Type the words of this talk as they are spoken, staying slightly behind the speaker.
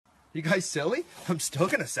You guys silly? I'm still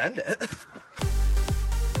gonna send it.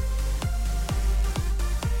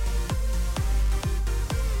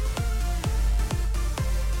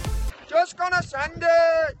 Just gonna send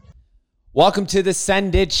it! Welcome to the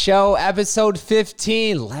Send It Show, episode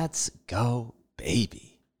 15. Let's go,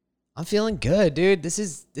 baby. I'm feeling good, dude. This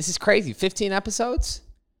is crazy. 15 episodes,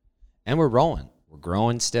 and we're rolling. We're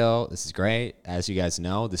growing still. This is great. As you guys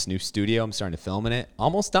know, this new studio, I'm starting to film in it.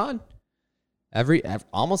 Almost done.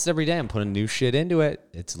 Almost every day, I'm putting new shit into it.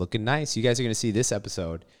 It's looking nice. You guys are going to see this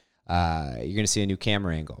episode. You're going to see a new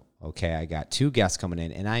camera angle. Okay, I got 2 guests coming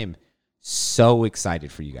in, and I am so excited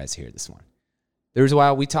for you guys to hear this one. There was a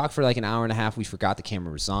while we talked for like an hour and a half. We forgot the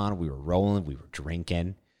camera was on. We were rolling. We were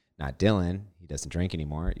drinking. Not Dylan. He doesn't drink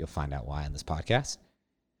anymore. You'll find out why on this podcast.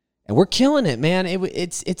 And we're killing it, man.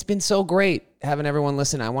 It's been so great having everyone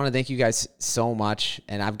listen. I want to thank you guys so much.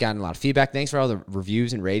 And I've gotten a lot of feedback. Thanks for all the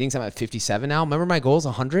reviews and ratings. I'm at 57 now. Remember my goal is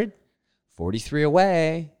 100? 43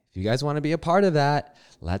 away. If you guys want to be a part of that,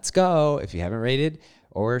 let's go. If you haven't rated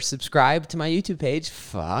or subscribed to my YouTube page,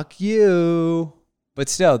 fuck you. But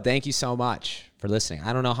still, thank you so much for listening.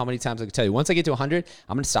 I don't know how many times I can tell you. Once I get to 100,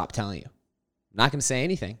 I'm going to stop telling you. I'm not going to say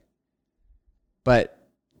anything. But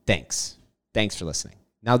thanks. Thanks for listening.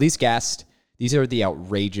 Now, these guests, these are the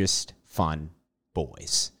outrageous, fun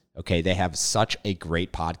boys. Okay, they have such a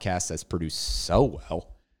great podcast that's produced so well.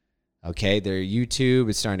 Okay, their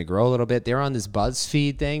YouTube is starting to grow a little bit. They're on this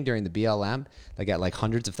BuzzFeed thing during the BLM. They got like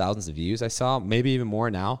hundreds of thousands of views, I saw, maybe even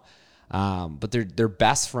more now. But they're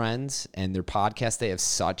best friends, and their podcast, they have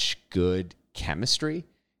such good chemistry.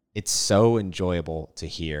 It's so enjoyable to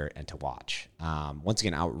hear and to watch. Once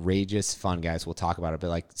again, outrageous, fun guys. We'll talk about it,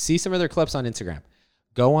 but like, see some of their clips on Instagram.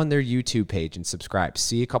 Go on their YouTube page and subscribe.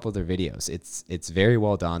 See a couple of their videos. It's very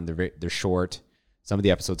well done. They're short. Some of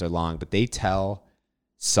the episodes are long, but they tell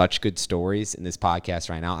such good stories in this podcast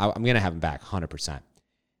right now. I'm going to have them back 100%.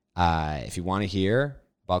 If you want to hear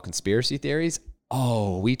about conspiracy theories,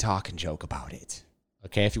 we talk and joke about it.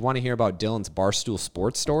 Okay, if you want to hear about Dylan's Barstool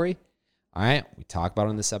Sports story, all right, we talk about it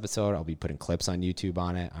in this episode. I'll be putting clips on YouTube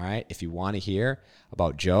on it. All right, if you want to hear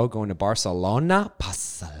about Joe going to Barcelona.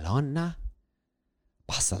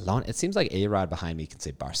 It seems like A-Rod behind me can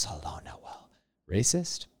say Barcelona. Well,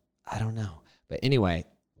 racist? I don't know. But anyway,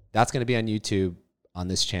 that's going to be on YouTube on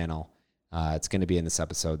this channel. It's going to be in this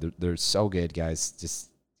episode. They're so good, guys.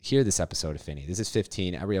 Just hear this episode, if any. This is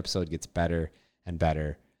 15. Every episode gets better and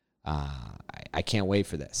better. I can't wait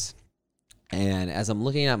for this. And as I'm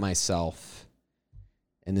looking at myself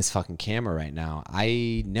in this fucking camera right now,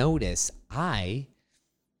 I notice I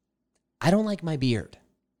don't like my beard.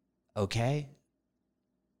 Okay?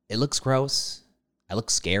 It looks gross. I look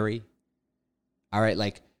scary. All right,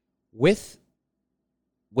 like without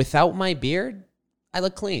my beard, I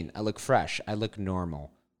look clean. I look fresh. I look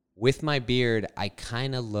normal. With my beard, I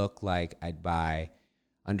kind of look like I'd buy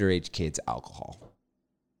underage kids alcohol.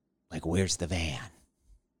 Like, where's the van?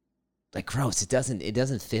 Like, gross. It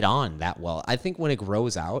doesn't fit on that well. I think when it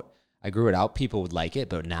grows out, I grew it out, people would like it,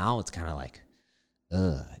 but now it's kind of like,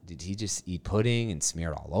 did he just eat pudding and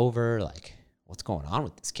smear it all over? Like, what's going on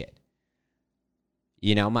with this kid?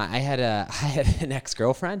 You know, I had an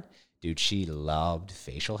ex-girlfriend. Dude, she loved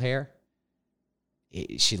facial hair.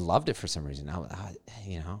 She loved it for some reason.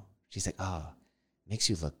 She's like, it makes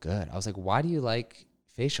you look good. I was like, why do you like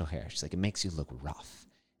facial hair? She's like, it makes you look rough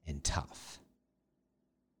and tough.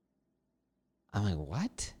 I'm like,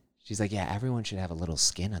 what? She's like, yeah, everyone should have a little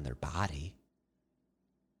skin on their body.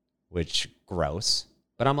 Which, gross.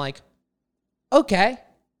 But I'm like, okay.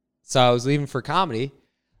 So I was leaving for comedy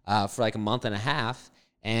for like a month and a half.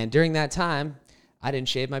 And during that time, I didn't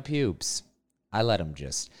shave my pubes. I let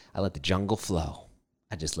the jungle flow.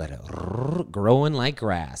 I just let it growing like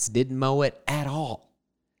grass. Didn't mow it at all.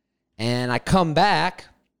 And I come back,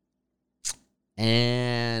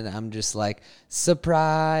 and I'm just like,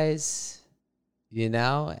 surprise, you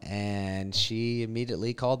know? And she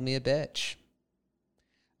immediately called me a bitch.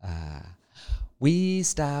 We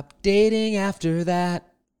stopped dating after that.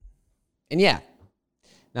 And yeah,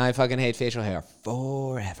 now I fucking hate facial hair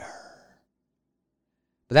forever.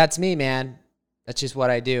 But that's me, man. That's just what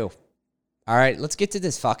I do. All right, let's get to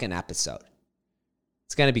this fucking episode.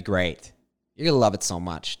 It's going to be great. You're going to love it so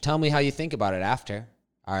much. Tell me how you think about it after.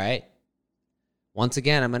 All right? Once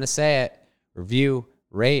again, I'm going to say it. Review,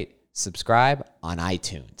 rate, subscribe on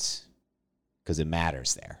iTunes. Because it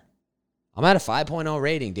matters there. I'm at a 5.0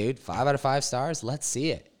 rating, dude. 5 out of 5 stars. Let's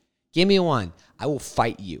see it. Give me one. I will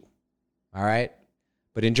fight you. All right?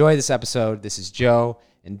 But enjoy this episode. This is Joe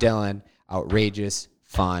and Dylan. Outrageous,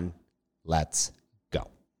 fun. Let's go.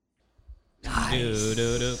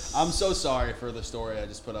 I'm so sorry for the story I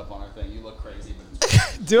just put up on our thing. You look crazy,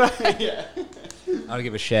 but Do I? yeah. I don't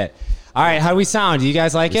give a shit. All right, how do we sound? Do you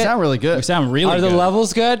guys like it? Sound really good. We sound really Are good. the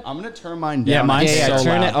levels good? I'm gonna turn mine down. Yeah, mine's Yeah, so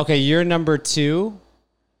turn loud. it. Okay, you're number 2.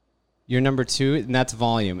 You're number 2, and that's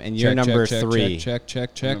volume. And you're Check, number check, 3.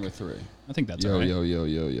 Check. Number 3. I think that's Yo, all right.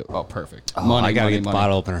 yo. Oh, perfect. Oh, Money, I gotta money, get the money.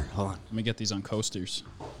 bottle opener. Hold on. Let me get these on coasters.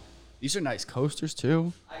 These are nice coasters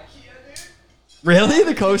too. IKEA, dude. Really?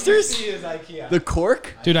 The coasters? Is IKEA. The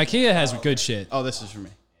cork? Dude, IKEA has good shit. Oh, this is for me.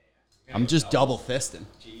 I'm just double fisting.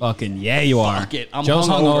 Fucking yeah, you are. Fuck it. I'm Joe's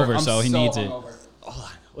hungover. hungover, I'm so he so needs it. hungover.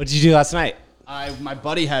 What did you do last night? My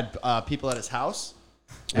buddy had people at his house.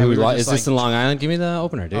 Ooh, we were is just this in like- Long Island? Give me the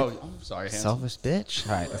opener, dude. Oh, I'm sorry, Hanson. Selfish bitch.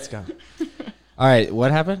 All right, let's go. All right, what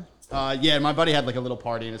happened? Yeah, my buddy had like a little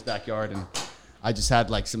party in his backyard, and I just had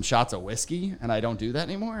like some shots of whiskey, and I don't do that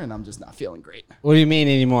anymore, and I'm just not feeling great. What do you mean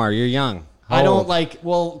anymore? You're young. How I old?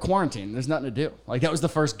 don't quarantine. There's nothing to do. Like, that was the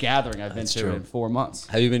first gathering I've been to true. in 4 months.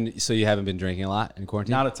 Have you been? So you haven't been drinking a lot in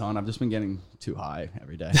quarantine? Not a ton. I've just been getting too high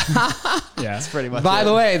every day. Yeah. Pretty much. By it.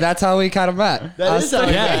 the way, that's how we kind of met. That is how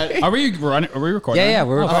we Yeah. met. Are we recording? Yeah,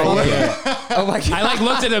 we're recording. fuck Yeah. Oh my god. I like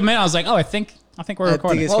looked at him and I was like, oh, I think we're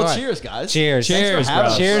recording. it's Well, fine. cheers, guys. Cheers. Cheers, having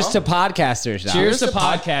bro. us, Cheers bro. to podcasters. Now. Cheers to to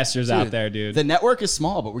pod- podcasters Dude, out there, dude. The network is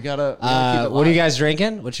small, but we gotta keep it What are you live. guys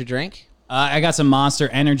drinking? What's your drink? I got some Monster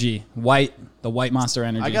Energy, the white Monster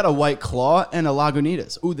Energy. I got a White Claw and a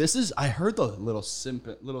Lagunitas. Ooh, this is. I heard the little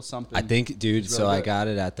something. I think, dude. It's So really I good. got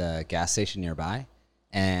it at the gas station nearby,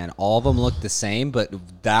 and all of them looked the same, but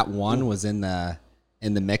that one was in the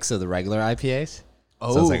mix of the regular IPAs. So I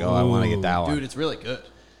was like, oh, I want to get that one. Dude, it's really good.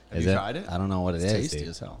 Have Is you it? tried it? I don't know what it It's is. tasty Dude.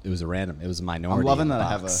 as hell. It was a random. It was a minority. I'm loving in the that I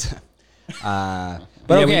have box. a.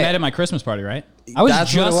 But yeah, okay. we met at my Christmas party, right?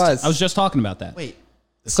 That's what it was. I was just talking about that. Wait,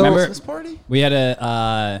 So Remember- Christmas party? We had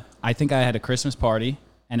I think I had a Christmas party,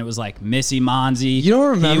 and it was like Missy Monzi. You don't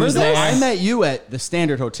remember He was this? there. I met you at the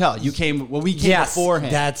Standard Hotel. You came. Well, we came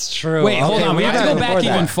beforehand. that's true. Wait, hold Okay, on. We have to met go back before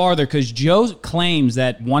that. even farther because Joe claims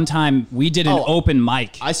that one time we did an Oh, open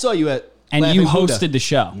mic I saw you at. and you Laughing Buddha. hosted the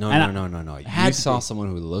show. No, And no. You Had to saw be. someone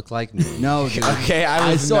who looked like me. No, dude. Okay,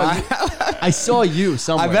 I was saw not. you. I saw you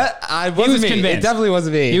somewhere. I bet I wasn't was me. convinced. It definitely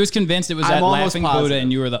wasn't me. He was convinced it was I'm at almost Laughing Buddha positive.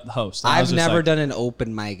 and you were the host. And I was I've just never like, done an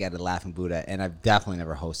open mic at a Laughing Buddha, and I've definitely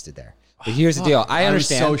never hosted there. But here's the deal. I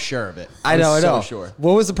understand. I was so sure of it. I know. was I know. So sure.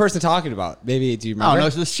 What was the person talking about? Maybe do you I remember? don't know.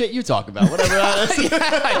 It's the shit you talk about. Whatever.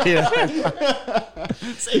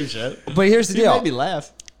 Same shit. But here's the You deal. made me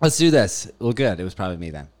laugh. Let's do this. Well, good. It was probably me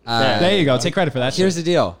then. there you go. Take credit for that. Here's shit.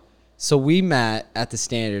 the deal. So we met at the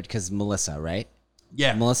Standard because Melissa, right?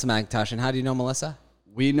 Yeah. Melissa McIntosh. And how do you know Melissa?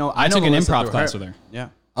 We know. I know took an Melissa improv through class with her. Yeah.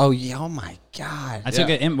 Oh yeah. Oh my god. I took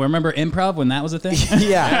remember improv when that was a thing?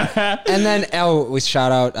 Yeah. And then we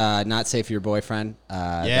shout out Not Safe for Your Boyfriend.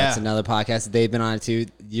 That's another podcast. They've been on it too.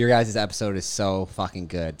 Your guys' episode is so fucking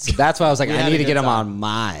good. So that's why I was like, We I had need a to good get them time. on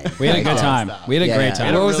mine. We had a good time. stop. We had a Yeah, great yeah.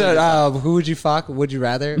 time. What was really it? good Who would you fuck? Would you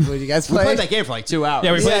rather? Would you guys We play? played that game for like 2 hours.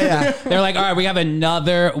 Yeah, we played. Yeah. They're like, all right, we have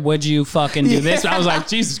another. Would you fucking do this? I was like,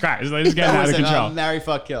 Jesus Christ, this is getting out of control. Marry,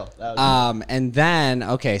 fuck, kill. That was And then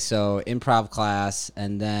so improv class,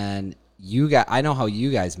 and then I know how you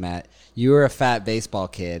guys met. You were a fat baseball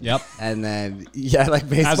kid. Yep. And then like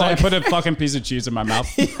baseball. As I put a fucking piece of cheese in my mouth.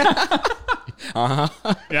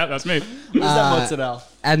 Yeah, that's me. Who's that mozzarella?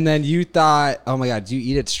 And then you thought, oh my god, do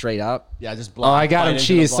you eat it straight up? Yeah, just Oh, I got bite him into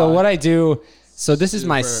cheese. the So block. what I do? So this is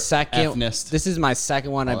my Super second. F-nist. This is my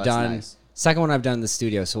second one I've that's done. nice. Second one I've done in the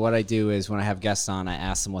studio. So what I do is when I have guests on, I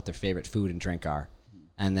ask them what their favorite food and drink are.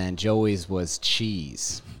 And then Joey's was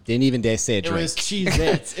cheese. Didn't even dare say a It drink. was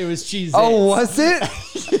Cheez-Its. It was Cheez-Its. Oh, was it?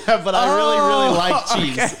 Yeah, but I really like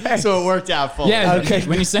cheese, okay. so it worked out fully. Yeah, Okay.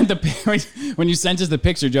 when you sent when you sent us the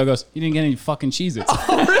picture, Joe goes, "You didn't get any fucking Cheez-Its."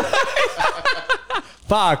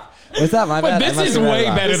 Fuck. What's that? My But bad. I this must is have read way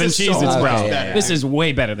about it. better than This is so Cheez-Its, bro. much better. This is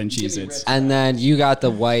way better than Cheez-Its. And then you got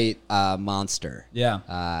the white monster.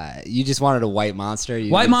 Yeah. You just wanted a white monster.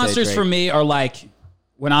 You White didn't say monsters drink. for me are like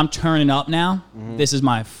when I'm turning up now. This is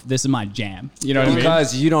my jam. You know what I mean?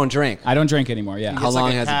 Because you don't drink. I don't drink anymore. Yeah. How It's long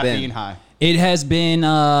like a has it caffeine been? high. It has been.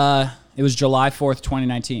 It was July 4th,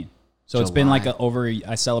 2019. So it's been like July.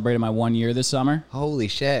 I celebrated my 1 year this summer. Holy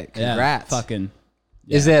shit! Yeah, Congrats. fucking.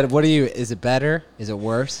 Is it better? Is it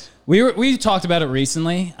worse? We talked about it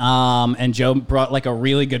recently, and Joe brought like a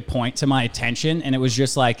really good point to my attention, and it was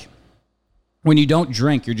just like when you don't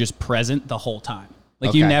drink, you're just present the whole time.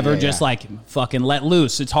 Like you Okay, never yeah, just yeah. like fucking let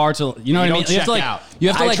loose. It's hard to, you know what I mean? don't You have to check like, out. you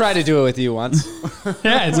have to I like, tried to do it with you once.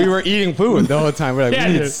 yeah, it's, We were eating food the whole time. We're like, Yeah,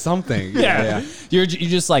 we need dude. something. yeah. You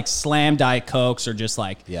just like slam Diet Cokes or just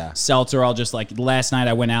like Yeah. seltzer. I'll just like, last night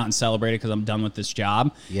I went out and celebrated because I'm done with this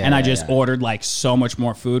job. Yeah, and I yeah, just yeah. ordered like so much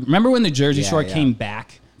more food. Remember when the Jersey Yeah, Shore yeah. came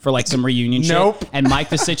back for like some reunion Nope. shit? And Mike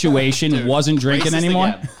the Situation wasn't drinking Racist anymore.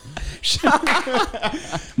 again.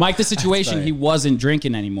 Mike the Situation, he wasn't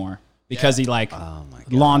drinking anymore because he like Oh my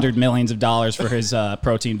God. laundered millions of dollars for his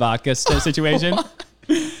protein vodka situation.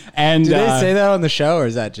 And Did they say that on the show, or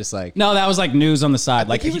is that just like? no, that was like news on the side.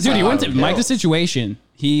 Like, he was dude, he on went to the Mike the hills. Situation.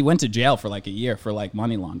 He went to jail for like a year for like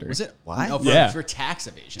money laundering. Was it What? No, Yeah. for tax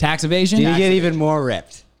evasion. Tax evasion? Did he get even more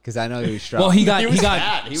ripped? Because I know he was strong. Well, he got He was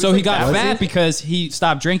fat. He was so he like got fat. fat Was he? because he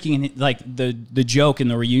stopped drinking, and like the joke in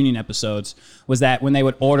the reunion episodes was that when they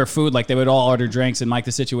would order food, like they would all order drinks, and Mike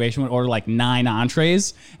the Situation would order like 9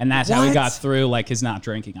 entrees, and that's how he What? got through like his not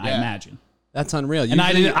drinking. I Yeah. imagine. That's unreal. And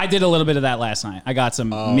I did a little bit of that last night. I got some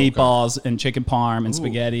meatballs and chicken parm and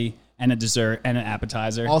spaghetti and a dessert and an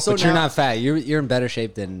appetizer. Also, But you're now- not fat. You're in better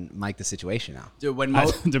shape than Mike the Situation now. Dude, when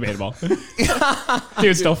Debatable.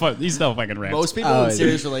 Dude, still fun. He's still fucking ripped. most people Oh, in dude.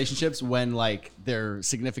 serious relationships, when like their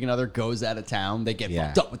significant other goes out of town, they get Yeah.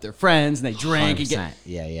 fucked up with their friends and they drink and 100%. get.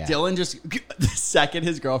 Yeah, yeah. Dylan just the second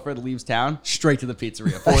his girlfriend leaves town, straight to the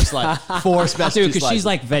pizzeria. Four specialty Dude, because she's slices.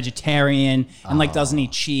 like vegetarian and like doesn't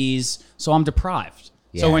eat cheese, so I'm deprived.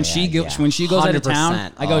 So Yeah, when yeah, yeah. when she goes out of town,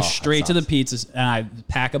 100%. I go Oh, straight that to the pizzas and I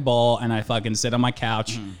pack a bowl and I fucking sit on my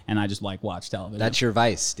couch Mm-hmm. and I just like watch television. That's your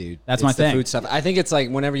vice, dude. That's It's my the thing. food stuff. I think it's like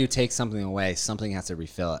whenever you take something away, something has to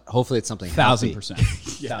refill it. Hopefully, it's something healthy. 1,000%.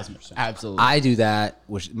 1,000%. absolutely. I do that.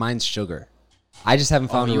 Which mine's sugar. I just haven't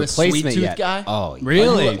found a you a sweet replacement tooth yet. guy? Oh, yeah.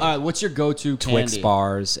 Really? What's your go-to Twix candy?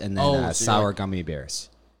 bars and then Oh, so you're sour like- gummy bears.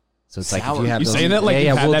 So it's like if Sour- you have You those, say that like yeah,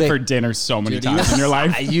 you've had well, that they- for dinner so many Dude, times in your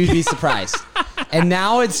life. You'd be surprised. And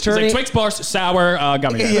now it's It's turning. like Twix bars, sour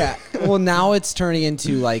gummy bear. Yeah. Well, now it's turning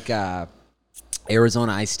into like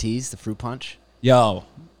Arizona iced teas, the fruit punch. Yo.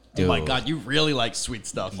 Oh my god, you really like sweet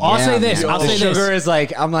stuff. I'll say this. man. I'll The say sugar this. is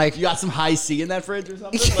like I'm like You got some high C in that fridge or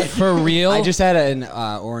something? Like, For real. I just had an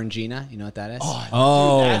Orangina. You know what that is?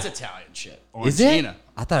 Oh. dude, that's Italian shit. Is it? Orangina.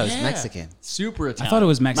 I thought it was Yeah. Mexican. Super Italian. thought it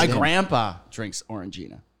was Mexican. My grandpa drinks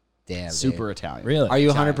Orangina. Damn. Super dude. Italian. Really? Are you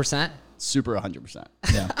Italian. 100%? Super 100%.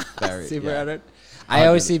 Yeah. Very, Super yeah. 100. I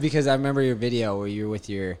always see because I remember your video where you're with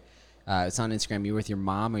your. It's on Instagram. You're with your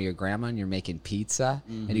mom or your grandma, and you're making pizza,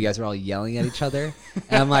 and you guys are all yelling at each other.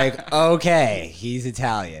 And I'm like, okay, he's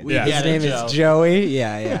Italian. Yeah. His get name it, is Joe. Joey.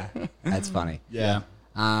 Yeah, yeah. That's funny. Yeah.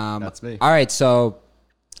 That's me. All right, so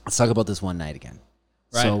let's talk about this one night again.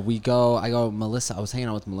 So Right. we go. I go. Melissa. I was hanging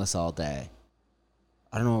out with Melissa all day.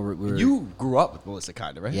 I don't know. We were, You grew up with Melissa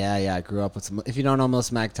kind of, right? Yeah, yeah. I grew up with some. If you don't know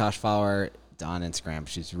Melissa McIntosh, follow her on Instagram.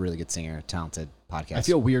 She's a really good singer, talented podcast. I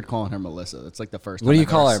feel weird calling her Melissa. That's like the first What time do you I've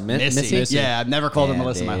call ever- her? Missy? Yeah, I've never called her Yeah,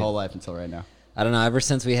 Melissa my dude. whole life until right now. I don't know. Ever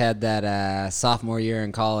since we had that sophomore year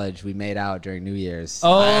in college, we made out during New Year's.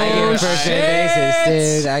 Oh, I get a first shit. day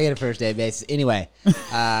basis, dude. I get a first day basis. Anyway,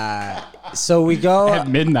 so we go At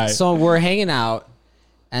midnight. So we're hanging out,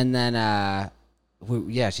 and then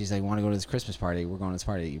she's like, "Want to go to this Christmas party? We're going to this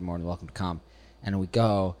party. You're more than welcome to come." And we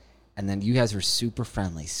go. And then you guys were super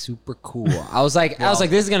friendly, super cool. I was like,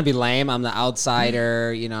 this is gonna be lame. I'm the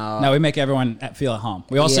outsider, you know. No, we make everyone feel at home.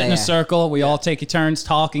 We all sit in Yeah. a circle. We all take turns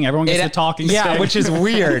talking. Everyone gets the talking yeah, stick. which is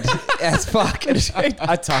weird as fuck.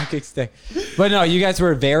 A talking stick. But no, you guys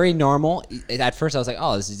were very normal. At first, I was like,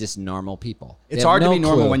 oh, this is just normal people. They It's have hard to no be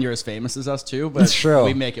normal clue. when you're as famous as us too, but It's true.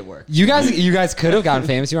 we make it work. You guys could have gotten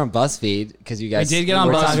famous. You were on BuzzFeed because you guys did get on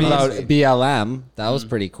were talking BuzzFeed. about BLM. That was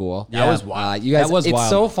pretty cool. That was wild. You guys, That was it's wild.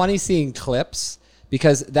 so funny seeing clips.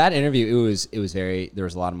 Because that interview, it was very. There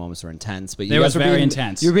was a lot of moments that were intense, but you It guys was were very being,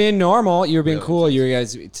 intense. You were being normal. You were being cool. You were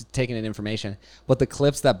guys taking in information. But the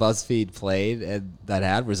clips that BuzzFeed played and that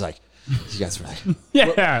had was like, you guys were like,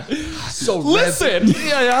 yeah. So listen,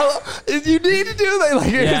 yeah, you need to do that.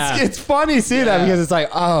 Like Yeah. it's funny seeing that because it's like,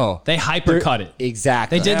 oh, They hypercut it.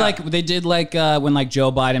 exactly. They did like when like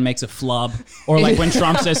Joe Biden makes a flub, or like when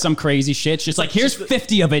Trump says some crazy shit. It's just like, here's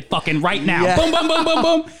 50 of it, fucking right now. Yeah. Boom, boom, boom, boom,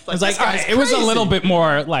 boom. It's like, this all right, guy's it was a crazy. little bit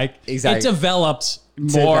more like Exactly. it developed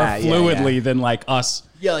more that, yeah, fluidly yeah. than like us.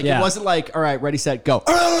 Yeah, like it wasn't like, all right, ready, set, go.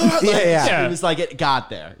 yeah. It was like it got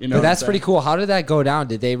there. You know, But what that's I'm pretty saying? cool. How did that go down?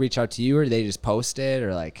 Did they reach out to you or did they just post it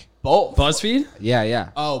or like? Both. BuzzFeed? Yeah.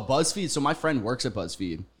 Oh, BuzzFeed. So my friend works at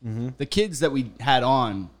BuzzFeed. The kids that we had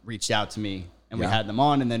on reached out to me, and we Yeah. had them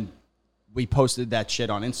on, and then we posted that shit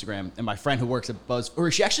on Instagram, and my friend who works at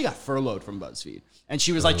she actually got furloughed from BuzzFeed, and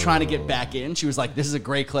she was like trying to get back in. She was like, "This is a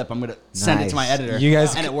great clip. I'm gonna send it to my editor." You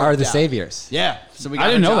guys and it are worked the out. saviors. Yeah, so we got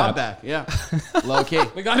I didn't her know job that. back. Yeah, low key.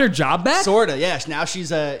 We got her job back? Sorta. Yeah. Now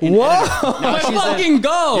she's a Whoa! Now Let's she's fucking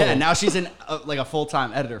go. Yeah. Now she's like a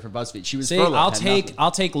full-time editor for BuzzFeed. She was See, furloughed. I'll had take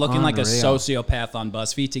nothing. looking like a Unreal. sociopath on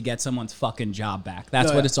BuzzFeed to get someone's fucking job back.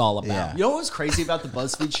 That's what it's all about. Yeah. You know what was crazy about the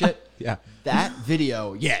BuzzFeed shit? Yeah. That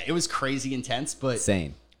video, yeah, it was crazy intense, but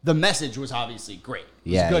Insane. the message was obviously great. It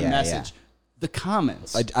was Yeah, a good yeah, message. yeah. The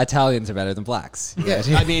comments. Italians are better than blacks. Yeah,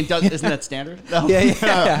 I mean, isn't that standard? No.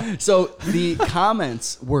 Yeah. So the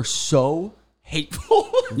comments were so hateful.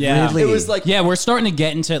 Yeah. Really? It was like, Yeah, we're starting to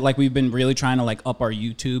get into like we've been really trying to like up our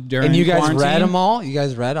YouTube during. And you guys quarantine. read them all? You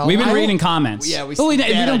guys read all? We've been I- reading comments. yeah, but we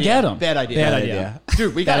don't get them. Bad idea. Bad Bad idea.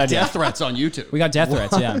 Dude, we Bad got idea. death threats on YouTube. We got death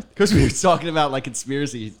threats. Yeah. Because we were talking about like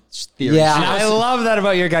conspiracy theories. Yeah, And I I was- love that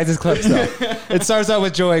about your guys' clips though. It starts out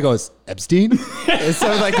with Joey goes, Epstein? It's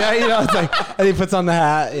something like that, you know, it's like, and he puts on the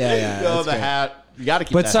hat. Yeah. Oh, that's the great. hat. You got to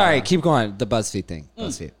keep But that sorry, hat on. keep going. The BuzzFeed thing.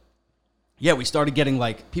 BuzzFeed. Yeah, we started getting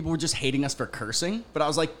like people were just hating us for cursing, but I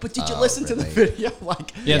was like, "But did you listen to the really? video?"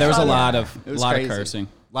 Like, Yeah, there was a yeah. lot of It was of crazy. cursing.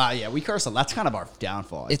 Wow, yeah, we curse a lot. That's kind of our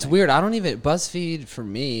downfall. I It's think. weird. I don't even BuzzFeed for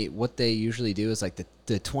me. What they usually do is like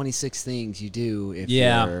the 26 things you do if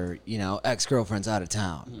Yeah. your ex-girlfriend's out of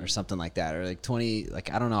town or something like that, or like 20.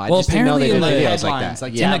 Like I don't know. I Well, just didn't know they apparently did in the videos like headlines, that.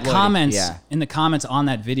 like yeah. In the comments, Yeah. in the comments on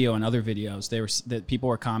that video and other videos, that people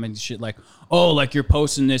were commenting shit like, "Oh, like you're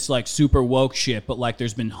posting this like super woke shit," but like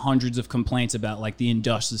there's been hundreds of complaints about like the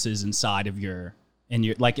injustices inside of your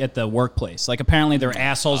like at the workplace. Like apparently they're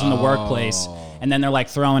assholes in the workplace, and then they're like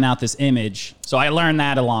throwing out this image. So I learned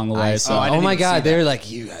that along the way. So I Oh didn't my even see God, that. they're like,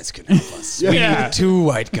 you guys can help us. We need two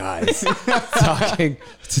white guys talking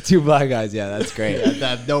to two black guys. Yeah, that's great.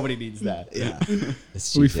 That nobody needs that. Yeah,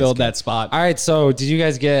 we filled that spot. All right, so did you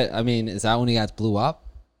guys get? I mean, is that when you guys blew up?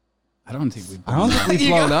 I don't think we. I don't think we've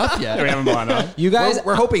blown up yet. we haven't blown up. You guys,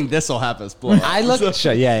 We're hoping this will have us blow up. I look.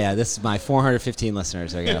 Yeah. This is my 415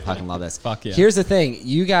 listeners are gonna fucking love this. Fuck yeah. Here's the thing,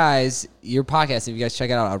 you guys, your podcast. If you guys check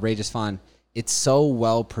it out, Outrageous Fun. It's so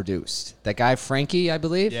well produced. That guy Frankie, I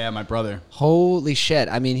believe. Yeah, my brother. Holy shit!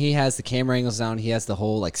 I mean, he has the camera angles down. He has the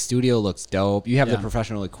whole like studio looks dope. You have the Yeah.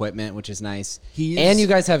 professional equipment, which is nice. He's- And you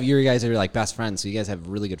guys are like best friends, so you guys have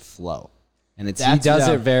really good flow. And he That's- does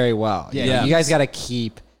yeah. it very well. Yeah. You guys got to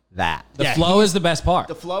keep that. The Yeah, flow is the best part.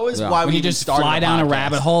 The flow is Yeah. why when we you even just started fly the down a podcast.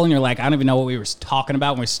 rabbit hole and you're like, I don't even know what we were talking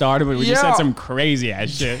about when we started, but we just Yeah. said some crazy ass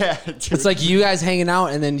shit. Yeah, dude. It's like you guys hanging out,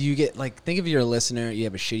 and then you get like, think if you're a listener, you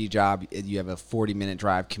have a shitty job, you have a 40-minute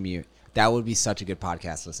drive commute. That would be such a good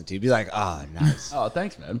podcast to listen to. You'd be like, oh, nice. Oh,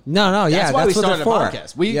 thanks, man. No, yeah, That's why we what they're started a for.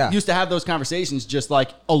 podcast. We Yeah. used to have those conversations just like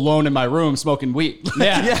alone in my room smoking weed.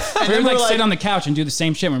 Yeah. And We then would we're like sit on the couch and do the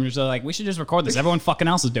same shit. We're just like, we should just record this. Everyone fucking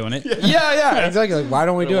else is doing it. yeah, exactly. Like, why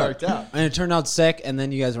don't we do it? worked out. And it turned out sick. And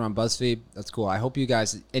then you guys were on BuzzFeed. That's cool. I hope you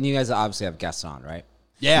guys obviously have guests on, right?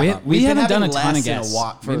 Yeah, We we've been haven't done having a ton of less in guests.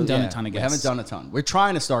 while- We haven't done a ton of We haven't guests. done a ton. We're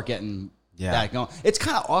trying to start getting that going. It's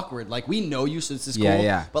kind of awkward. Like we know you since this Yeah, cool,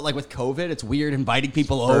 yeah. but like with COVID, it's weird inviting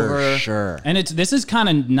people For over. sure. And this is kind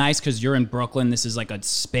of nice because you're in Brooklyn. This is like a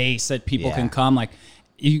space that people Yeah. can come. Like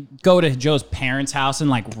you go to Joe's parents' house in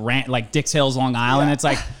like Dix Hills, Long Island. Yeah. It's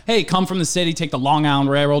like, hey, come from the city, take the Long Island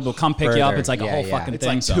Railroad. We'll come pick you up. Further. It's like a Yeah, whole yeah. fucking It's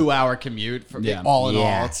thing. like so- 2-hour commute for Yeah. all in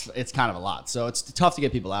Yeah. all. It's kind of a lot. So it's tough to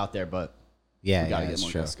get people out there, but Yeah, we gotta get that's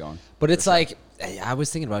more true. guests going. But it's like, I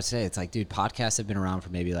was thinking about it today. It's like, dude, podcasts have been around for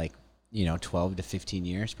maybe like, 12 to 15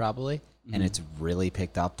 years probably. And it's really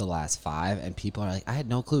picked up the last 5. And people are like, I had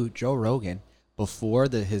no clue. Joe Rogan, before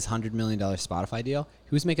his $100 million Spotify deal,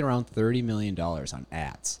 he was making around $30 million on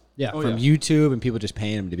ads. Yeah. From YouTube and people just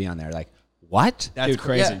paying him to be on there. Like, what? That's Dude,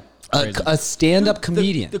 crazy. yeah. A stand-up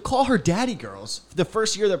comedian. The Call Her Daddy girls, the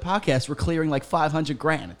first year of their podcast, were clearing like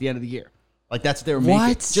 $500,000 at the end of the year. Like that's what they were making.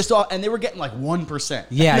 What? Just all, and they were getting like 1%.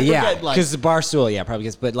 Yeah, They were yeah. getting, like, Because the Barstool, yeah, probably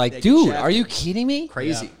gets. But like, They get dude, shafted. are you kidding me?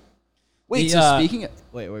 crazy. Yeah. Wait, The, so speaking of,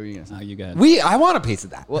 wait, what were you gonna say? Oh, you got I want a piece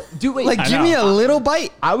of that. Well, dude, wait. Like, I give know. me a little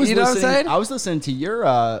bite. I was you know listening. what I'm saying? I was listening to your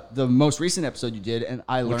the most recent episode you did, and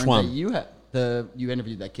I learned one? that you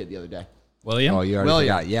interviewed that kid the other day. William. Oh, you already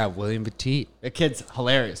William. forgot. Yeah, William Petit. That kid's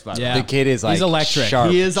hilarious, by the Yeah. way. The kid is like He's electric. sharp.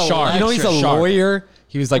 He is Sharp. You know, he's a electric. Sharp. lawyer.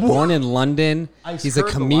 He was like born in London. I've He's a heard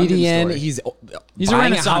the comedian. London story. He's a buying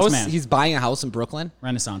Renaissance house. man. He's buying a house in Brooklyn.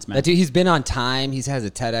 Renaissance man. That dude, he's been on Time. He has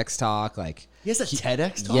a TEDx talk. Like, He has a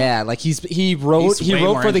TEDx talk. yeah, like he wrote He's way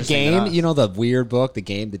more for the interesting than game. us. You know the weird book, the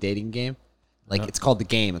dating game. Like it's called The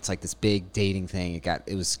Game. It's like this big dating thing.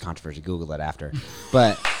 It was controversial. Google it after.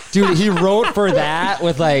 But dude, he wrote for that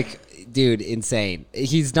with like, dude, insane.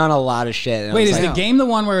 He's done a lot of shit. And I Wait, was is like, the game the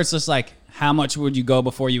one where it's just like, how much would you go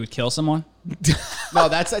before you would kill someone? No,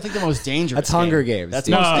 that's I think the most dangerous. That's Hunger game. Games. That's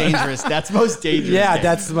dude. most dangerous. That's most dangerous. Yeah, game.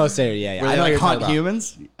 that's the most serious. Yeah. Where I they know what like you're talking hunt about.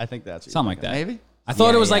 humans. I think that's what Something you're like that. Maybe. I thought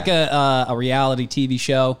Yeah, it was yeah. like a reality TV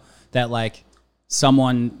show that like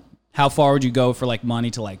someone. How far would you go for like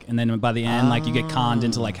money to like, and then by the end, like you get conned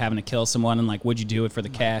into like having to kill someone, and like would you do it for the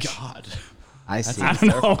cash? God. I see. I don't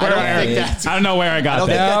know where I think that's- I don't know where I got I don't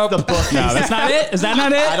think that. that's the book. No, that's not it. Is that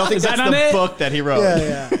not it? I don't think Is that's that not the it? book that he wrote.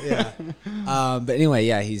 Yeah. But anyway,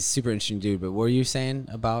 yeah, he's a super interesting dude. But what were you saying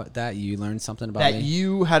about that? You learned something about That me?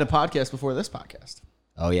 you had a podcast before this podcast.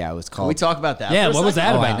 Oh yeah, it was Can called. we talk about that? Yeah, for a what was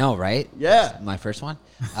second? that Oh, about? I know, right? Yeah. My first one.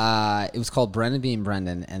 It was called Brendan Being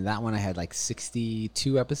Brendan, and that one I had like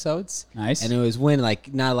 62 episodes. Nice. And it was when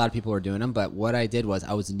like not a lot of people were doing them, but what I did was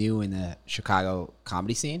I was new in the Chicago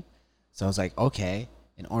comedy scene, so I was like, okay,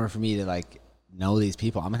 in order for me to like know these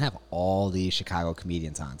people, I'm gonna have all these Chicago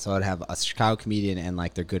comedians on. So I'd have a Chicago comedian and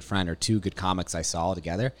like their good friend or two good comics I saw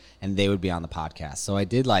together, and they would be on the podcast. So I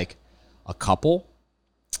did like a couple,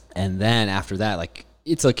 and then after that, like.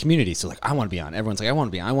 It's a community, so like I want to be on. Everyone's like, I want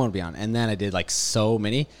to be on. And then I did like so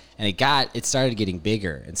many, and it started getting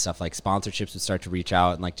bigger and stuff. Like sponsorships would start to reach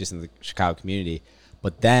out, and like just in the Chicago community.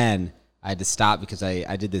 But then I had to stop because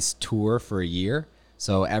I did this tour for a year.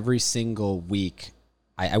 So every single week,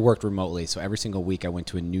 I worked remotely. So every single week I went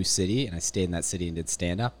to a new city, and I stayed in that city and did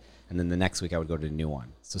stand up. And then the next week I would go to a new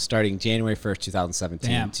one. So starting January 1st, 2017,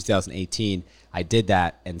 Damn. 2018, I did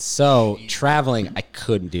that. And so traveling, I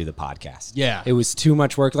couldn't do the podcast. Yeah. It was too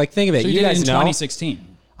much work. Like think of it. So you you did guys it in know.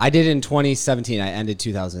 2016. I did it in 2017. I ended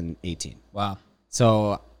 2018. Wow.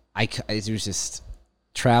 So it was just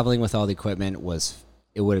traveling with all the equipment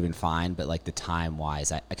it would have been fine, but like the time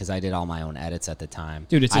wise, because I did all my own edits at the time.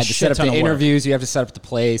 Dude, it's I a had to shit set up ton the of work. interviews. You have to set up the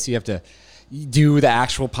place. You have to do the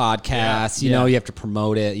actual podcast. You know, Yeah. you have to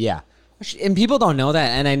promote it. Yeah, and people don't know that.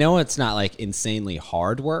 And I know it's not like insanely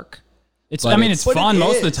hard work. It's. But I mean, it's- it's but fun it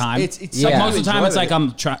most of the is. time. It's Yeah. like most of the time, it's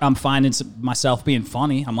enjoy like I'm finding myself being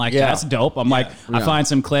funny. I'm like, Yeah. that's dope. I'm like, I Yeah. find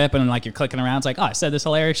some clip and like you're clicking around. It's like, oh, I said this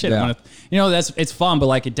hilarious shit. Yeah. It's fun, but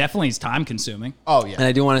like it definitely is time consuming. Oh yeah. And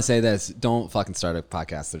I do want to say this: don't fucking start a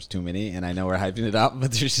podcast. There's too many, and I know we're hyping it up,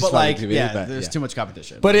 but there's just But fucking like, too many. yeah, but, there's yeah. too much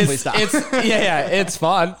competition. But Please it's stop. it's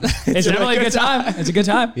fun. It's definitely a good time. It's a good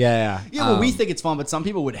time. Yeah. Yeah, well, we think it's fun, but some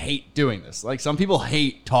people would hate doing this. Like some people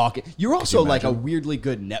hate talking. You're also like a weirdly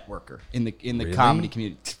good networker in the comedy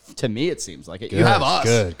community. To me, it seems like it. You have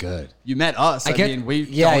us. Good. You met us. I get- mean, we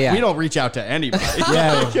yeah, don't, yeah. we don't reach out to anybody.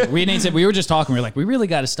 Yeah, we were just talking. We were like, we really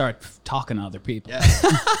got to start talking to other people.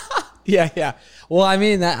 Yeah. Well, I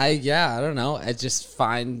mean, I don't know. I just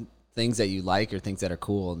find things that you like or things that are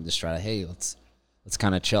cool and just try to, hey, let's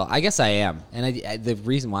kind of chill. I guess I am. And the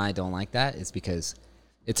reason why I don't like that is because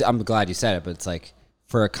I'm glad you said it, but it's like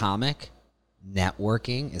for a comic,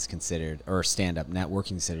 networking is considered, or stand-up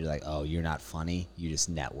networking is considered like, oh, you're not funny, you just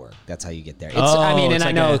network. That's how you get there. I mean, and it's I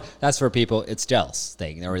like know a- that's for people, it's jealous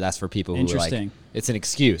thing, or that's for people who are like, Interesting. it's an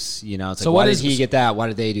excuse, you know? It's like, So why what did is- he get that? Why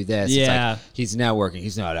did they do this? Yeah. It's like, he's networking.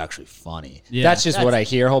 He's not actually funny. Yeah. That's just what I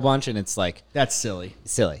hear a whole bunch, and it's like, That's silly.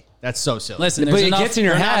 silly. That's so silly. Listen, But there's it enough, gets in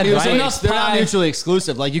your They're not head, mutually- right? enough they're not pie. mutually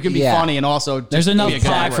exclusive. Like you can be Yeah. funny and also There's just enough be a good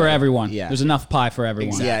pie for networker. everyone. Yeah. There's enough pie for everyone.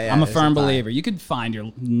 Exactly. Yeah, I'm a there's firm a pie. believer. You could find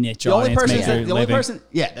your niche The only audience, person, make your the only living. person,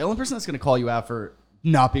 yeah, the only person that's going to call you out for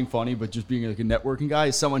not being funny but just being like a networking guy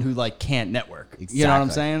is someone who like can't network. You know what I'm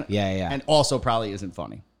Exactly. saying? Yeah. And also probably isn't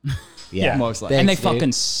funny. Yeah. Most likely. and they Thanks, dude.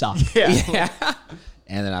 fucking suck. Yeah.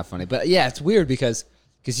 And they're not funny. But yeah, it's weird because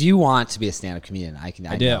you want to be a stand-up comedian. I do.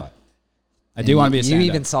 know it. I do want to be a You stand-up.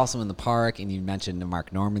 even saw someone in the park, and you mentioned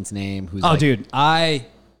Mark Norman's name. Who's Oh, like, dude, I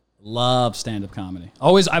love stand-up comedy.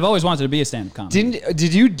 I've always wanted to be a stand-up comic.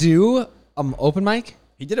 Did you do open mic?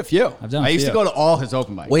 He did a few. I've done a I used to few. go to all his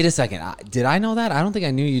open mics. Wait a second. Did I know that? I don't think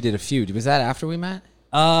I knew you did a few. Was that after we met?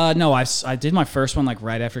 No, I did my first one like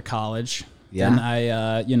right after college. Yeah.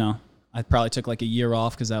 And I probably took like a year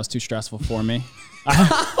off because that was too stressful for me.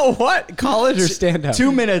 Oh, what? College or stand-up?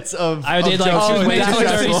 2 minutes of I did of like jokes was way minutes too and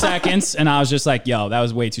 30 stressful. seconds, and I was just like, yo, that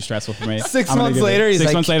was way too stressful for me. 6 I'm gonna months give it- later, he's 6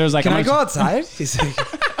 like, months later, I was like, can I'm I gonna- go outside? He's like,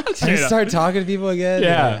 can I start talking to people again?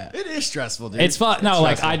 Yeah. It is stressful, dude. It's fun. No,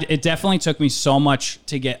 like stressful. it definitely took me so much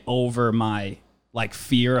to get over my like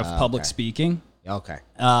fear of public okay. speaking Okay.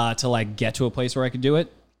 to like get to a place where I could do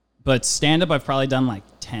it. But stand up, I've probably done like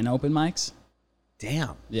 10 open mics.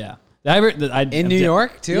 Damn. Yeah. In New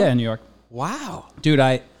York, too? Yeah, in New York. Wow. Dude,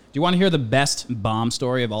 do you want to hear the best bomb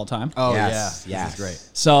story of all time? Oh Yes, yeah, yes. this is great.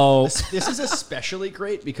 So This is especially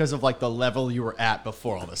great because of like the level you were at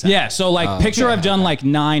before all this happened. yeah, so like picture I've done like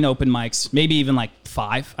 9 open mics, maybe even like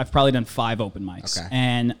 5. I've probably done 5 open mics. Okay.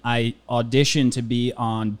 And I auditioned to be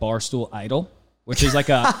on Barstool Idol, which is like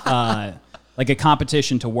a like a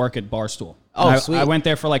competition to work at Barstool. Oh, And sweet. I went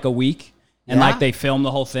there for like a week, and Yeah? like they filmed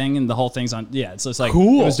the whole thing, and the whole thing's on. Yeah, it's just like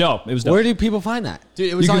Cool. It was dope. It was dope. Where do people find that?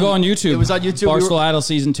 Dude, it was You can go on YouTube. It was on YouTube. Barstool Idol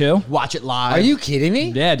season 2. Watch it live. Are you kidding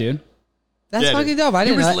me? Yeah, dude. That's Yeah, fucking dude. dope. I He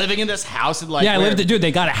didn't was know that. living in this house and like. Yeah, I lived. Dude,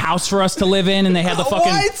 they got a house for us to live in, and they had the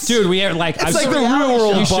fucking. What? Dude, we had like. It's like the real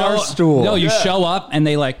world You show- Barstool. No, you show up and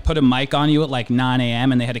they like put a mic on you at like 9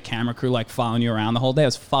 a.m. and they had a camera crew like following you around the whole day. It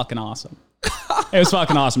was fucking awesome. It was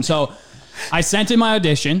fucking awesome. So I sent in my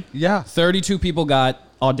audition. Yeah. 32 people got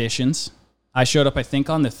auditions. I showed up, I think,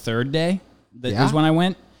 on the third day. That Yeah? was when I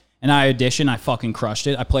went. And I auditioned. I fucking crushed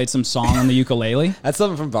it. I played some song on the ukulele. That's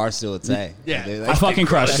something from Barstool would say. Yeah. They, I like, fucking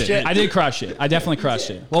crushed it. I did crush it. I definitely crushed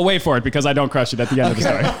it. Well, wait for it because I don't crush it at the end of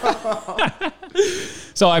the story.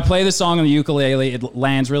 So I play the song on the ukulele. It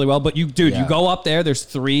lands really well. But you Yeah. go up there. There's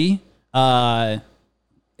 3.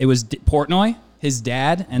 It was Portnoy, his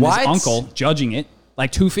dad, and What? his uncle judging it,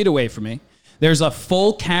 like 2 feet away from me. There's a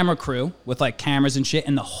full camera crew with like cameras and shit,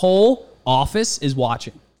 and the whole office is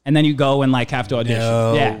watching. And then you go and like have to audition.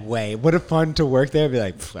 No Yeah. way. What a fun to work there. Be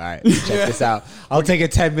like, all right, check this out. I'll take a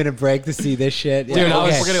 10-minute break to see this shit. Yeah, Dude, I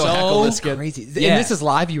was We're gonna go heckle so this kid. crazy. Yeah. And this is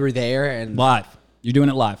live. You were there, and Live. You're doing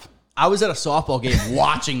it live. I was at a softball game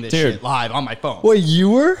watching this Dude. shit live on my phone. what you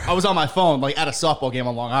were? I was on my phone, like at a softball game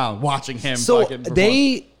on Long Island, watching him. So fucking perform.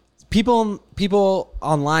 people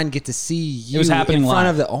online get to see you was happening in front live.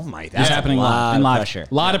 of the. Oh my, It was happening live. And live. Pressure.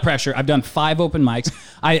 A lot of pressure. I've done 5 open mics.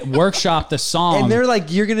 I workshopped the song. And they're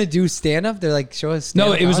like, you're gonna do stand up. They're like, show us. No,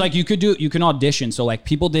 stand-up it was on? like you can audition. So like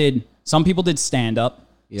some people did stand up.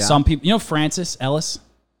 Yeah. Some people, Francis Ellis.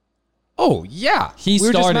 oh yeah, He we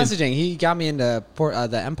were started- just messaging. He got me into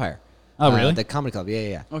the Empire. Oh, really? The comedy club.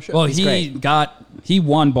 Yeah. Oh shit. Well, He's he great.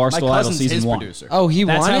 won my Barstool Idol cousin's season his 1. producer. Oh, he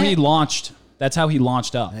That's won how it? he launched. That's how he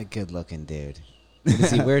launched up. A good looking dude.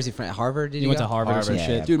 Where is he from? Harvard? Did he went go? to Harvard or some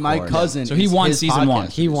shit. of Dude, my course. cousin. So he is won his season 1.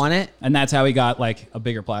 podcast He won it. And that's how he got like a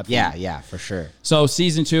bigger platform. Yeah, for sure. So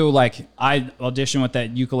season 2, like I auditioned with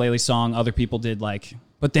that ukulele song. Other people did like,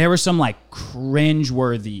 but there was some like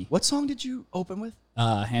cringe-worthy What song did you open with?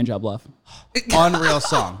 hand job love. Unreal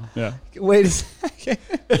song. Yeah. Wait a second.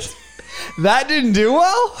 That didn't do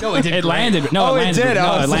well. No, it did. It great. landed. No, Oh, it landed. did. No,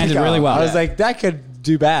 I was it landed like, really well. I was like, that could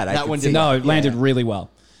do bad. I That could one see did No, it. it landed Yeah. really well.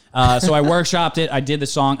 So I workshopped it. I did the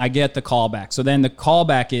song. I get the callback. So then the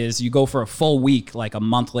callback is you go for a full week, like a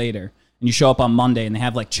month later, and you show up on Monday, and they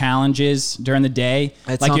have like challenges during the day.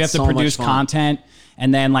 That Like you sounds have to so much produce fun. content,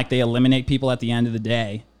 and then like they eliminate people at the end of the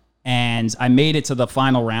day. And I made it to the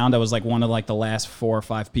final round. I was like one of like the last 4 or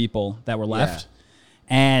 5 people that were left.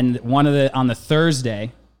 And on the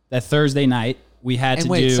Thursday, that Thursday night, we had And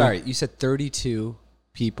to wait, do. sorry, you said 32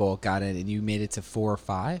 people got in, and you made it to 4 or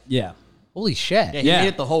 5. Yeah. Holy shit! Yeah, he made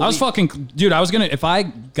it the whole I was week. fucking dude. I was gonna if I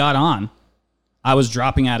got on, I was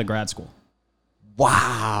dropping out of grad school.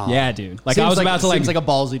 Wow. Yeah, dude. Like Seems I was about to like. seems like a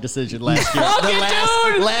ballsy decision last year. Fucking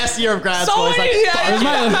dude! last year of grad So school. It's like, many- it was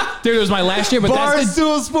my, dude, it was my last year, but that's the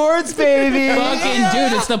Barstool Sports, baby. fucking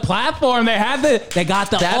dude. It's the platform. They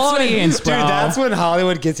got the audience, when, bro. Dude, that's when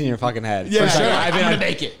Hollywood gets in your fucking head. Yeah, For sure. I've been I'm on, gonna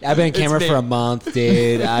make it. I've been on camera It's for a me. month,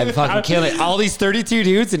 dude. I'm fucking killing it. All these 32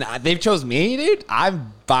 dudes, and they've chose me, dude.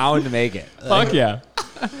 I'm bound to make it. Fuck yeah.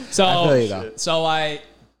 So I feel you,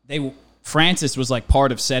 though. Francis was like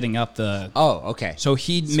part of setting up the. Oh, okay. So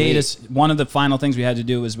he made us, one of the final things we had to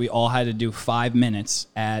do was we all had to do 5 minutes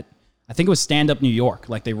at, I think it was Stand Up New York.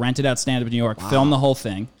 Like they rented out Stand Up New York, filmed the whole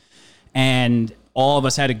thing, and all of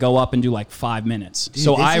us had to go up and do like 5 minutes.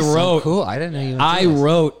 So This I is wrote, cool. I didn't know you. I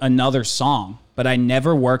wrote another song, but I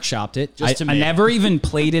never workshopped it. Just to I me. never even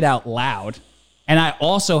played it out loud. And I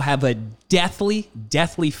also have a deathly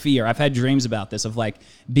fear. I've had dreams about this of like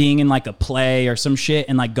being in like a play or some shit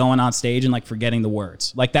and like going on stage and like forgetting the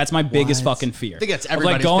words. Like that's my biggest What? fucking fear. I think that's Of, like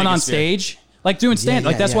everybody's going on biggest fear. stage, like doing stand.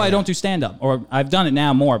 Like that's why I don't do stand up, or I've done it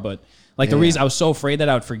now more, but. Like the reason I was so afraid that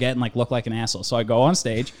I would forget and like look like an asshole. So I go on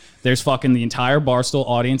stage. There's fucking the entire Barstool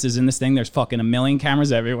audience is in this thing. There's fucking a million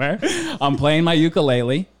cameras everywhere. I'm playing my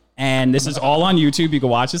ukulele. And this is all on YouTube. You can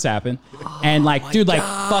watch this happen. And like, dude, like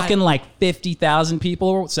fucking like 50,000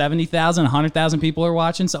 people, 70,000, 100,000 people are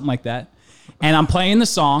watching, something like that. And I'm playing the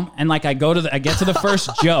song, and like I get to the first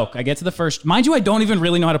joke. Mind you, I don't even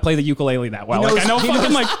really know how to play the ukulele that well. Like I know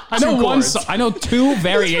fucking like I know one song, I know 2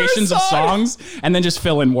 variations of songs, and then just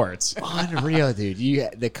fill in words. Unreal, dude.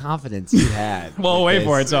 The confidence you had. Well, wait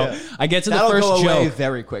for it. So I get to the That'll first go away joke.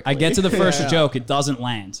 very quickly. I get to the first joke. It doesn't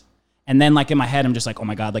land. And then like in my head, I'm just like, oh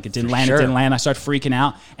my God, like it didn't land. It didn't land. I start freaking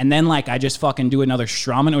out. And then like I just fucking do another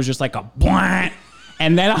strum, and it was just like a blank.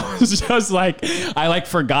 And then I was just like, I like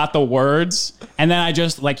forgot the words. And then I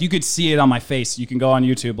just like, you could see it on my face. You can go on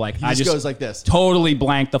YouTube. Like I just just goes like this. totally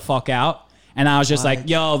blanked the fuck out. And I was just like,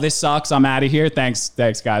 yo, this sucks. I'm out of here. Thanks,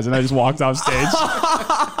 guys. And I just walked off stage.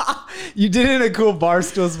 You did it in a cool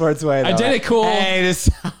Barstool Sports way, though. I did it cool. Hey,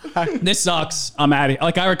 This sucks. I'm out of here.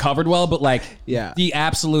 Like, I recovered well, but like, Yeah. the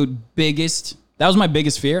absolute biggest, that was my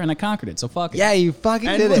biggest fear, and I conquered it. So fuck it. Yeah, you fucking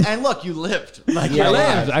And, did it. and look, you lived. Like, Yeah, I you're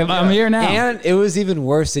lived. alive. I'm here now. And it was even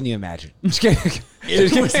worse than you imagined. Just kidding.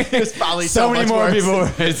 It was probably so many much more worse. people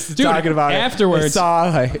were Dude, talking about afterwards, it. I saw,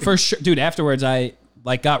 like, for sure, dude. Afterwards, I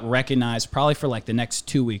like got recognized. Probably for like the next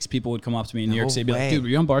 2 weeks, people would come up to me in New York City, and be like, way. "Dude, were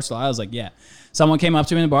you on Barstool?" I was like, "Yeah." Someone came up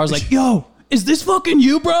to me in the bar, I was like, "Yo, is this fucking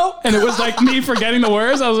you, bro?" And it was like me forgetting the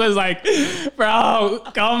words. I was just like, "Bro,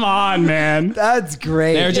 come on, man." that's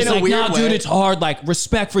great. They're just In a like, weird "No, dude, way. it's hard. Like,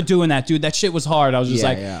 respect for doing that, dude. That shit was hard." I was just Yeah,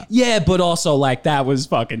 like, yeah. but also like that was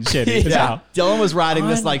fucking shitty. Yeah. Dylan was riding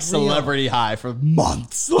this like Unreal. celebrity high for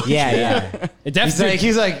months. yeah. It He's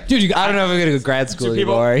definitely. like, dude, I don't know if I'm going to go to grad school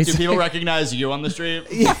anymore. He's do people recognize you on the street?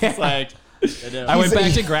 It's like, they do. I went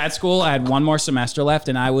back to grad school. I had one more semester left,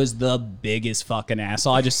 and I was the biggest fucking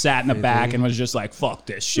asshole. I just sat in the back and was just like, "Fuck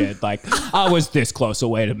this shit." Like, I was this close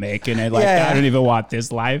away to making it. Like, Yeah. I don't even want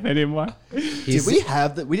this life anymore. Did we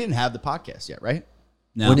have we didn't have the podcast yet, right?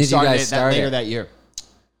 No. When did you Started guys it start later it? that year.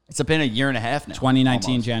 It's been a year and a half now. 2019,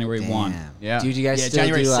 almost. January 1. Damn. Yeah. Dude, you guys Yeah, still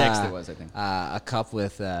January do 6th it was, I think. a cup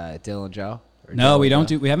with Dylan Joe? Or No, Dylan we don't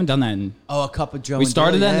Joe? do. We haven't done that. Oh, a cup of Joe. We and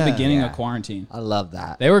started Dylan, that in yeah. the beginning yeah. of quarantine. I love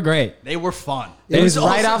that. They were great. They were fun. It was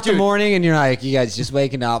right also- off the dude, morning, and you're like, you guys just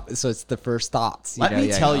waking up, so it's the first thoughts. Let know, me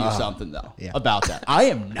you're tell like, you oh. something though Yeah. about that. I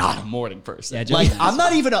am not a morning person. Yeah, Joe like is. I'm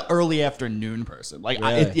not even an early afternoon person. Like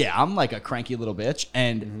I'm like a cranky little bitch,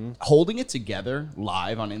 and holding it together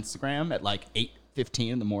live on Instagram at like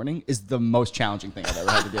 8:15 in the morning is the most challenging thing I've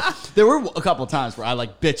ever had to do. There were a couple of times where I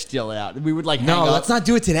like bitched Dylan out. We would like hang No, up. let's not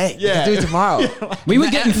do it today. Yeah. Let's do it tomorrow. We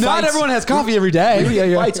would get in Not fights. everyone has coffee every day. We would Yeah,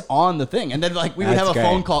 get yeah. fights on the thing, and then like we would That's have a great.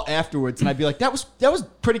 phone call afterwards, and I'd be like, "That was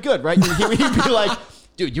pretty good, right?" And he'd be like,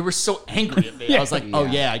 "Dude, you were so angry at me." I was like, "Oh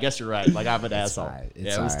yeah, I guess you're right. Like I'm an asshole." all right. It's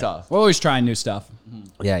Yeah, it was all right. tough. We're always trying new stuff.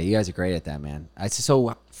 Yeah, you guys are great at that, man.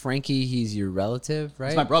 So Frankie, he's your relative, right?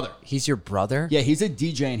 He's my brother. He's your brother? Yeah, he's a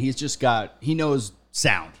DJ, and he knows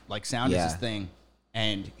sound. Like sound is Yeah. his thing,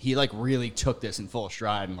 and he like really took this in full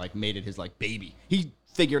stride and like made it his like baby. He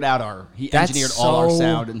figured out he That's engineered all our so-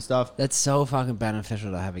 sound and stuff. That's so fucking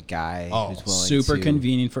beneficial to have a guy who's willing Super to...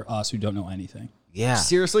 convenient for us who don't know anything. Yeah.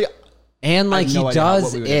 Seriously, And like I have no he idea what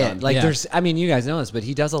does we would've it. done. Like Yeah. there's, I mean, you guys know this, but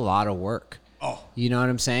he does a lot of work. Oh. You know what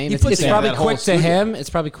I'm saying? He It's, puts it's together probably that whole quick to studio. him.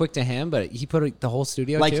 It's probably quick to him, but he put the whole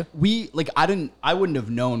studio like too. I wouldn't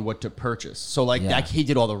have known what to purchase. So like, Yeah. like he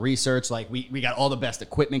did all the research. Like we got all the best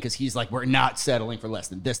equipment because he's like, we're not settling for less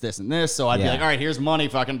than this, and this. So I'd be Yeah. like, all right, here's money,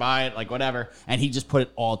 fucking buy it, like whatever. And he just put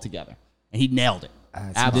it all together, and he nailed it.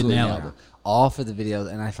 Absolutely nail nailed it. it. All for the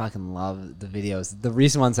videos, and I fucking love the videos. The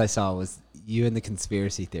recent ones I saw was you and the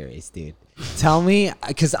conspiracy theories, dude. Tell me,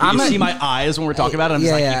 because I'm You a, see my eyes when we're talking about it. I'm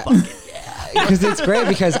Yeah, just yeah. like, you fucking because it's great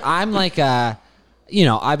because I'm like you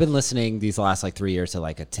know, I've been listening these last like 3 years to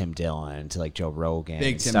like a Tim Dillon, to like Joe Rogan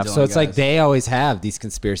Big and Tim stuff. Dillon So it's like guys. they always have these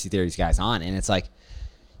conspiracy theories guys on, and it's like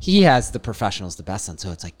he has the professionals the best on.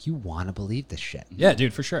 So it's like you want to believe this shit. Yeah,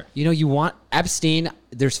 dude, for sure. You know, you want Epstein.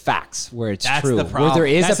 There's facts where it's That's true. the Where problem. there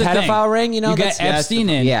is That's a the thing. pedophile ring, you know, you get that's Epstein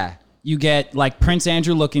the- in. Yeah. You get like Prince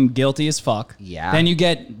Andrew looking guilty as fuck. Yeah. Then you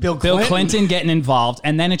get Bill Bill Clinton. Clinton getting involved,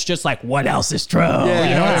 and then it's just like, what else is true? Yeah,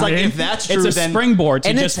 You know what it's I like, mean? if that's it's true, a then- springboard to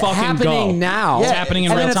And just it's fucking happening go. now. It's happening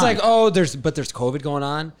in and real then it's time. like, oh, there's COVID going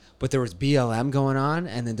on, but there was BLM going on,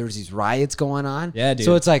 and then there's these riots going on. Yeah, dude.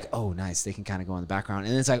 So it's like, oh, nice. They can kind of go in the background,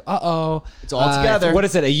 and it's like, It's all together. What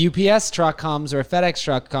is it? A UPS truck comes or a FedEx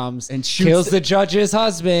truck comes And shoots kills the- the judge's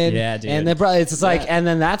husband. Yeah, dude. And then it's just like, and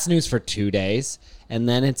then that's news for 2 days, and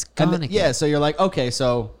then it's gone And again. yeah, so you're like, okay,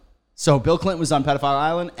 so Bill Clinton was on Pedophile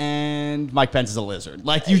Island, and Mike Pence is a lizard.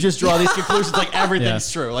 Like you just draw these conclusions, like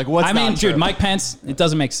everything's Yeah. true. Like what's I mean, not true? dude, Mike Pence, it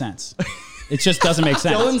doesn't make sense. It just doesn't make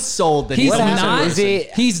sense. Dylan sold that He's he's not. Is he-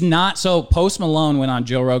 He's not. So Post Malone went on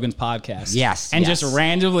Joe Rogan's podcast. Yes, and yes. just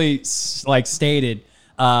randomly like stated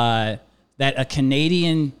that a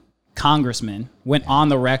Canadian congressman went on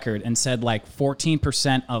the record and said like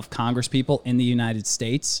 14% of Congress people in the United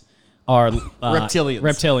States are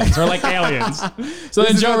reptilians or like aliens. So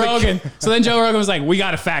then Joe Rogan was like, we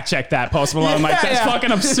got to fact check that, Post Malone. Like that's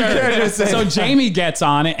fucking absurd. So Jamie gets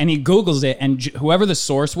on it and he Googles it, and whoever the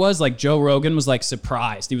source was, like Joe Rogan was like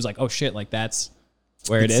surprised. He was like, oh shit, like that's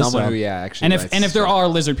where it It's is. someone So- who, yeah, actually And if writes there stuff. are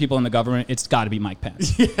lizard people in the government, it's got to be Mike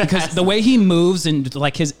Pence because the way he moves and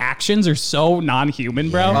like his actions are so non-human,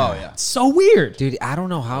 bro. Yeah. Oh, yeah. It's so weird. Dude, I don't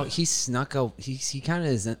know how he snuck out. He kind of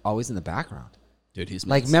is always in the background. Dude, he's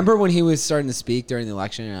Like, remember when he was starting to speak during the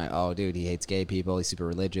election? And like, oh, dude, he hates gay people. He's super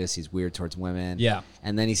religious. He's weird towards women. Yeah.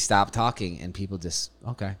 And then he stopped talking, and people just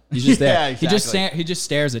okay. He's just there. Yeah, exactly. He just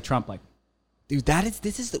stares at Trump like Dude,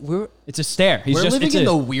 we're. it's a stare. We're living in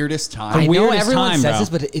the weirdest time. I know weirdest everyone time, says bro. this,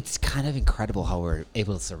 but it's kind of incredible how we're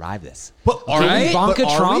able to survive this. But are we? Ivanka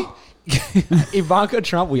But are Trump. Ivanka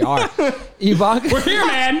Trump, we are. Ivanka. We're here,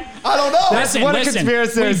 man. I don't know. Listen, what a listen.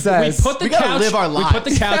 conspiracy we, says. We put the We gotta couch. live our We put the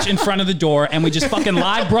lives. couch in front of the door, and we just fucking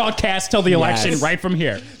live broadcast till the election Yes. right from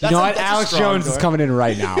here. You know what? that's a Alex strong Jones door. is coming in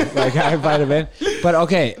right now. Like, I invite him in. But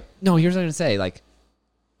okay, no, here's what I'm gonna say. Like,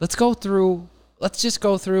 let's just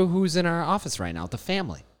go through who's in our office right now. The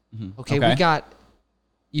family. Okay, Okay. we got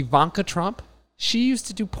Ivanka Trump. She used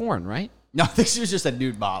to do porn, right? No, I think she was just a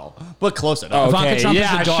nude model, but close enough. Ivanka Trump is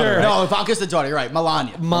the daughter. sure. Right? No, Ivanka's the daughter. You're right.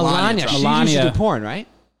 Melania. Melania. Trump. She used to Melania. do porn, right?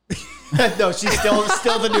 No, she's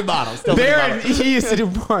still the new model. Still the new Baron, model. he used to do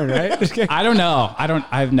porn, right? I don't know.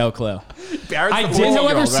 I have no clue. Barrett's I the did, 14-year-old,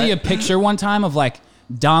 however, see a right? picture one time of like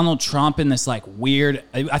Donald Trump in this like weird.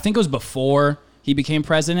 I think it was before he became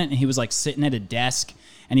president, and he was like sitting at a desk,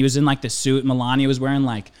 and he was in like the suit. And Melania was wearing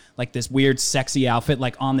like this weird, sexy outfit,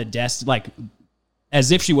 like on the desk, like as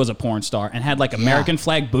if she was a porn star, and had like American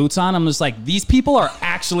flag boots on. I'm just like, these people are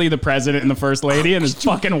actually the president and the first lady, and it's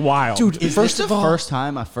fucking wild, Dude, Is first this of the all, first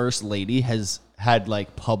time a first lady has had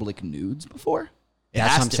like public nudes before? It that's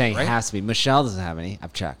has what I'm to be, saying. right? It has to be. Michelle doesn't have any.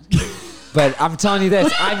 I've checked. But I'm telling you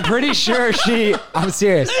this. I'm pretty sure I'm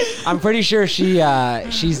serious. I'm pretty sure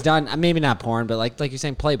she's done, maybe not porn, but like you're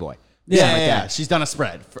saying, Playboy. Yeah. She's done a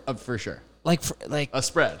spread for sure. Like A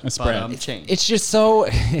spread. A spread. But, change. it's just so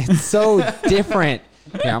different.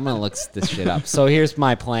 Yeah, I'm gonna look this shit up. So here's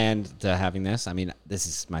my plan to having this. I mean, this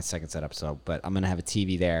is my second setup, but I'm gonna have a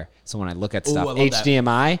TV there. So when I look at stuff, I love that.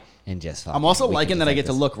 HDMI and just. I'm also we can liking just that I like get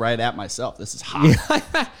to this. look right at myself. This is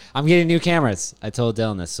hot. I'm getting new cameras. I told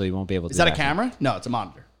Dylan this, so he won't be able to. Is do that a camera? No, it's a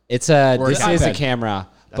monitor. It's a. Or This an is a iPad. camera,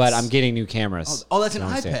 but I'm getting new cameras. Oh, that's an You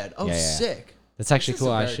know what I'm saying? iPad. Oh, Yeah, yeah. sick. That's actually This is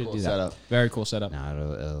cool. a I very should cool do that. setup. very cool setup.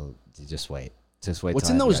 No, it'll just wait. Just wait. What's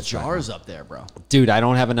till in I have those you guys back. jars up there, bro? Dude, I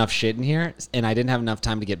don't have enough shit in here, and I didn't have enough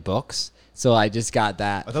time to get books, so I just got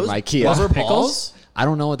that Are from those IKEA. rubber Pickles? balls? I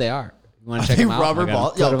don't know what they are. You want Are to check they them out? rubber I gotta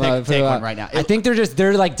balls? put Yo, them pick- up, put take them one up. right now. I think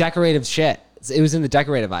they're like decorative shit. It was in the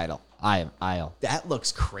decorative aisle. That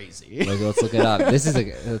looks crazy. Like, let's look it up.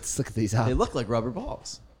 Let's look at these up. They look like rubber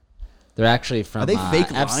balls. They're actually from Are they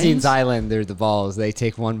fake Epstein's lines? Island. They're the balls. They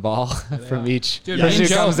take one ball from each. Dude, person me and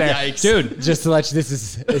who Joe- comes there. Yikes. Dude, Just to let you, this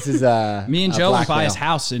is me and a Joe would buy his blackmail.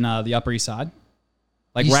 house in the Upper East Side.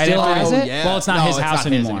 Like He right still after. has it? Yeah. Well, it's not No, his it's house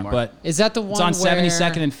not his anymore, but Is that the one? it's on where-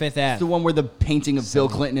 72nd and 5th The Ave. one where the painting of Bill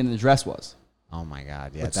Clinton in the dress was. Oh my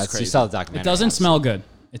god! Yeah, Which is that's crazy. you saw the documentary. It doesn't house. smell good.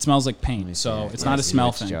 It smells like Let me paint, see so it. it's Let not me a see smell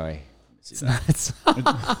which thing. Joey. It's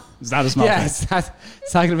not a smell Yeah, thing.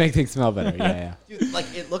 it's not gonna make things smell better. Yeah, yeah. Dude, like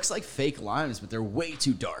it looks like fake limes, but they're way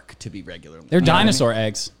too dark to be regular. They're You know what I mean? dinosaur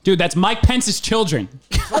eggs. Dude, that's Mike Pence's children.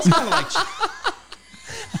 That's kind of like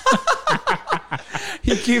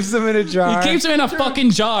He keeps them in a jar. He keeps them in a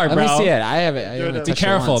fucking jar, Let bro. me see it. I have it. I haven't Be touched it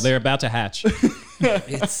careful. once. They're about to hatch.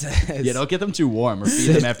 It's yeah. Don't get them too warm or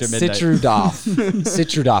feed them after midnight. Citrudolf.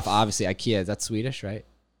 Citrudolf. Obviously, IKEA. That's Swedish, right?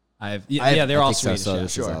 Yeah, they're I all think so. Swedish. So yeah.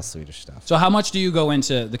 this sure. is all Swedish stuff. So how much do you go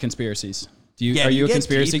into the conspiracies? Yeah, Are do you you a get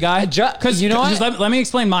conspiracy deep? guy? Because you know what? Let me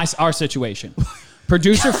explain our situation.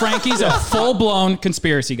 Producer Frankie's a full-blown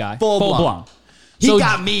conspiracy guy. Full-blown. He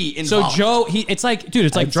got me involved. So Joe, it's like, dude,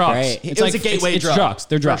 it's like That's drugs. great. It's It like was a gateway it's drug. drugs.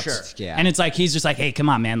 They're For drugs. sure. Yeah. And it's like he's just like, hey, come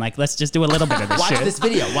on, man, like let's just do a little bit of this Watch shit. this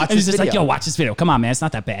video. Watch and he's this just like, video. yo, watch this video. Come on, man, it's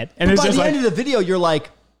not that bad. And But it's by just the like, end of the video, you're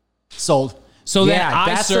like, sold. so then Yeah, I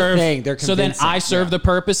that's the serve. thing. They're So then convincing. I serve the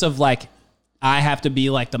purpose of like, I have to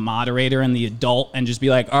be like the moderator and the adult and just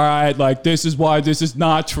be like, all right, like this is why this is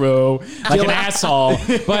not true, like an asshole.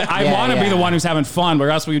 But I Yeah, want to be yeah. the one who's having fun,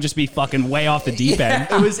 or else we would just be fucking way off the deep end.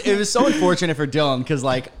 It was so unfortunate for Dylan because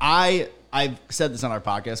like I've said this on our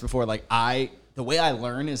podcast before. Like the way I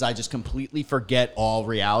learn is I just completely forget all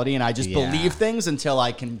reality and I just Yeah. believe things until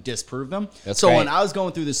I can disprove them. That's so great. when I was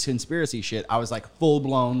going through this conspiracy shit, I was like full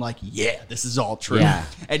blown like, yeah, this is all true. Yeah.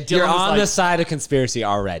 And Dylan You're was on like, the side of conspiracy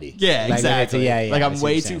already. yeah, Like, exactly. yeah, yeah. Like I I'm see what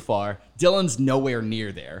way you're too saying. far. Dylan's nowhere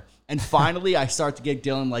near there. And finally, I start to get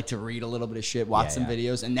Dylan like to read a little bit of shit, watch some yeah.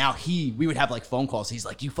 videos, and now we would have like phone calls. He's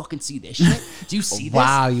like, "You fucking see this shit? Do you see this?"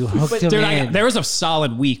 Wow, you hooked him Dude, in. there was a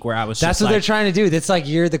solid week where I was That's just what like, they're trying to do. That's like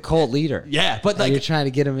you're the cult leader. Yeah, but Like, like you're trying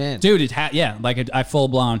to get him in. dude, I full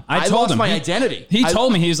blown. I told lost him my identity. He I-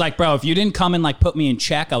 told me, he was like, bro, if you didn't come and like put me in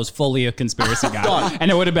check, I was fully a conspiracy guy. Done. And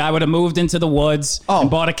I would have moved into the woods Oh, and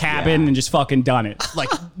bought a cabin and just fucking done it. like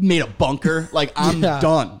made a bunker. Like I'm Yeah.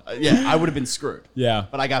 done. Yeah, I would have been screwed. Yeah.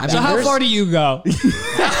 but I got. I back. how far do you go?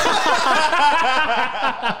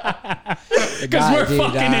 Because we're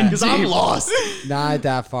fucking in deep. I'm lost. Not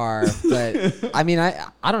that far, but I mean,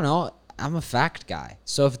 I don't know. I'm a fact guy.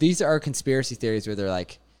 So if these are conspiracy theories where they're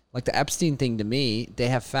like the Epstein thing to me, they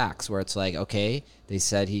have facts where it's like, okay, they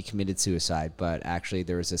said he committed suicide, but actually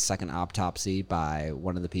there was a second autopsy by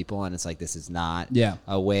one of the people, and it's like, this is not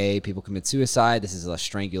a way people commit suicide. This is a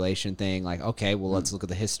strangulation thing. Like, okay, well, let's look at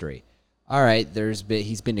the history. All right,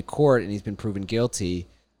 he's been to court and he's been proven guilty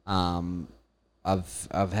of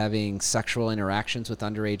having sexual interactions with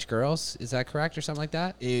underage girls. Is that correct, or something like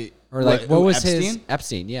that? What was Epstein? his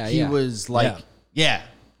Epstein? Yeah, He was like, yes.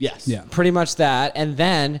 pretty much that. And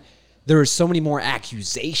then there were so many more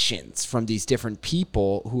accusations from these different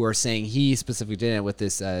people who are saying he specifically did it with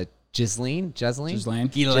this Ghislaine. Everyone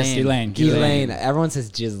says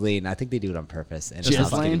Ghislaine. I think they do it on purpose. And it's not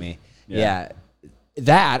fucking me. Yeah.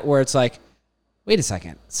 That where it's like, wait a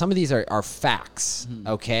second. Some of these are facts,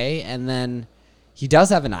 okay? And then he does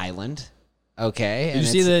have an island, okay? Did you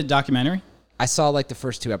see the documentary? I saw like the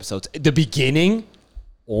first 2 episodes. The beginning,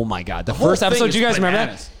 oh my God. The first episode, do you guys remember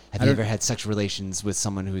that? Have you ever had sexual relations with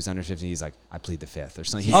someone who's under 15? He's like, I plead the fifth or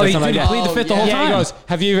something. He plead the fifth the whole time? He goes,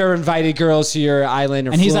 have you ever invited girls to your island?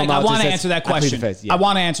 Or and he's flew like, them out I want to says, answer that I plead the question. fifth. I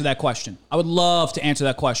want to answer that question. I would love to answer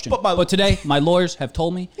that question. But today, my lawyers have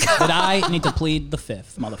told me that I need to plead the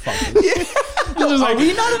fifth, motherfucker. Are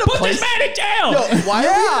we not in a Put place? this man in jail!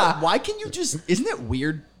 Why can you just... Isn't it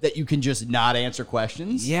weird that you can just not answer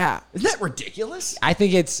questions? Yeah. Isn't that ridiculous? I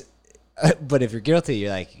think it's... But if you're guilty,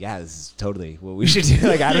 you're like, yeah, this is totally what we should do.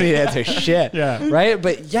 Like, I don't need to answer shit. Yeah. Right?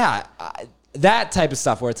 But yeah, that type of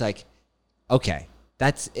stuff where it's like, okay,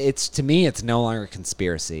 to me, it's no longer a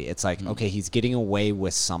conspiracy. It's like, okay, he's getting away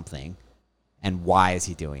with something, and why is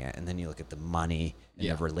he doing it? And then you look at the money and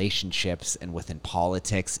the relationships and within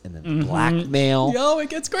politics and then the blackmail. Yo,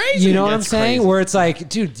 it gets crazy. You know what I'm saying? Where it's like,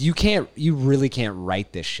 dude, you really can't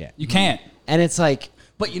write this shit. You can't. And it's like,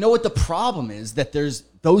 but you know what the problem is? That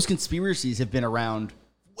those conspiracies have been around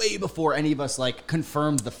way before any of us like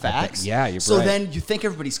confirmed the facts. You're right. So then you think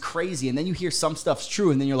everybody's crazy, and then you hear some stuff's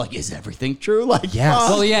true, and then you're like, is everything true? Like, yes.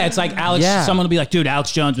 Well, yeah, it's like Alex. Someone will be like, dude,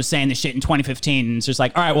 Alex Jones was saying this shit in 2015, and it's just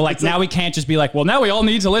like, all right, well, like now we can't just be like, well, now we all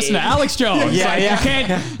need to listen to Alex Jones.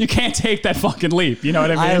 You can't take that fucking leap. You know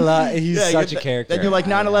what I mean? He's such a character. Then you're like,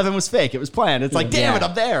 9/11 was fake. It was planned. It's like, damn it,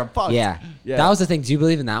 I'm there. I'm fucked. Yeah. That was the thing. Do you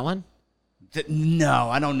believe in that one? No,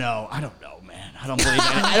 I don't know. I don't know, man. I don't believe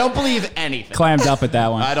anything. I don't believe anything. Clammed up at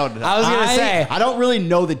that one. I don't know. I was going to say. I don't really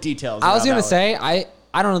know the details. I was going to say, I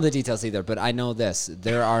don't know the details either, but I know this.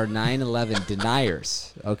 There are 9/11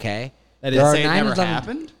 deniers, okay? That is, say it never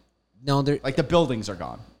happened? No, they're... Like the buildings are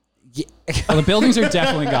gone. Yeah. Well, the buildings are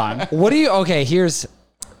definitely gone. Okay, here's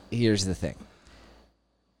the thing.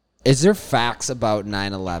 Is there facts about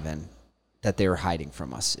 9/11 that they were hiding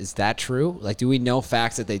from us? Is that true? Like, do we know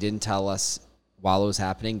facts that they didn't tell us while it was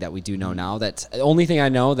happening that we do know now? That's the only thing I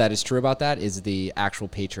know that is true about that is the actual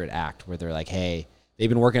Patriot Act, where they're like, hey, they've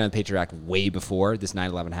been working on the Patriot Act way before this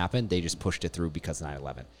 9/11 happened. They just pushed it through because of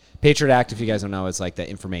 9/11. Patriot Act, if you guys don't know, is like the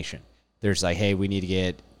information. There's like, hey, we need to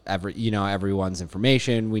get everyone's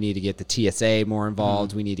information. We need to get the TSA more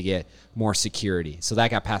involved. We need to get more security. So that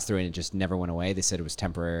got passed through and it just never went away. They said it was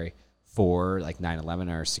temporary for like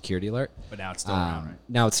 9/11 or security alert. But now it's still around, right?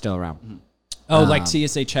 Now it's still around. Oh, like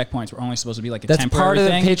TSA checkpoints were only supposed to be like a that's temporary part of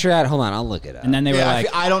thing? the Patriot Act. Hold on, I'll look it up. And then they were like...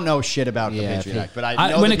 I don't know shit about the Patriot Act, but I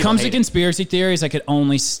know when it comes to conspiracy theories, I could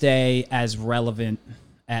only stay as relevant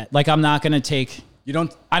at... Like, I'm not going to take...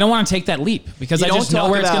 I don't want to take that leap because I just know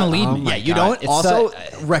where it's going to lead me. Yeah, you don't... Also,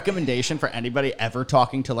 recommendation for anybody ever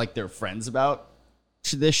talking to, like, their friends about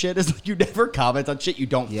this shit is like you never comment on shit you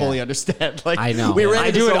don't fully understand. Like, I know. I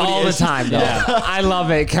do it all the time, though. Yeah. I love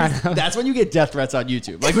it, kind of. That's when you get death threats on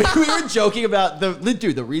YouTube. Like, we were joking about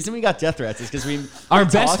the reason we got death threats is because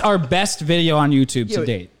our best video on YouTube to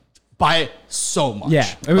date. By so much.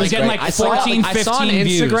 Yeah. It was getting like 14, 15 I saw on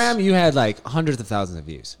views. Instagram, you had like hundreds of thousands of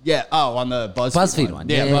views. Yeah. Oh, on the BuzzFeed one.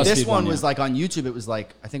 Yeah, BuzzFeed this one was like on YouTube, it was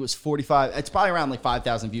like, I think it was 45. It's probably around like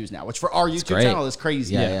 5,000 views now, which for our YouTube channel is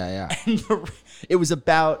crazy. Yeah. And it was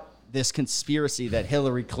about this conspiracy that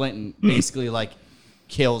Hillary Clinton basically like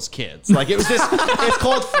kills kids. Like it was this, it's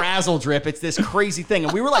called Frazzle Drip. It's this crazy thing.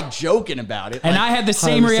 And we were like joking about it. And like, I had the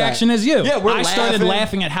same 100%. reaction as you. Yeah, I started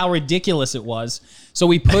laughing at how ridiculous it was. So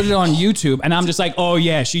we put it on YouTube, and I'm just like, oh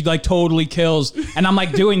yeah, she like totally kills. And I'm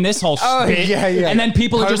like doing this whole bit. yeah. And then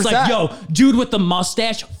people are just 100%. like, yo, dude with the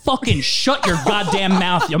mustache, fucking shut your goddamn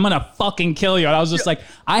mouth. I'm gonna fucking kill you. And I was just like,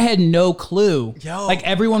 I had no clue. Yo. Like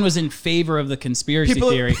everyone was in favor of the conspiracy People-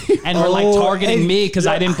 theory and were like targeting hey, me because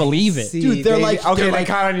I didn't believe it. Dude, they're like- okay, they're they like-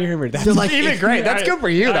 caught on your humor. That's like, even great. That's good for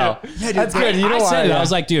you, though. dude, That's good. You know I why? said it. Yeah. I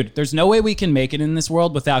was like, dude, there's no way we can make it in this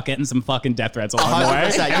world without getting some fucking death threats along the way. 100%.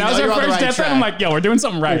 And You that was know our you're on the first right death threat. track. I'm like, yo, we're doing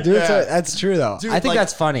something right. Dude, Yeah. that's true though. Dude, I think like-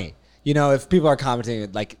 that's funny. You know, if people are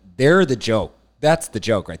commenting, like they're the joke. That's the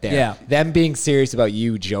joke right there. Yeah. Them being serious about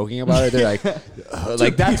you joking about it, they're like,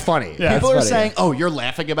 like that's funny. Yeah. People are That's funny. saying, "Oh, you're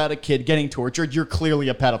laughing about a kid getting tortured. You're clearly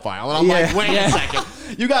a pedophile." And I'm like, "Wait a second.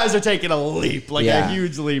 You guys are taking a leap, like Yeah. a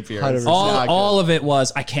huge leap here." 100%. It's not All good. of it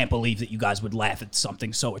was, I can't believe that you guys would laugh at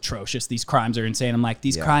something so atrocious. These crimes are insane. I'm like,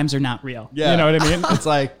 these crimes are not real. Yeah. You know what I mean? It's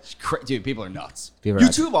like, dude, people are nuts. People are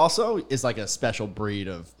YouTube also is like a special breed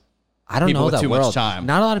of. I don't people know with that too much world. time.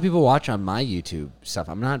 Not a lot of people watch on my YouTube stuff.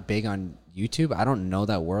 I'm not big on YouTube. I don't know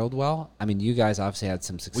that world well. I mean, you guys obviously had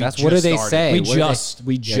some success. What do just they started. say? we What do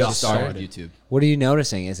they- just started. YouTube. What are you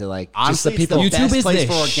noticing? Is it like Honestly, just the people? it's the YouTube best is place the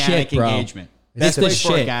for organic shit, bro. engagement. It's Best the place for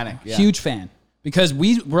shit. organic. Yeah. Huge fan. Because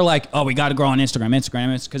we were like, oh, we got to grow on Instagram.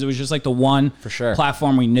 It's because it was just like the one For sure.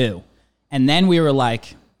 platform we knew. And then we were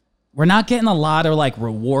like, we're not getting a lot of like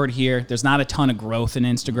reward here. There's not a ton of growth in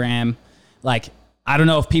Instagram. Like, I don't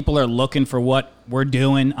know if people are looking for what we're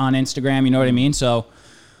doing on Instagram. You know what I mean? So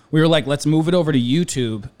we were like, let's move it over to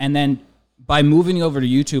YouTube. And then by moving over to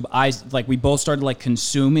YouTube, we both started like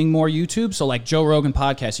consuming more YouTube. So like Joe Rogan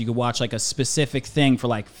podcast, you could watch like a specific thing for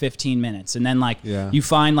like 15 minutes. And then like you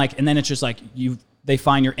find like, and then it's just like they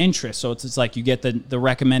find your interest. So it's like you get the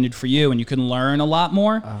recommended for you and you can learn a lot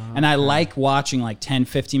more. And I like watching like 10,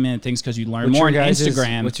 15-minute things because you learn more on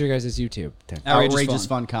Instagram. What's your guys' YouTube? Outrageous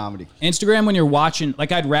fun comedy. Instagram, when you're watching,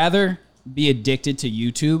 like I'd rather be addicted to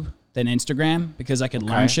YouTube than Instagram because I could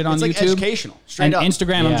learn shit on It's like YouTube. educational. Straight And up.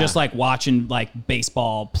 Instagram, I'm Yeah. just like watching like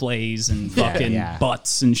baseball plays and fucking yeah.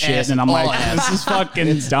 butts and shit. Ass, and I'm all like, ass. this is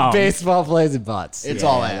fucking dumb. Baseball plays and butts. It's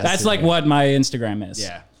all ass. That's like what my Instagram is.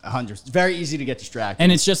 Yeah, 100. It's very easy to get distracted. And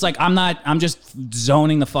it's just like I'm just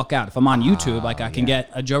zoning the fuck out. If I'm on YouTube, like I can get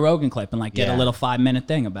a Joe Rogan clip and like get a Yeah. little 5-minute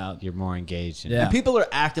thing about. You're more engaged. In Yeah. And people are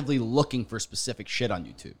actively looking for specific shit on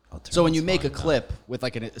YouTube. So when you make a clip with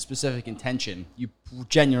like a specific intention, you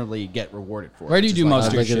genuinely get rewarded for it. Where do you Which do is most like-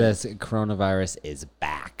 of your Look at shit? this. Coronavirus is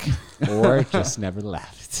back, or just never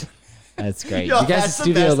left. That's great. Yo, you guys' that's the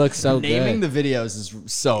studio best. looks so Naming good. the videos is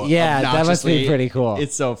so Yeah, that must be obnoxiously- pretty cool.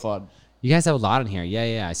 It's so fun. You guys have a lot in here.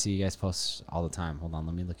 Yeah. I see you guys post all the time. Hold on,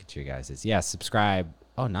 let me look at you guys'. Yeah, subscribe.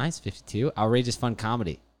 Oh, nice. 52. Outrageous fun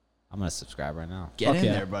comedy. I'm gonna subscribe right now. Get in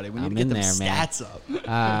yeah. there, buddy. We need I'm to get in them there, man. stats up.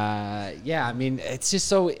 Yeah, I mean, it's just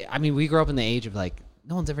so. I mean, we grew up in the age of like,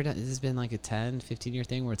 no one's ever done. This has been like a 10, 15-year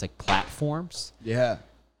thing where it's like platforms. Yeah.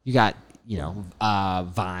 You got,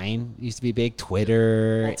 Vine used to be big,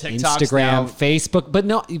 Twitter, Well, TikTok's Instagram, now- Facebook. But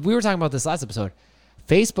no, we were talking about this last episode.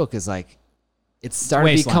 Facebook is like, it's started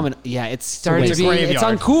wasteland. becoming, it's started to It's a be, it's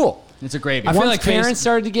graveyard. uncool. It's a graveyard. I feel Once like parents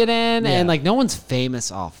started to get in, Yeah. and like no one's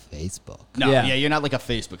famous off Facebook. No, Yeah. yeah, you're not like a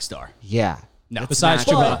Facebook star. Yeah. No. Besides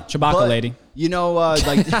not- Chewbacca But, lady. You know, like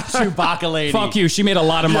Chewbacca lady. Fuck you. She made a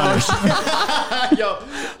lot of money. Yo,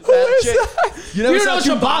 that chick- You never You know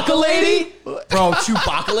saw Chewbacca lady? Bro,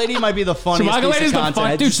 Chewbacca lady might be the funniest Chewbacca piece lady's of the content.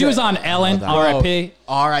 fun. Dude, she was on Ellen, Bro. R.I.P.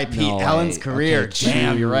 R.I.P. No Ellen's way. career. Okay,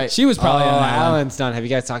 Damn, you're right. She was probably on Ellen. Alan's done. Have you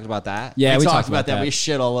guys talked about that? Yeah, we we talked about that. We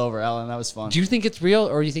shit all over Ellen. That was fun. Do you think it's real,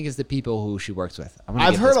 or do you think it's the people who she works with? I'm gonna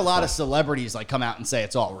I've get heard this a lot before. of celebrities like come out and say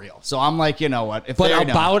it's all real. So I'm like, you know what? If But they're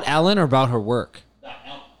about Ellen or about her work?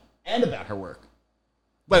 and about her work.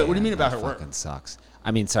 Wait, what do you mean about her That work? fucking sucks.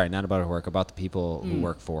 I mean, sorry, not about her work. About the people who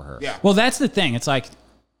work for her. Yeah. Well, that's the thing. It's like,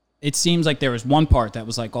 it seems like there was one part that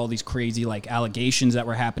was like all these crazy like allegations that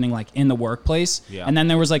were happening like in the workplace. Yeah. And then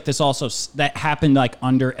there was like this also that happened like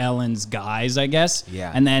under Ellen's guise, I guess.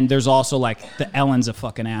 Yeah. And then there's also like the Ellen's a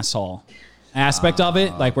fucking asshole aspect of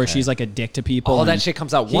it, like where she's like a dick to people. All that and shit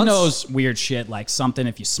comes out He once? knows weird shit, like something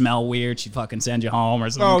if you smell weird, she fucking sends you home or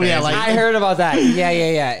something. Oh, yeah, crazy. like- I heard about that.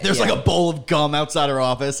 Yeah. There's like a bowl of gum outside her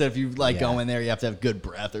office. If you like Yeah. go in there, you have to have good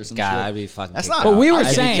breath or some God, shit. I'd be fucking. That's kicked not- out. But we were I'd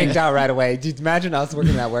be saying- kicked out right away. Dude, imagine us working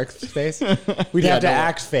in that workspace. We'd Yeah, have to no way.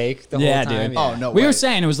 act fake the Yeah, whole time. dude. Oh, no we way. were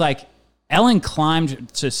saying it was like Ellen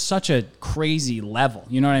climbed to such a crazy level.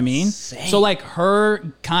 You know what I mean? Insane. So like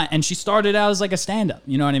and she started out as like a stand-up.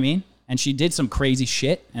 You know what I mean? And she did some crazy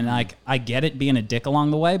shit. And like I get it being a dick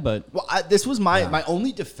along the way, but Well, this was my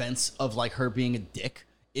only defense of like her being a dick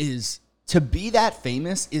is to be that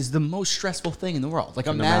famous is the most stressful thing in the world. Like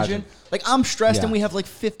imagine, like I'm stressed and we have like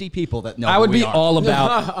 50 people that know. I would who we be are. all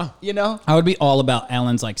about, You know, I would be all about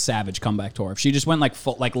Ellen's like savage comeback tour. If she just went like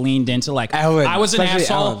full, like leaned into like Ellen, I was an especially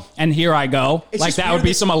asshole Ellen. and here I go. It's Like just that weird would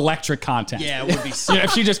be that- some electric content. yeah, it would be. So You know,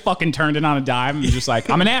 if she just fucking turned it on a dime and was just like,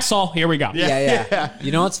 I'm an asshole. Here we go. Yeah.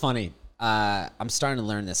 You know what's funny? I'm starting to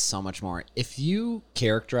learn this so much more. If you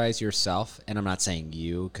characterize yourself, and I'm not saying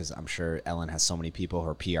you, because I'm sure Ellen has so many people,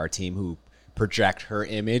 her PR team, who project her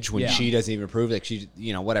image when Yeah. she doesn't even approve. Like she,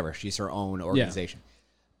 you know, whatever. She's her own organization.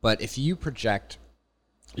 But if you project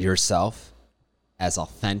yourself as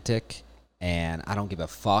authentic and I don't give a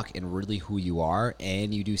fuck and really who you are,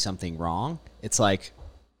 and you do something wrong, it's like,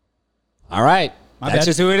 all right. That's bad.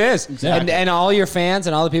 just who it is. Exactly. And all your fans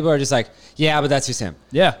and all the people are just like, yeah, but that's just him.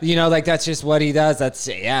 Yeah. You know, like that's just what he does. That's,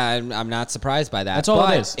 yeah, I'm not surprised by that. That's all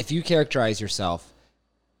but it is. if you characterize yourself,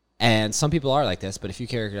 and some people are like this, but if you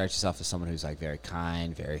characterize yourself as someone who's like very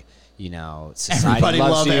kind, very, you know, society everybody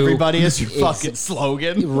loves love you, everybody is your Ex- fucking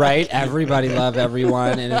slogan. right? Everybody love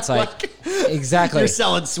everyone. And it's like, exactly. You're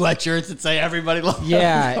selling sweatshirts that say everybody love.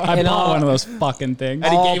 Yeah. I and bought all- one of those fucking things.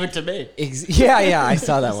 And he all- gave it to me. Yeah, I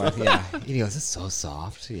saw that one. Yeah. He goes, it's so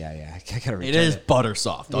soft. Yeah. I gotta return It is butter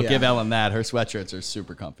soft. I'll Yeah. give Ellen that. Her sweatshirts are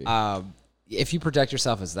super comfy. If you project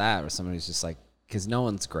yourself as that, or someone who's just like, because no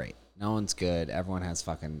one's great, no one's good, everyone has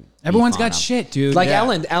fucking. Everyone's beef on got them. shit, dude. Like Yeah.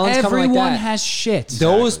 Ellen's coming Everyone like that. has shit.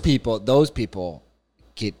 Those people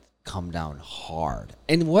get come down hard.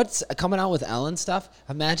 And what's coming out with Ellen stuff?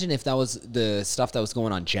 Imagine if that was the stuff that was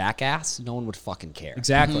going on Jackass. No one would fucking care.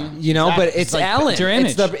 Exactly. You know, but Exactly. it's It's like, Ellen. it's your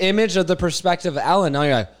It's image. the image of the perspective of Ellen. Now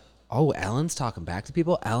you're like, oh, Ellen's talking back to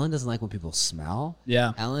people. Ellen doesn't like when people smell.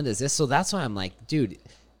 Yeah. Ellen does this. So that's why I'm like, dude,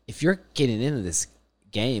 if you're getting into this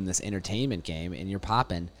game, this entertainment game, and you're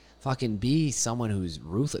popping, fucking be someone who's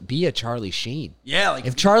ruthless. Be a Charlie Sheen. Yeah, like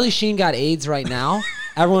If Charlie Sheen got AIDS right now,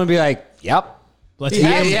 everyone would be like, yep. Let's He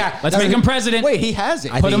has it. let's make him president. wait, he has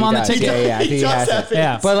it. I Put think him he on the does. ticket. Yeah, I think he has it.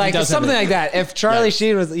 Yeah. But he like does have something it. like that. If Charlie Yes.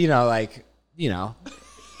 Sheen was,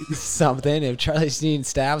 something, if Charlie Sheen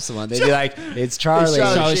stabbed someone, they'd be like, it's Charlie.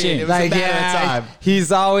 Charlie Sheen. It was Like, a matter of time.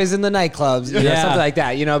 he's always in the nightclubs, you know, Yeah. something like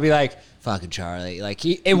that. You know, be like, fucking Charlie. Like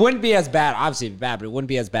it wouldn't be as bad. Obviously, it'd be bad, but it wouldn't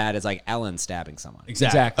be as bad as like Ellen stabbing someone.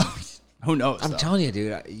 Exactly. Who knows? I'm though? telling you,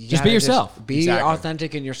 dude. You Just gotta be yourself. Be Exactly.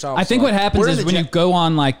 authentic in yourself. I think So, what happens Where is did when the you go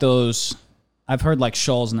on like those, I've heard like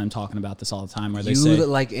Scholes and them talking about this all the time where they you say,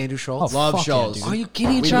 like Andrew Schultz. Love fuck yeah, shows. dude. Are you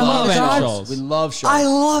kidding each We other? love Andrew God? Schultz. We love shows. I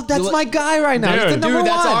love that's my guy right now. He's the Dude, number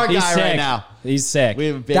that's one. our he's guy sick. right now. He's sick. We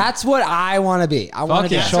have a big. That's what I want to be. I want to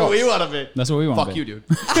be yeah. That's what Schultz. we want to be. That's what we want. Fuck to be. you, dude.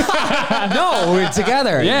 No, we're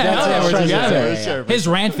together. Yeah, That's no, what we're I'm together. saying. Yeah, sure. His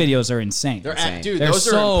rant videos are insane. They're Insane. dude. They're Those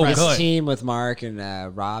so are His impressive. good. team with Mark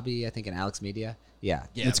and Robbie, I think, and Alex Media. Yeah,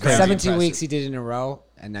 Yeah, it's very crazy. 17 impressive. weeks he did in a row,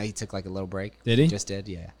 and now he took like a little break. Did he? Just did.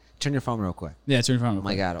 Yeah. Turn your phone real quick. Yeah, it's in front of Oh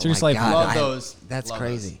my god. Turn Oh your my slave god. Love phone. those. That's Love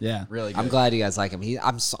crazy. those. Yeah. Really good. I'm glad you guys like him.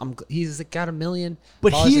 He's got a million.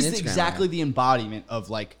 But followers he's on Instagram exactly right the embodiment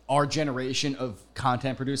of like our generation of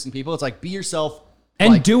content producing people. It's like be yourself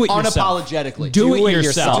And like, do it yourself. unapologetically. Do it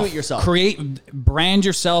yourself. Do it yourself. Create, brand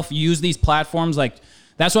yourself. Use these platforms. Like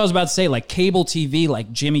that's what I was about to say. Like cable TV,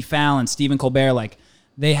 like Jimmy Fallon, Stephen Colbert. Like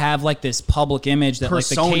they have like this public image that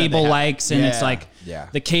Persona like the they cable have. likes, and it's Yeah. like Yeah.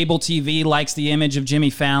 the cable TV likes the image of Jimmy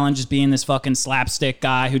Fallon just being this fucking slapstick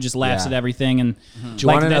guy who just laughs Yeah. at everything. And you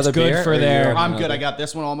want that's another good beer, for or you their. want- I'm good. I got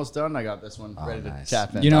this one almost done. I got this one ready nice. to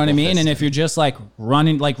tap in. You know what I Double mean? And fisted. if you're just like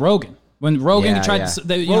running like Rogan, when Rogan Yeah, tried yeah.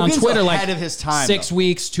 to, you know, on Rogan's Twitter ahead like of his time, 6 though.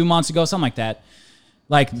 weeks, 2 months ago, something like that.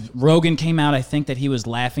 Like Rogan came out, I think that he was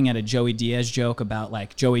laughing at a Joey Diaz joke about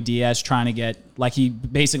like Joey Diaz trying to get like he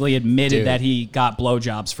basically admitted Dude. that he got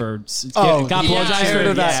blowjobs for Oh, got yeah, blowjobs I heard for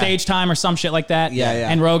of that. stage time or some shit like that. Yeah, yeah.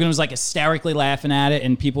 And Rogan was like hysterically laughing at it,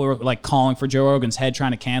 and people were like calling for Joe Rogan's head,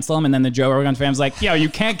 trying to cancel him. And then the Joe Rogan fans like, "Yo, you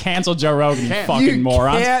can't cancel Joe Rogan, you fucking You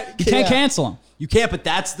morons! can't- You can't yeah. cancel him." You can't, but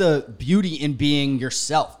that's the beauty in being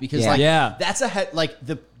yourself because, Yeah. like, Yeah. that's like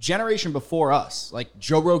the generation before us, like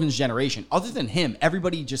Joe Rogan's generation. Other than him,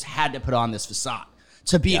 everybody just had to put on this facade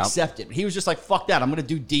to be accepted. He was just like, "Fuck that! I'm gonna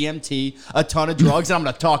do DMT, a ton of drugs, and I'm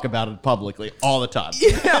gonna talk about it publicly all the time."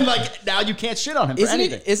 And like now, you can't shit on him for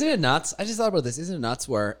anything. Isn't it nuts? I just thought about this. Isn't it nuts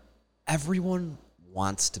where everyone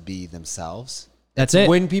wants to be themselves? That's it.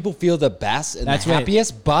 When people feel the best and That's the right.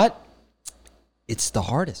 happiest, but it's the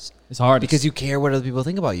hardest. It's hard because you care what other people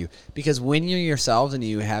think about you. Because when you're yourselves and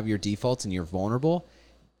you have your defaults and you're vulnerable,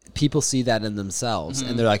 people see that in themselves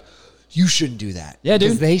and they're like, "You shouldn't do that." Yeah, dude.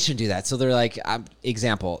 Because they shouldn't do that. So they're like,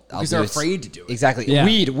 example. Because they're afraid to do it. Exactly. Yeah.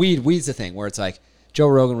 Weed's the thing where it's like Joe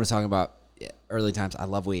Rogan was talking about early times. I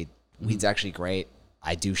love weed. Weed's actually great.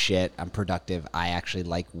 I do shit. I'm productive. I actually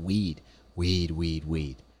like weed.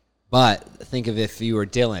 weed. But think of if you were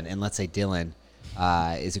Dylan, and let's say Dylan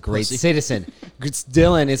is a great citizen.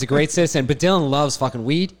 Dylan is a great citizen, but Dylan loves fucking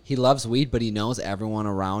weed. He loves weed, but he knows everyone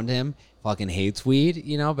around him fucking hates weed,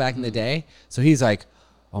 you know, back in the day. So he's like,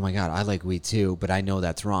 oh my God, I like weed too, but I know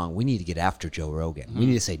that's wrong. We need to get after Joe Rogan. We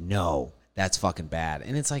need to say, no, that's fucking bad.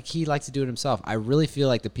 And it's like he likes to do it himself. I really feel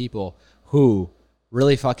like the people who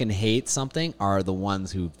really fucking hate something are the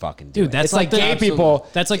ones who fucking do it. That's It's like the gay people.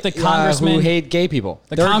 That's like the congressman who hate gay people.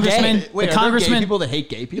 The They're congressman. gay. Wait, the are there congressman. gay people that hate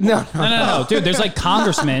gay people? No, dude. There's like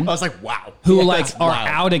congressmen. I was like, wow. Who Yeah, like that's are wild.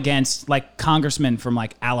 out against like congressmen from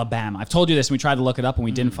like Alabama. I've told you this and we tried to look it up and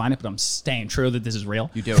we didn't find it, but I'm staying true that this is real.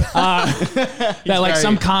 You do it. That like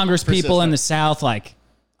some Congress people in the South like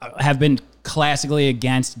have been classically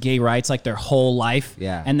against gay rights like their whole life.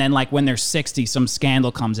 Yeah. And then like when they're 60, some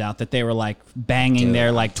scandal comes out that they were like banging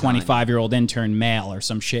their like 25-year-old intern male or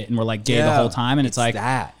some shit and were like gay the whole time. And it's like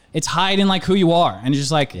that. it's hiding like who you are. And it's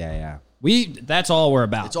just like Yeah. that's all we're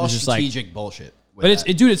about. It's all just like strategic bullshit. with but it's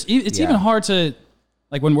that. dude, it's Yeah. even hard to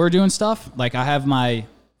like when we're doing stuff. Like I have my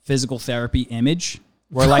physical therapy image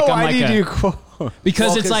where like I'm like because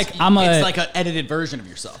Well, it's 'cause like I'm it's like an edited version of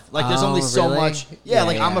yourself. Like there's only so really? much. Yeah, Yeah,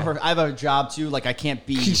 like yeah. I have a job too. Like I can't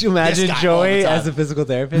be. Could you imagine this guy all the Joey time. as a physical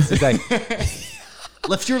therapist? He's like,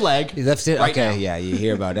 lift your leg. he left it. right Okay, now. yeah, you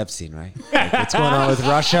hear about Epstein, right? Like, what's going on with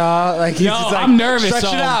Russia? Like, he's No, just like, I'm nervous, Stretch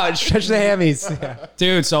so- it out. Stretch the hammies. Yeah.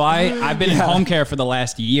 dude. So I've been in home care for the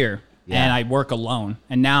last year. Yeah. And I work alone.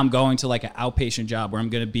 And now I'm going to like an outpatient job where I'm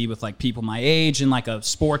going to be with like people my age in like a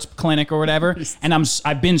sports clinic or whatever. And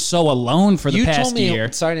I've been so alone for the You past told me.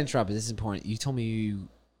 year. Sorry to interrupt, but this is important. You told me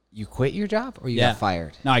you quit your job or you Yeah. got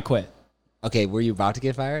fired. No, I quit. Okay, were you about to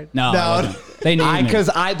get fired? No, I wasn't. They needed me. Because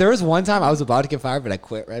there was one time I was about to get fired, but I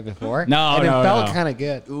quit right before. No, and no, it felt no. kind of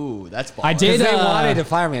good. Ooh, that's. I baller. did. Because they uh, wanted to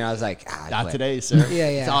fire me, and I was like, I Not quit. today, sir. Yeah.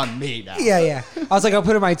 It's on me now. Yeah. I was like, I'll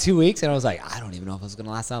put in my 2 weeks, and I was like, I don't even know if it's gonna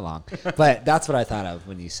last that long. But that's what I thought of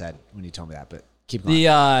when you told me that. But keep going.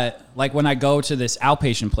 The like when I go to this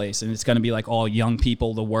outpatient place and it's gonna be like all young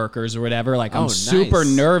people, the workers or whatever. Like I'm Oh, super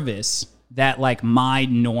nice. nervous that like my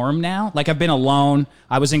norm now. Like I've been alone.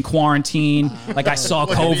 I was in quarantine. Like I saw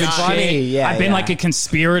COVID funny. shit. Yeah, I've been yeah. like a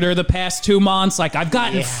conspirator the past 2 months. Like I've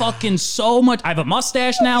gotten fucking so much. I have a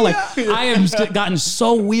mustache now. Like I have gotten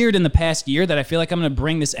so weird in the past year that I feel like I'm gonna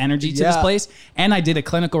bring this energy to this Yeah. place. And I did a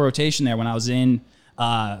clinical rotation there when I was in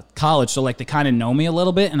college, so like they kind of know me a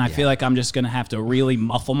little bit, and I feel like I'm just gonna have to really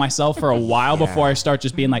muffle myself for a while before I start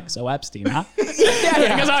just being like, so Epstein, huh?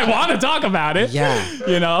 Because I want to talk about it. Yeah.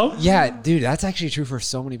 You know, Yeah, dude, that's actually true for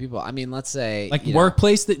so many people. I mean, let's say like you know,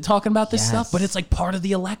 workplace that talking about this Yes. stuff, but it's like part of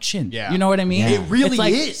the election. Yeah. You know what I mean? Yeah. It really It's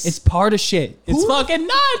like, is. It's part of shit. It's fucking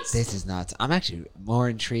nuts. This is nuts. I'm actually more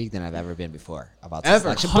intrigued than I've ever been before about this Ever.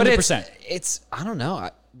 election. But 100%. it's I don't know.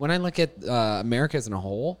 When I look at America as a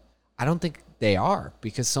whole, I don't think they are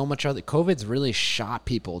because so much other COVID's really shot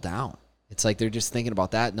people down. It's like they're just thinking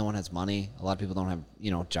about that. No one has money. A lot of people don't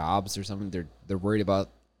have jobs or something. They're worried about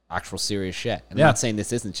actual serious shit. And Yeah. I'm not saying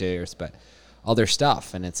this isn't serious, but other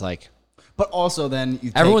stuff. And it's like But also, then you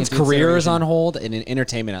take everyone's into career is consideration- on hold, and in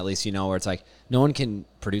entertainment at least, where it's like no one can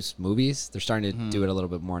produce movies. They're starting to do it a little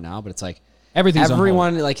bit more now, but it's like Everything's on hold.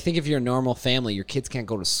 everyone. Like think if you're a normal family, your kids can't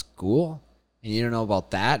go to school, and you don't know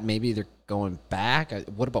about that. Maybe they're going back.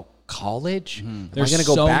 What about college? Am I There's going to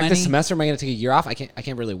go so back many- this semester? Am I going to take a year off? I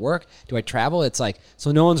can't really work. Do I travel? It's like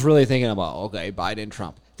so no one's really thinking about okay, Biden,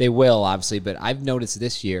 Trump. They will obviously, but I've noticed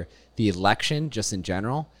this year the election just in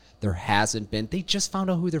general. There hasn't been. They just found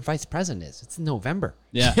out who their vice president is. It's in November.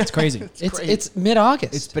 Yeah, it's crazy. It's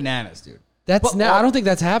mid-August. It's bananas, dude. That's But I don't think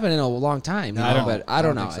that's happened in a long time. I don't- but I I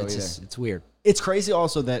don't don't know. think so It's either. just it's weird. It's crazy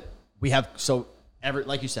also that we have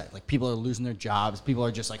like you said, like people are losing their jobs. People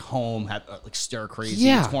are just like home, have like stir crazy.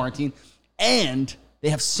 Yeah. It's quarantine, and they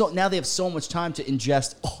have so much time to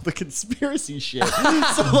ingest all the conspiracy shit.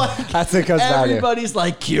 So like That's what it comes down to. everybody's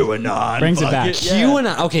like QAnon Brings it fuck back. yeah.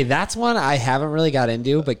 QAnon. Okay, that's one I haven't really got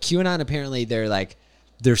into, but QAnon apparently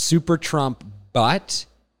they're super Trump, but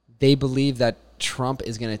they believe that Trump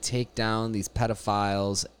is going to take down these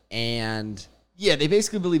pedophiles and Yeah, they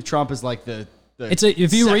basically believe Trump is like the if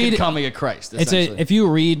you second read coming of Christ. It's essentially. if you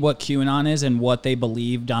read what QAnon is and what they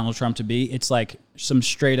believe Donald Trump to be, it's like some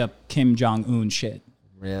straight up Kim Jong Un shit.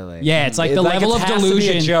 really. Yeah, it's like the level of it has to be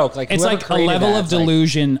delusion. a joke. Like it's whoever like a created level that, of it's like-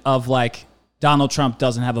 delusion of like Donald Trump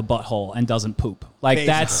doesn't have a butthole and doesn't poop. Like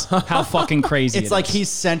Basically. that's how fucking crazy it's it like is. he's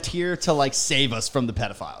sent here to like save us from the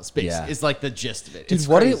pedophiles. Basically, Yeah. it's like the gist of it. Dude, It's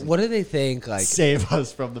what crazy. do they think? Like, save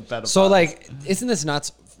us from the pedophiles? so like, isn't this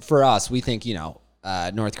nuts for us? We think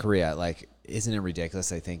North Korea. Like, isn't it ridiculous?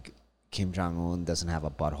 They think Kim Jong Un doesn't have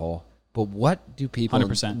a butthole. But what do people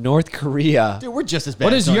 100%. in North Korea? Dude, we're just as bad.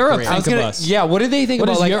 What as does North Europe Korea. think of us? Yeah, what do they think What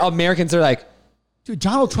about is like Europe- Americans? They're like, Dude,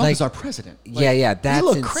 Donald Trump Like- is our president. Like, yeah, that's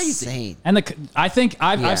look insane. crazy. And I think Yeah.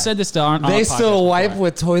 I've said this to on They a still podcast wipe before.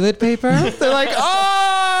 with toilet paper. They're like,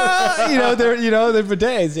 oh, they're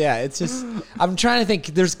bidets. Yeah, it's just. I'm trying to think.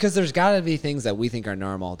 There's got to be things that we think are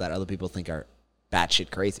normal that other people think are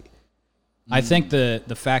batshit crazy. I think the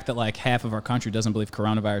fact that like half of our country doesn't believe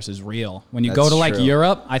coronavirus is real. When you go That's to like true.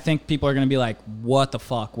 Europe, I think people are going to be like, "What the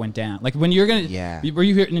fuck went down?" Like when you're gonna, Yeah. Were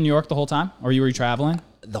you here in New York the whole time, or were you traveling?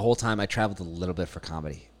 The whole time I traveled a little bit for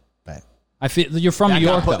comedy, but I feel you're from That New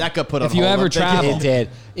got York. put- though. that got put on If you hold. ever I'm thinking- travel,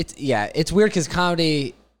 it did. It's weird because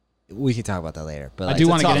comedy. We can talk about that later. But I do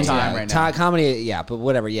want to tough get into time that. right now. comedy. Yeah, but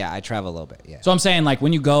whatever. Yeah, I travel a little bit. Yeah. So I'm saying, like,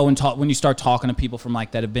 when you go and talk, when you start talking to people from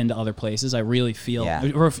like that have been to other places, I really feel, Yeah.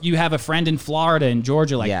 or if you have a friend in Florida and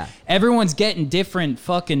Georgia, like, Yeah. everyone's getting different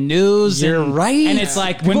fucking news. You're and, right. And it's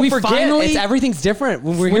like when People we forget finally, everything's different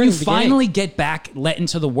when we're when here you in the beginning. finally get back let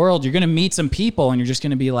into the world, you're gonna meet some people and you're just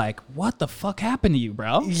gonna be like, "What the fuck happened to you,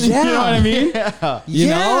 bro?" Yeah. You know what I mean? You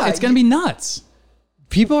know, Yeah. it's gonna be nuts.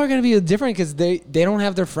 People are going to be different because they don't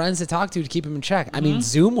have their friends to talk to keep them in check. I mean,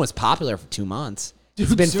 Zoom was popular for 2 months.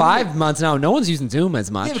 It's been Zoom- 5 months now. No one's using Zoom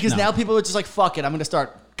as much. Yeah, because now people are just like, fuck it, I'm going to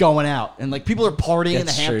start going out. And like people are partying in the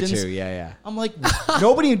That's true Hamptons. too. Yeah. I'm like,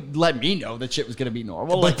 nobody let me know that shit was going to be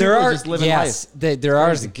normal. But Like, there people are just living yes, life. there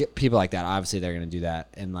are people like that. Obviously, they're going to do that,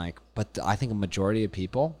 and like, but I think a majority of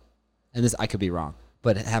people, and this I could be wrong,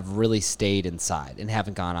 but have really stayed inside and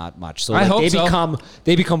haven't gone out much. So I like, hope they so.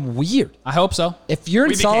 become weird. I hope so. If you're in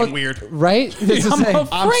We became solid, weird. right? This is I'm saying-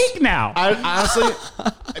 a freak now. I honestly,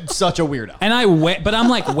 I'm such a weirdo. And but I'm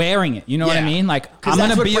like wearing it. You know what I Yeah. mean? Like 'Cause I'm that's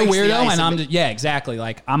gonna what be a breaks the weirdo, ice and a I'm bit. yeah, exactly.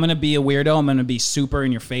 Like I'm gonna be a weirdo. I'm gonna be super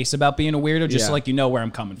in your face about being a weirdo, just Yeah. so like you know where I'm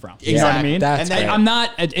coming from. You know what I Exactly. mean? That's And then- great. I'm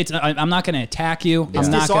not. I'm not gonna attack you. It's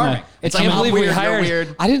I'm not disarming. gonna. It's I like, can't I'm believe weird, we you're hired.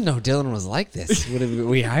 weird. I didn't know Dylan was like this.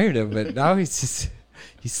 We hired him, but now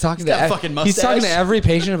he's talking got a to fucking he's talking to mustache. every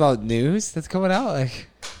patient about news that's coming out. Like,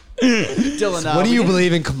 Dylan, what do we you need-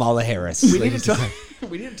 believe in Kamala Harris? We Like, need it's to just talk.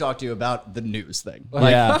 like- We need to talk to you about the news thing.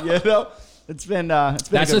 Yeah. You know, it's been. That's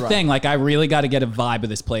a good the run. thing. Like, I really got to get a vibe of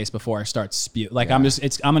this place before I start spew. Like, I'm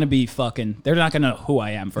gonna be fucking. They're not gonna know who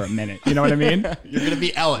I am for a minute. You know what I mean? You're gonna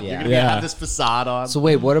be Ellen. You're Yeah. gonna Yeah. have this facade on. So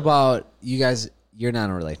wait, what about you guys? You're not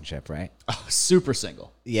in a relationship, right? Super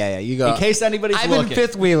single. Yeah. You go. In case anybody's I've looking. been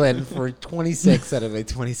fifth wheeling for 26 out of like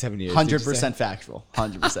 27 years. 100% factual.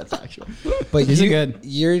 100% factual. But These are you, good.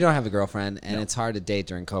 you don't have a girlfriend, and it's hard to date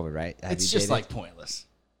during COVID, right? Have It's you just dated? like pointless.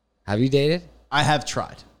 Have you dated? I have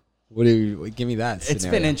tried. What do you give me that? It's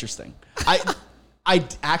scenario. been interesting. I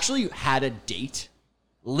actually had a date,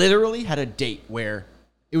 literally had a date where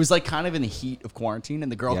it was like kind of in the heat of quarantine, and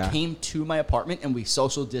the girl Yeah. came to my apartment and we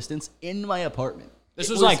social distanced in my apartment. This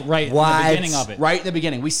It was like right in What? the beginning of it. right in the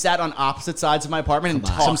beginning. We sat on opposite sides of my apartment and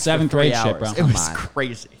talked Some for seventh 3 grade shit, hours. bro. It Come was on.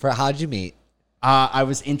 crazy. How'd you meet? I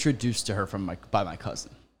was introduced to her by my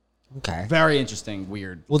cousin. Okay. Very interesting,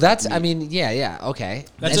 weird. Well, that's. I mean, yeah. Okay.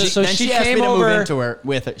 That's And a- so Then she asked came me to over. move into her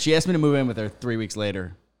with her. She asked me to move in with her 3 weeks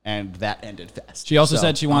later, and that ended fast. She also So,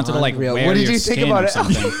 said she wanted to like unreal. wear What did your you think skin about or it?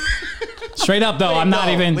 something. Straight up though, I'm not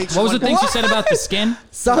no. even. Wait, What was the thing she what? said about the skin?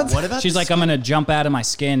 Sounds. What about She's the like, I'm gonna jump out of my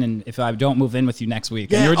skin, and if I don't move in with you next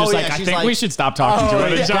week, and Yeah, you were just oh, like, yeah, I she's think like- we should stop talking to Oh,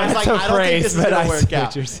 her. yeah. I was like, a I don't think phrase, this is but gonna I work see out.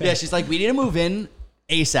 what you're saying. Yeah, she's like, we need to move in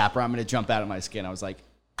ASAP, or I'm gonna jump out of my skin. I was like,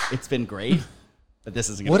 it's been great, but this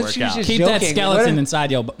isn't gonna What if work she was out. just Keep joking? that skeleton What-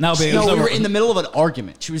 inside you. No, but it was No, we over- were in the middle of an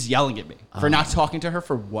argument. She was yelling at me for not talking to her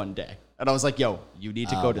for one day, and I was like, "Yo, you need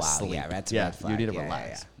to go to wow, sleep. Yeah, that's a red flag. you need to Yeah,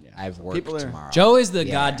 relax." yeah. I've worked People are- tomorrow. Joe is the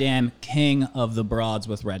Yeah. goddamn king of the broads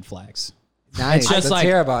with red flags. Nice. It's just Let's like-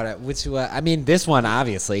 hear about it. Which I mean, this one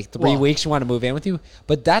obviously 3 Well- weeks. You want to move in with you,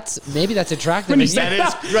 but maybe that's attractive. When, in you you. say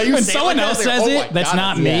That is- right, you when say it someone like that, else it's like, says oh my it, that's God,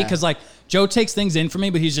 not me. yeah. Because like Joe takes things in for me,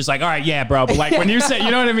 but he's just like, all right, yeah, bro. But like when you say,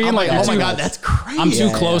 you know what I mean? I'm like, you're oh my too- god, that's crazy. I'm too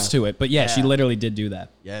Yeah, close yeah. to it. But yeah, she Yeah. literally did do that.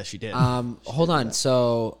 Yeah, she did. Hold on.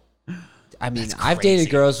 So, I mean, That's I've crazy.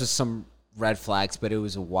 dated girls with some red flags, but it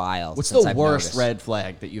was a while. What's since the I've worst noticed. red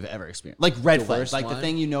flag that you've ever experienced? Like red flags, worst like one? the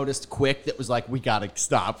thing you noticed quick that was like, we gotta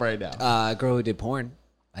stop right now. A girl who did porn.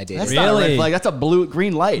 I dated. That's not a red Really? flag. That's a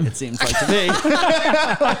green light. It seems like to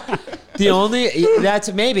me. The only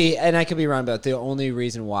that's maybe, and I could be wrong, but the only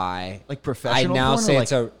reason why Like professional. I now porn or say like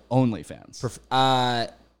it's a OnlyFans.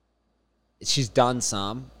 she's done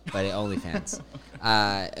some, but it OnlyFans.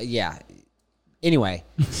 Yeah. Anyway,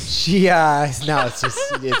 she no,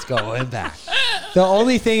 it's going back. The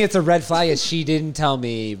only thing it's a red flag is she didn't tell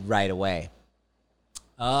me right away.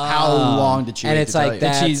 How long did she? and wait it's to tell like you?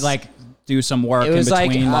 that- Did she That's- like do some work It in was like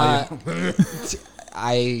between? while you-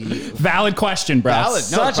 Valid question, bro. Valid.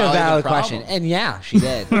 No, such a probably valid the problem. question. And yeah, she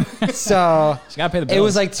did. So She gotta pay the bills. it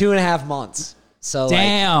was like 2.5 months. So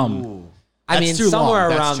Damn. I That's mean, too somewhere long.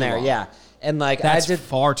 That's around too there. long. Yeah. And like That's I did.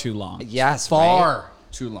 far too long. Yes. Far right?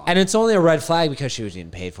 too long. And it's only a red flag because she was getting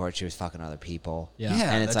paid for it. She was fucking other people. Yeah.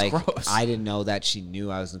 Yeah, And it's that's like, gross. I didn't know that she knew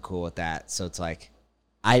I wasn't cool with that. So it's like,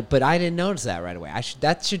 but I didn't notice that right away.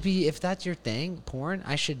 That should be, if that's your thing, porn,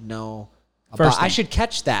 I should know. First I thing. should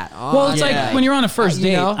catch that. Well, it's Yeah. like when you're on a first You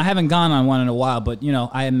date. know? I haven't gone on one in a while, but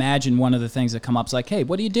I imagine one of the things that come up is like, "Hey,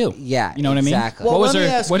 what do you do?" Yeah, you know what I mean. exactly. What Well, was let me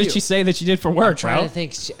her? ask What you. did she say that she did for work, trying bro? to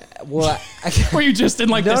think. Well, Were you just in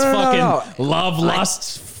like No, this no, no, fucking no. love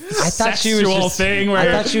lust I thought she was sexual just, thing I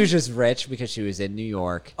where thought she was just rich because she was in New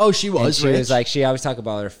York. Oh, she And was she rich? was like, she always talked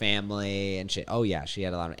about her family and shit. Oh yeah, she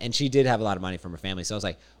had a lot of, and she did have a lot of money from her family. So I was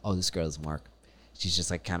like, oh, this girl doesn't work. She's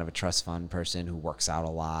just like kind of a trust fund person who works out a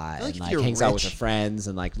lot feel like and if like you're hangs out with her rich- friends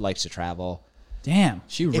and like likes to travel. damn,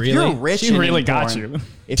 she If really, you're rich she and really in got porn- you.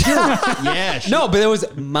 If you're yeah, she- No, but it was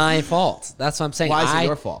my fault. That's what I'm saying. Why is it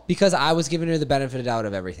your fault? Because I was giving her the benefit out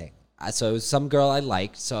of everything. So it was some girl I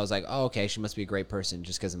liked. So I was like, oh, okay, she must be a great person.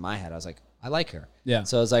 Just because in my head, I was like, I like her. Yeah.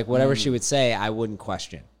 So I was like, whatever she would say, I wouldn't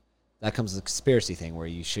question. That comes the conspiracy thing where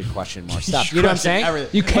you should question more stuff. You know what I'm question saying? everything.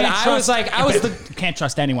 You can't. But I trust, was like, I was the. You can't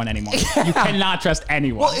trust anyone anymore. You cannot trust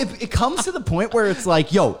anyone. Well, it comes to the point where it's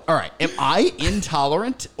like, yo, all right, am I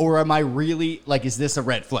intolerant or am I really like, is this a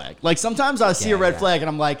red flag? Like sometimes I see a red flag and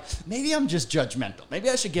I'm like, maybe I'm just judgmental. Maybe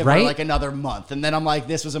I should give her Right? like another month. And then I'm like,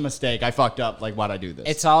 this was a mistake. I fucked up. Like, why'd I do this?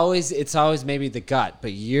 It's always maybe the gut,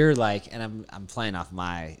 but you're like, and I'm playing off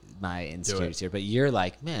my insecurities here, but you're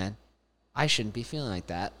like, man, I shouldn't be feeling like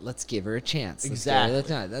that. Let's give her a chance. Let's give her Exactly. the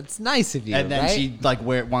time. That's nice of you. and then right? she like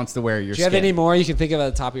wants to wear your Do you have skin. any more you can think of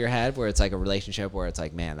at the top of your head where it's like a relationship where it's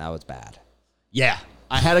like, man, that was bad? Yeah.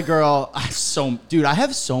 I had a girl. Dude, I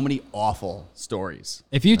have so many awful stories.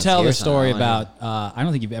 if you tell hear the some. story I wanna about, I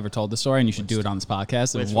don't think you've ever told the story, and you should do it on this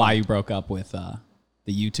podcast of why you broke up with the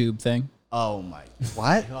YouTube thing. Oh my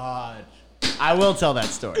What? God. I will tell that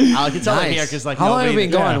story. I can tell it here because like how long have nobody- you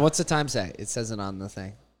been going? Yeah. What's the time say? It says it on the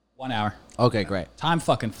thing. 1 hour. Okay, great. Time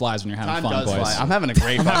fucking flies when you're having Time fun, does boys. fly. I'm having a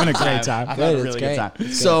great time. having a great time. I'm Good, having a it's really good great.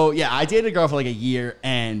 time. So yeah, I dated a girl for like a year,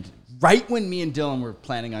 and right when me and Dylan were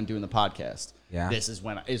planning on doing the podcast, Yeah. this is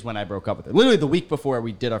when I broke up with her. Literally the week before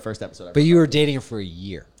we did our first episode. But you were dating her for a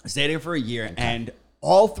year. I was dating her for a year, and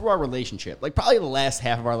all through our relationship, like probably the last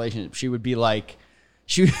half of our relationship, she would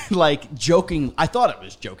like joking. I thought it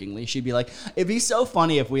was jokingly. She'd be like, "It'd be so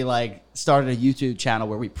funny if we like started a YouTube channel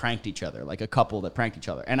where we pranked each other, like a couple that pranked each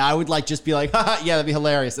other." And I would like just be like, "Haha, yeah, that'd be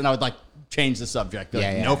hilarious." And I would like change the subject. Be like,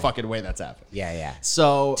 Yeah, yeah, no yeah. fucking way that's happening. Yeah.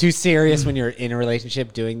 So Too serious when you're in a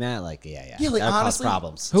relationship doing that? Like, yeah. Yeah, like, That would cause honestly-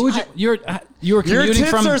 problems. Who would you were Your commuting tits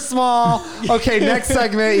from? are small. Okay, next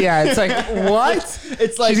segment. Yeah, it's like, what?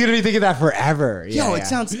 it's like, She's going to be thinking that forever. yo, Yeah, it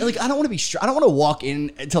sounds like I don't want to be. I don't want to walk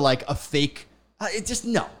into like a fake. It just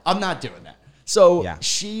no, I'm not doing that. So Yeah.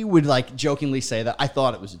 she would like jokingly say that I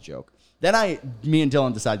thought it was a joke. Then me and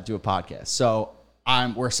Dylan decided to do a podcast. So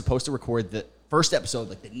we're supposed to record the first episode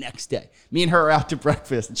like the next day. Me and her are out to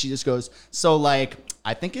breakfast, and she just goes, "So like,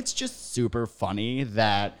 I think it's just super funny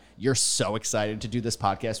that you're so excited to do this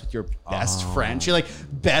podcast with your best friend." She like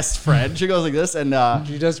best friend. She goes like this, and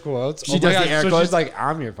She does quotes. She does the air so quotes. She's like,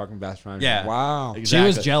 I'm your fucking best friend. Yeah. Wow. She Exactly.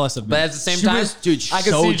 was jealous of me. But at the same She time, was- dude, I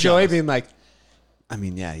could so see Joey jealous. being like, I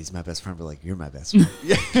mean, yeah, he's my best friend, but like, you're my best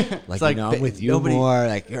friend. Like, like, you know, I'm with you nobody- more.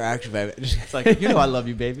 Like, you're actually my best. it's like, you know, I love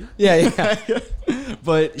you, baby. yeah.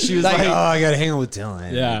 But she was Like, like, oh, I got to hang out with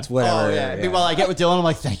Dylan. Yeah. It's whatever. oh, yeah. Meanwhile, I get with Dylan. I'm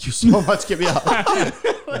like, thank you so much. Get me up.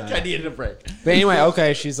 Like, I needed a break. But anyway,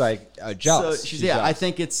 okay, she's like jealous. So She's yeah, I jealous.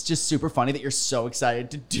 think it's just super funny that you're so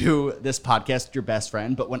excited to do this podcast with your best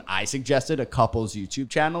friend. But when I suggested a couple's YouTube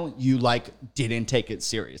channel, you like didn't take it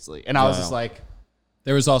seriously. And I was just like,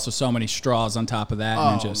 There was also so many straws on top of that,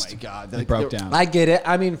 and it Oh just my God. it broke There- down. I get it.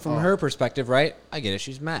 I mean, from her perspective, right? I get it.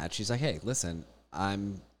 She's mad. She's like, hey, listen,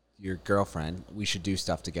 I'm your girlfriend. We should do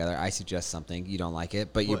stuff together. I suggest something. You don't like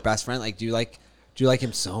it, but your best friend, like, do you like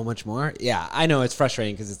him so much more? Yeah, I know it's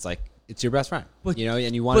frustrating because it's like, it's your best friend, you know,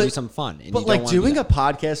 and you want to do something fun. And But you like don't wanna do doing that. a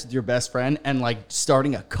podcast with your best friend and like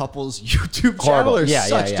starting a couple's YouTube channel are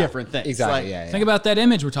such different things. Exactly. Like, yeah. Think about that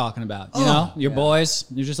image we're talking about. You know, your boys.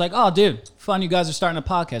 You're just like, oh, dude, fun. You guys are starting a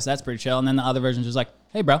podcast. That's pretty chill. And then the other version's just like,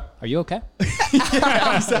 hey, bro, are you okay?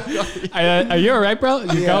 Are you all right, bro?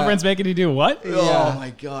 Your girlfriend's making you do what? Oh my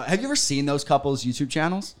God. Have you ever seen those couples' YouTube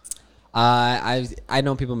channels? I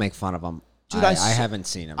know people make fun of them. Dude, I I saw- haven't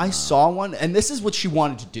seen them. I saw one, and this is what she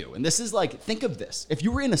wanted to do. And this is like, think of this: if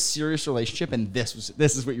you were in a serious relationship, and this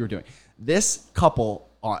is what you were doing. This couple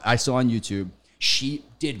I saw on YouTube, she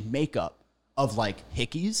did makeup of like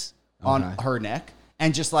hickeys on her neck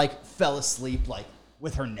and just like fell asleep like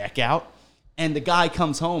with her neck out. And the guy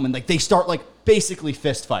comes home and like they start like basically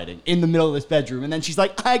fist fighting in the middle of this bedroom. And then she's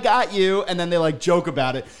like, I got you. And then they like joke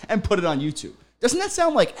about it and put it on YouTube. Doesn't that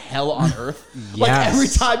sound like hell on earth? Yes. Like every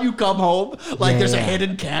time you come home, like there's a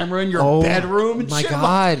hidden camera in your bedroom and my shit.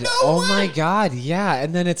 God. Like, no oh way. my God. Yeah.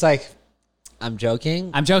 And then it's like, I'm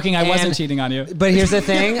joking. I'm joking. I wasn't And- cheating on you. But here's the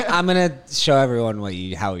thing. I'm going to show everyone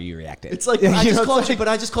how you reacted. It's like, You I know, just it's called you, like- but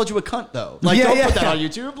I just called you a cunt though. Like, Yeah, don't yeah. put that on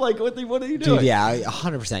YouTube. Like, what are you doing? Dude, yeah,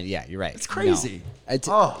 100%. Yeah, you're right. It's crazy.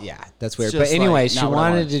 Yeah, that's weird. But just anyway, like she not what I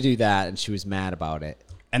wanted wanted. to do that, and she was mad about it.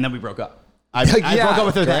 And then we broke up. I Yeah, broke up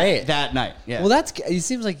with her great. that night. Yeah. Well, it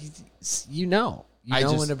seems like you know I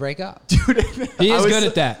just- when to break up. dude, He I is was- good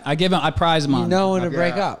at that. I prize him on. You know when to Yeah.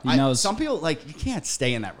 break up. He knows. Some people like you can't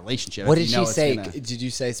stay in that relationship. What if did you know she it's say? gonna- Did you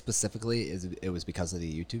say specifically it was because of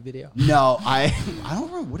the YouTube video? No, I don't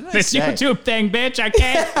remember. What did I This say? YouTube thing, bitch.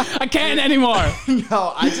 I can't anymore.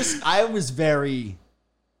 No, I was very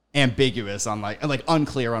ambiguous on like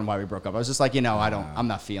unclear on why we broke up. I was just like, I'm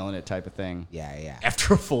not feeling it type of thing. Yeah.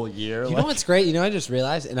 After a full year, You know what's great? You know, I just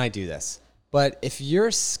realized, and I do this. But if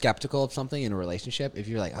you're skeptical of something in a relationship, if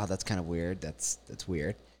you're like, oh, that's kind of weird, that's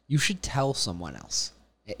weird, you should tell someone else.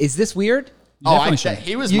 Is this weird? Definitely should.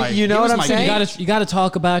 He was You- my. you know he was what I'm my saying? dude. You got to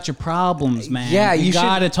talk about your problems, man. Yeah, you should-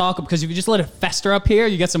 got to talk because if you just let it fester up here,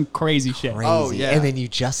 you get some crazy shit. Crazy. Oh, yeah. And then you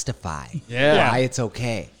justify Yeah. why it's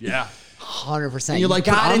okay. Yeah. 100%. And you're like,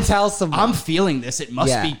 you gotta but tell someone. I'm feeling this. It must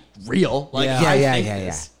Yeah. be real. Like, Yeah. I Yeah. think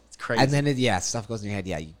this. It's crazy. And then stuff goes in your head.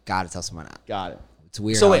 Yeah, you gotta tell someone. got it. It's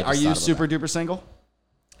weird. So how I wait, are just you thought about super that. duper single?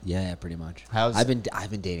 Yeah, pretty much. How's- I've been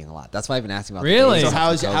dating a lot. That's why I've been asking about. the Really? dating So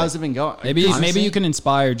stuff for how's COVID. it been going? Maybe Honestly- you can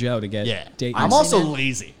inspire Joe to get dating. I'm also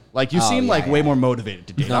lazy. Like you seem yeah, like way yeah. more motivated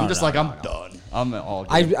to date. No, I'm just no, like no, I'm no. done. I'm all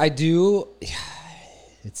good. I do.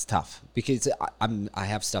 It's tough because I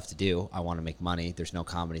have stuff to do. I want to make money. There's no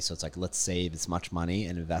comedy, so it's like let's save as much money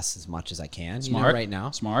and invest as much as I can. Smart. Right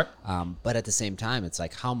now. Smart. But at the same time, it's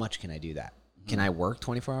like how much can I do that? Can I work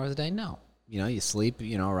 24 hours a day? No. You sleep.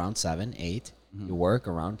 Around 7, 8. You work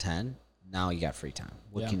around 10. Now you got free time.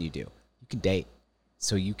 What Yeah. can you do? You can date.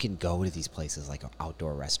 So you can go to these places like an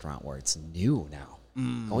outdoor restaurant where it's new now.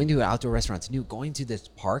 Going to an outdoor restaurant's new. Going to this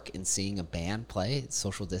park and seeing a band play, it's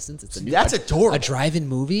social distance. It's a new. That's adorable. A drive-in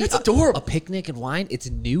movie. That's adorable. A picnic and wine. It's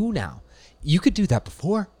new now. You could do that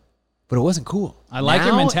before, but it wasn't cool. I like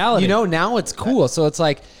your Now, mentality. now it's cool. So it's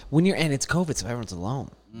like and it's COVID, so everyone's alone.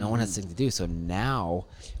 No one has anything to do. So now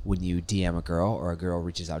when you DM a girl or a girl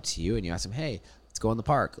reaches out to you and you ask them, hey, let's go in the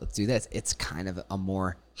park. Let's do this. It's kind of a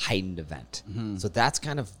more heightened event. So that's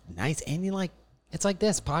kind of nice. And it's like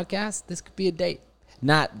this podcast. This could be a date.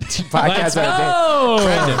 Not podcast, Let's but a date. go.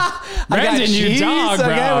 I got Brandon, you cheese, dog, bro.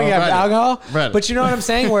 okay, we got Ready. alcohol. Ready. But you know what I'm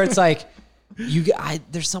saying? Where it's like,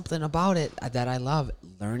 there's something about it that I love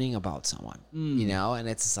learning about someone, and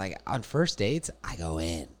it's just like on first dates, I go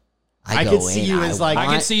in. I could see you as like I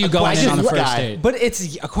can see you going question in on the first guy. date. But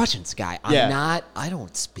it's a questions guy. Yeah. I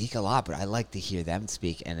don't speak a lot, but I like to hear them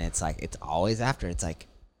speak. And it's like, it's always after. It's like,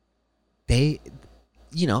 they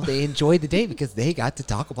enjoyed the date because they got to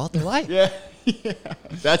talk about their life. Yeah.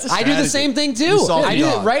 That's a I do the strategy. same thing too. You solve I the do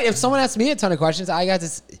it dog. right. If someone asks me a ton of questions, I got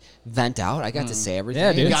to vent out. I got to say everything.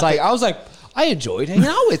 Yeah, dude. It's like I was like, I enjoyed hanging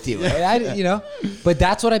out with you. Right? But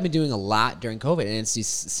that's what I've been doing a lot during COVID, and it's these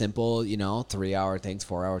simple, 3-hour things,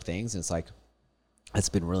 4-hour things, and it's like it's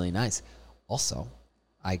been really nice. Also,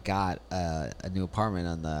 I got a new apartment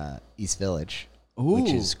on the East Village,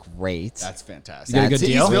 which Ooh. is great. That's fantastic. You get a good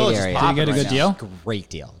That's deal? East Village Did is you popping get a good right deal? now. Great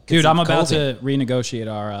deal, Dude, I'm about COVID. to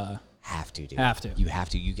renegotiate our. Have to, dude. Have to. You have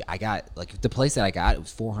to. I got the place that I got. It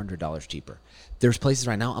was $400 cheaper. There's places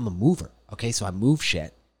right now. I'm a mover. Okay, so I move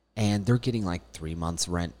shit, and they're getting like 3 months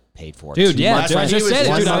rent paid for. Dude, 2 yeah, months dude, I rent, just said it,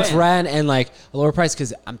 1 dude, month's I- rent, and like a lower price.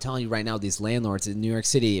 Because I'm telling you right now, these landlords in New York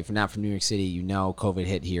City, if you're not from New York City, COVID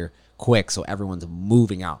hit here quick, so everyone's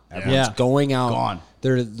moving out. Everyone's Yeah. going out. Gone.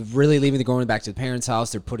 They're really leaving. They're going back to the parents'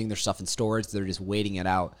 house. They're putting their stuff in storage. They're just waiting it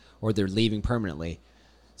out, or they're leaving permanently.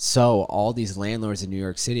 So all these landlords in New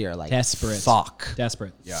York City are like Desperate. Fuck.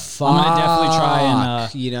 Desperate. Yeah. Fuck. I'm gonna definitely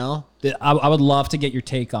try and. I would love to get your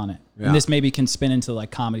take on it, Yeah. and this maybe can spin into like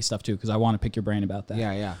comedy stuff too, because I want to pick your brain about that.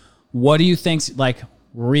 Yeah. What do you think? Like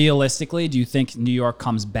realistically, do you think New York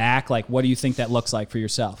comes back? Like, what do you think that looks like for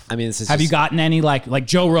yourself? I mean, this is have you just- gotten any like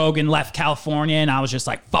Joe Rogan left California, and I was just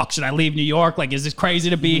like, fuck, should I leave New York? Like, is this crazy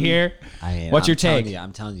to be here? What's your take?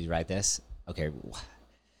 I'm telling you, right? This. Okay.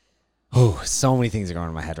 Oh, so many things are going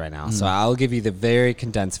in my head right now. So I'll give you the very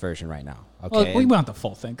condensed version right now. Okay. Well, we want the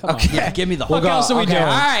full thing. Come on. Yeah, give me the What whole. else are we doing? All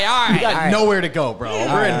right. You got nowhere to go, bro.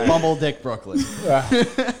 We're in Bumble Dick, Brooklyn.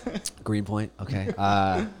 Greenpoint. Okay.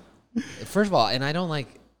 First of all, and I don't like.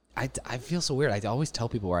 I feel so weird. I always tell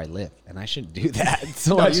people where I live, and I shouldn't do that.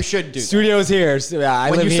 So No, you should do that. Studios here. So, I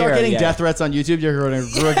When live you start here, getting yeah. death threats on YouTube, you're going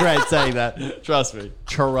to regret saying that. Trust me.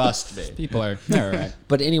 Trust me. People are all right.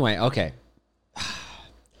 But anyway, okay.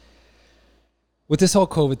 With this whole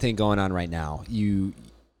COVID thing going on right now,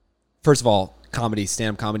 first of all,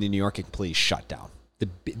 stand-up comedy in New York is completely shut down.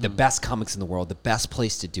 The best comics in the world, the best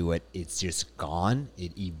place to do it, it's just gone.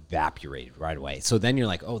 It evaporated right away. So then you're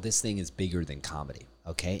like, oh, this thing is bigger than comedy.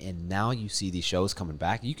 Okay. And now you see these shows coming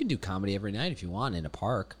back. You can do comedy every night if you want in a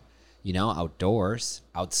park, outdoors,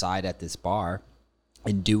 outside at this bar.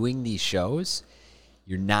 And doing these shows,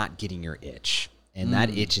 you're not getting your itch. And that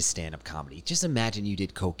itch is stand-up comedy. Just imagine you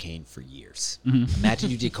did cocaine for years. Imagine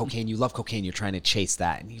you did cocaine. You love cocaine. You're trying to chase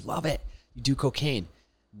that, and you love it. You do cocaine.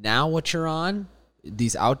 Now what you're on,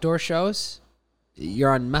 these outdoor shows,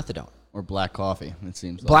 you're on methadone. Or black coffee, it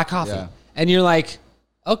seems like. Black coffee. Yeah. And you're like,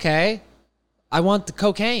 okay, I want the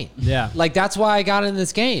cocaine. Yeah. Like, that's why I got in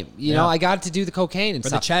this game. You know, I got to do the cocaine and For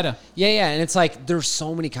stuff. the cheddar. Yeah. And it's like, there's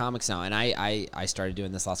so many comics now. And I started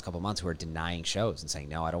doing this last couple of months who are denying shows and saying,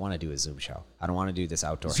 no, I don't want to do a Zoom show. I don't want to do this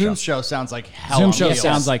outdoor Zoom show. show sounds like hell. Zoom on show wheels.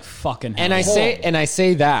 sounds like fucking hell. And I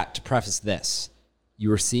say that to preface this.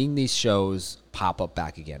 You are seeing these shows pop up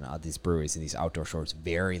back again, these breweries and these outdoor shows,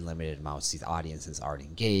 very limited amounts. These audiences aren't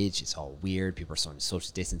engaged. It's all weird. People are starting to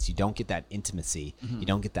social distance. You don't get that intimacy. You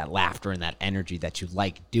don't get that laughter and that energy that you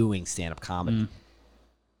like doing stand-up comedy.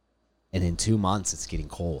 And in 2 months, it's getting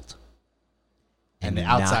cold. And the they're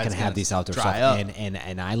not outside's going to have gonna these outdoor dry stuff. up.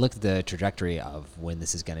 And I look at the trajectory of when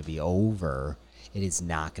this is going to be over. It is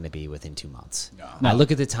not going to be within 2 months. No. I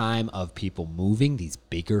look at the time of people moving these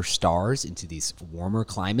bigger stars into these warmer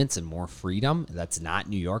climates and more freedom. That's not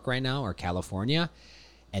New York right now or California.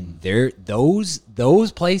 And those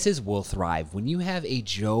places will thrive. When you have a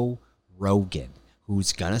Joe Rogan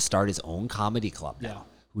who's going to start his own comedy club now,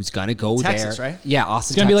 who's going to go Texas, there. right? Yeah,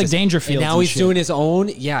 Austin, It's gonna be like Texas. Dangerfield And now and he's shit. doing his own.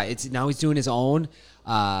 Yeah, now he's doing his own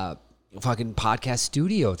fucking podcast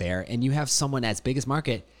studio there. And you have someone as big as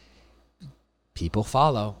market. People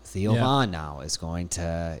follow. Theo Vaughn now is going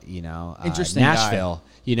to, Interesting guy. Nashville.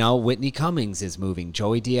 Whitney Cummings is moving.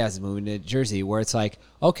 Joey Diaz is moving to Jersey, where it's like,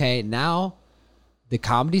 okay, now the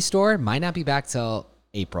Comedy Store might not be back till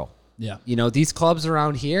April. Yeah. These clubs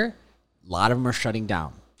around here, a lot of them are shutting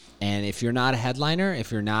down. And if you're not a headliner, if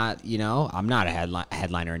you're not, I'm not a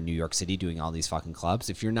headliner in New York City doing all these fucking clubs.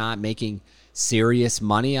 If you're not making serious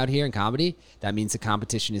money out here in comedy, that means the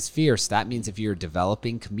competition is fierce. That means if you're a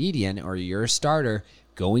developing comedian or you're a starter,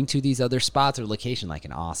 going to these other spots or location like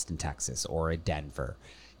in Austin, Texas, or in Denver,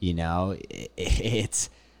 it's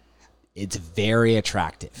very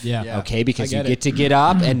attractive. Yeah. Okay, because I you get get it. to get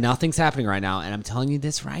up and nothing's happening right now. And I'm telling you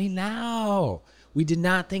this right now. We did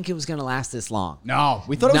not think it was going to last this long. No,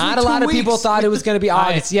 we thought it was Not like a lot 2 of people weeks. thought it was going to be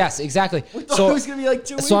August. Yes, exactly. We thought it was going to be like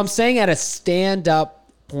 2 weeks. So I'm saying at a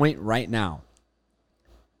stand-up point right now,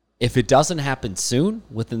 if it doesn't happen soon,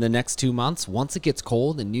 within the next 2 months, once it gets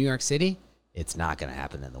cold in New York City, it's not going to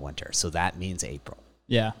happen in the winter. So that means April.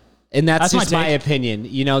 Yeah. And that's That's my just my take. opinion. That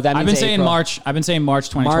means I've been saying April. March. I've been saying March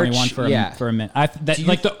 2021 March, for yeah. a minute.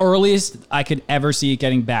 Like the earliest I could ever see it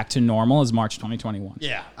getting back to normal is March 2021.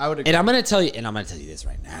 Yeah, I would agree. And I'm going to tell you this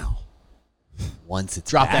right now. Once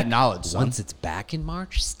it's Drop back, that knowledge, son. Once it's back in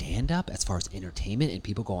March, stand up as far as entertainment and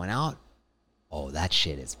people going out. Oh, that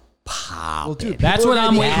shit is popping. That's what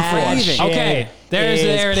I'm waiting craving. for. Okay, there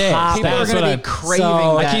it is. popping. People are That's going what to be craving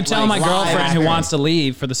So, that. I keep telling my like, girlfriend live who action. wants to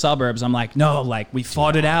leave for the suburbs. I'm like, no, like we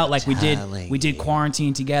fought it out. Like we did telling you.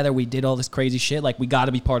 quarantine together. We did all this crazy shit. Like we got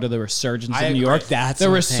to be part of the resurgence I of New agree. York. That's the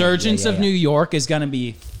what I'm saying. resurgence Yeah, of yeah. New York is gonna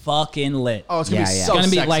be fucking lit. Oh, it's going to be Yeah, yeah. so It's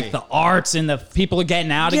gonna be sexy. like the arts and the people are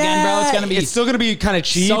getting out again, bro. It's gonna be. It's still gonna be kind of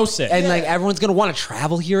cheap, so sick. and like everyone's gonna want to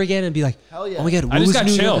travel here again and be like, Hell yeah. oh my god, I just who's got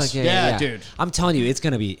New York? chills. Like, Yeah, dude. I'm telling you, it's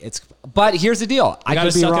gonna be. But here's the deal. I gotta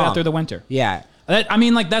could be suck it wrong out through the winter. Yeah. I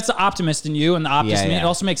mean, like that's the optimist in you, and the optimist in me. Yeah. It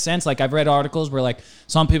also makes sense. Like I've read articles where like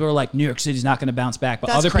some people are like New York City's not going to bounce back, but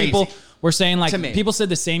That's other crazy. people were saying like To me. people said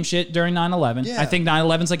the same shit during 9/11. Yeah. I think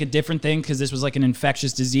 9/11's like a different thing because this was like an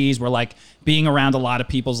infectious disease where like being around a lot of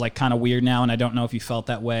people's like kind of weird now, and I don't know if you felt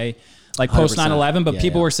that way like post 9/11, but Yeah,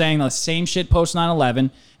 people yeah. were saying the same shit post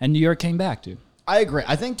 9/11, and New York came back, dude. I agree.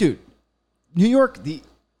 I think, dude, New York, the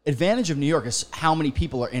advantage of New York is how many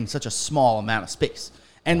people are in such a small amount of space.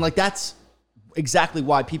 And, like, that's exactly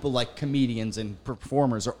why people like comedians and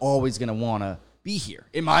performers are always going to want to be here,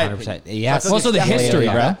 in my 100%. opinion. Yes. So I feel Also like the it's definitely history,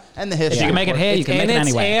 about bro. that. And the history. If you can make it here, you can make it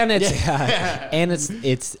anyway. And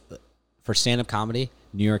it's for stand-up comedy.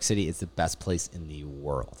 New York City is the best place in the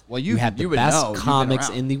world. Well, you have the would best know. You've been comics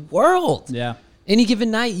around. in the world. Yeah. Any given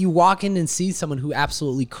night, you walk in and see someone who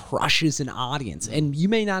absolutely crushes an audience, and you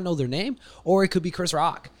may not know their name, or it could be Chris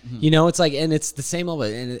Rock. You know, it's like, and it's the same level,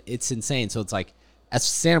 and it's insane. So it's like, as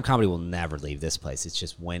stand-up comedy will never leave this place. It's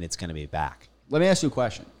just when it's going to be back. Let me ask you a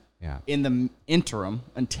question. Yeah. In the interim,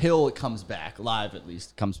 until it comes back, live at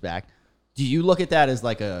least comes back, do you look at that as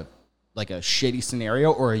like a shitty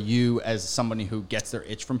scenario, or are you, as somebody who gets their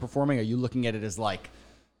itch from performing, are you looking at it as like,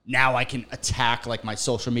 now I can attack like my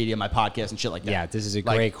social media, my podcast and shit like that? Yeah, this is a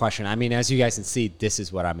great question. I mean, as you guys can see, this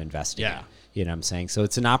is what I'm investing in. You know what I'm saying? So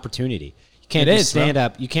it's an opportunity. You can't do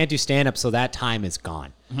stand-up. You can't do stand-up, so that time is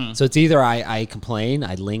gone. So it's either I complain,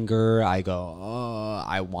 I linger, I go, oh,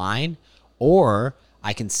 I whine, or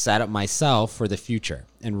I can set up myself for the future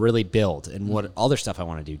and really build and what other stuff I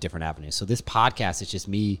want to do, different avenues. So this podcast is just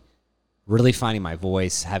me really finding my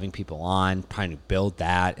voice, having people on, trying to build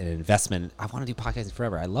that, and an investment. I want to do podcasting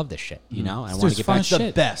forever. I love this shit, you know? I want to get back to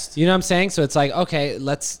the best. You know what I'm saying? So it's like, okay,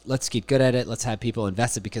 let's get good at it. Let's have people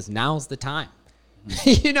invested because now's the time.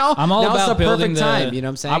 You know? I'm all now's about the building perfect time. You know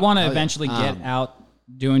what I'm saying? I want to eventually get out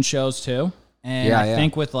doing shows too. And I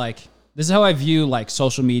think with like, this is how I view like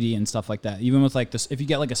social media and stuff like that. Even with like this, if you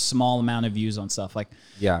get like a small amount of views on stuff, like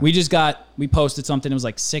we posted something, it was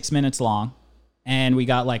like 6 minutes long. And we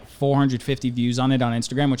got like 450 views on it on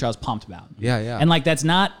Instagram, which I was pumped about. Yeah. And like, that's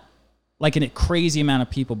not like a crazy amount of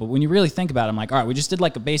people. But when you really think about it, I'm like, all right, we just did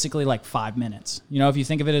like basically like 5 minutes. You know, if you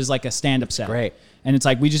think of it as like a stand-up set. Great. And it's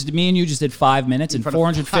like, me and you just did 5 minutes and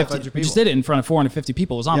 450. We just did it in front of 450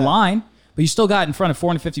 people. It was online, but you still got in front of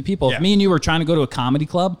 450 people. If me and you were trying to go to a comedy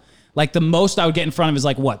club, like the most I would get in front of is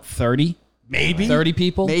like what, 30? Maybe. 30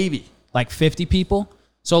 people? Maybe. Like 50 people?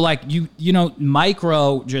 So like you know,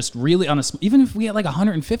 micro just really even if we get like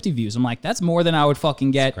 150 views, I'm like, that's more than I would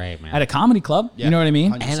fucking get at a comedy club. Yeah. You know what I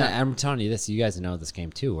mean? 100%. And I'm telling you this, you guys know this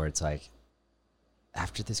game too, where it's like,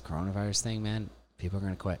 after this coronavirus thing, man, people are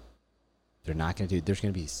going to quit. They're not going to do, there's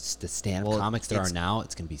going to be the stand-up comics there are now,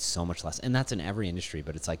 it's going to be so much less. And that's in every industry,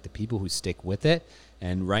 but it's like the people who stick with it.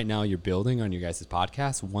 And right now you're building on your guys'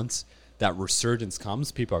 podcast. Once that resurgence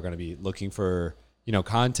comes, people are going to be looking for, you know,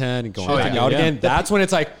 content and going back out again. That's when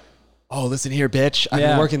it's like, oh, listen here, bitch. I've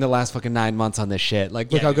been working the last fucking 9 months on this shit.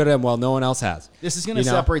 Like, look how good I am. Well, no one else has. This is going to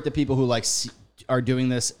separate the people who like are doing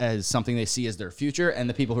this as something they see as their future, and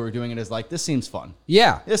the people who are doing it as like, this seems fun.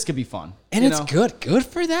 Yeah, this could be fun, and it's good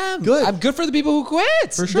for them. I'm good for the people who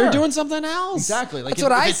quit. For sure, they're doing something else. Exactly. Like, that's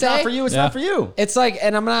what I say. It's not for you. It's not for you. It's like,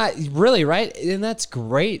 and I'm not really right, and that's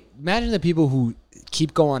great. Imagine the people who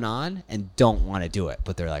keep going on and don't want to do it,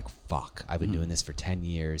 but they're like, fuck, I've been doing this for 10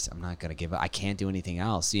 years. I'm not going to give up. I can't do anything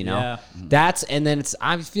else, you know? Yeah. And then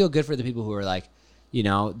I feel good for the people who are like, you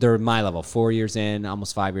know, they're my level, 4 years in,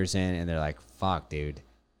 almost 5 years in, and they're like, fuck, dude,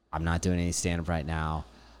 I'm not doing any stand-up right now.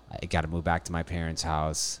 I got to move back to my parents'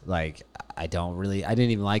 house. Like, I didn't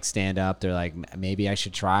even like stand-up. They're like, maybe I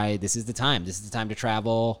should try. This is the time. This is the time to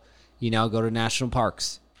travel, you know, go to national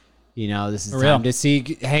parks. You know, this is time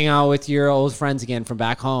to hang out with your old friends again from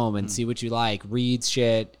back home and see what you like, read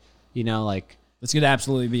shit, you know, like. This could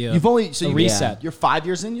absolutely be a reset. You're 5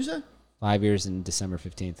 years in, you said? 5 years in December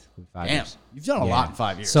 15th. 5 years. You've done a lot in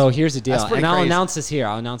 5 years. So here's the deal. And I'll crazy. announce this here.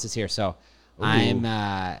 So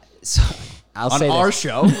I'll on say our this.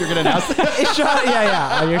 show, you're going to announce it?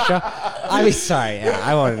 On your show. I mean, sorry. Yeah,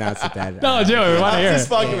 I won't announce it then. No, do it. We want to hear it. I'm just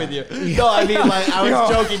fucking with you. No, I mean, like, I was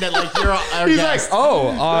joking that, like, you're our guest. Like, oh,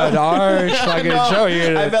 on our fucking show.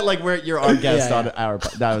 I meant, like, you're our guest on our...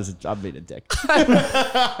 I'm being a dick.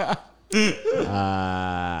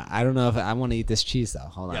 I don't know if I want to eat this cheese, though.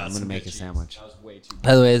 Hold on. I'm going to make a sandwich. That was way too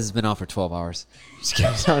By the way, this has been out for 12 hours. Just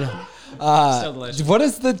kidding. No. Still delicious. What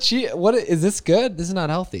is the cheese? What is this good? This is not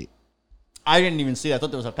healthy. I didn't even see that. I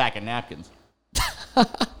thought there was a pack of napkins.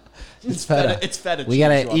 It's feta. It's feta. We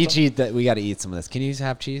gotta eat that. We gotta eat some of this. Can you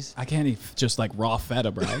have cheese? I can't eat just like raw feta,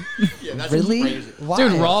 bro. Yeah, that's Really? crazy. Why?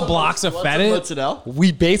 Dude, raw blocks of feta. Mozzarella?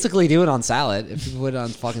 We basically do it on salad. If you put it on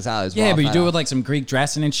fucking salad, it's Yeah, raw but you feta. do it with like some Greek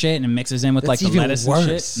dressing and shit, and it mixes in with That's like the even lettuce worse.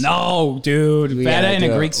 and shit. No, dude, We feta gotta in a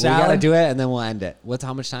do it. Greek salad. We gotta do it, and then we'll end it.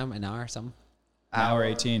 How much time? An hour or something? Hour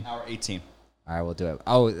 18. Hour 18. All right, we'll do it.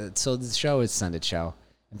 Oh, so the show is Sunday show.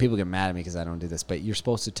 And people get mad at me because I don't do this, but you're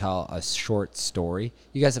supposed to tell a short story.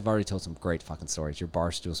 You guys have already told some great fucking stories. Your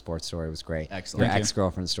Barstool Sports story was great. Excellent. Your Thank you.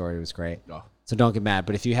 ex-girlfriend story was great. Oh. So don't get mad.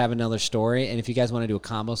 But if you have another story, and if you guys want to do a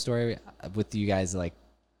combo story with you guys like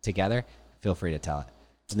together, feel free to tell it.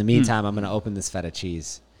 In the meantime, I'm going to open this feta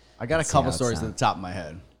cheese. I got a couple stories at the top of my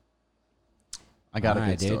head. I got a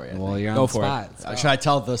good story. Well, you're Go on the for spot. it. Should I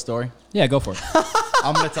tell the story? Yeah, go for it.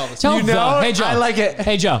 I'm going to tell the story. Hey, Joe. I like it.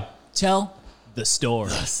 Hey, Joe. Tell the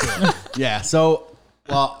story. Yeah. So,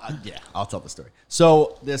 well, yeah, I'll tell the story.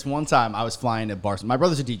 So this one time I was flying to Barcelona. My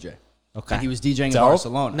brother's a DJ. Okay. And he was DJing in Dope.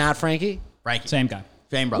 Barcelona. Not Frankie. Frankie. Same guy.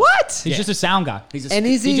 Same brother. What? He's just a sound guy. He's a, And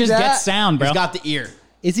is He he just that? gets sound, bro. he's got the ear.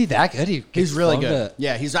 Is he that good? He's really good.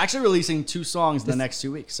 Yeah, he's actually releasing 2 songs in the next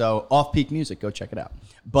 2 weeks. So Off Peak Music, go check it out.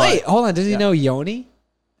 But Wait, hold on. Does he know Yoni?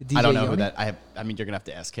 The DJ I don't know Yoni? who that. I mean, you're gonna have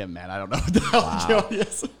to ask him, man. I don't know who the hell Joey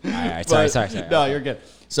is. All right, But- sorry. No, you're good.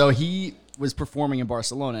 So he was performing in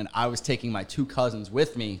Barcelona, and I was taking my 2 cousins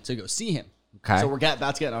with me to go see him. Okay. So we're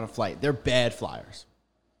about to get on a flight. They're bad flyers.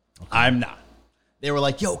 I'm not. They were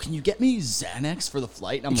like, "Yo, can you get me Xanax for the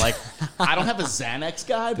flight?" And I'm like, "I don't have a Xanax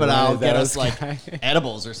guy, but I'll get us like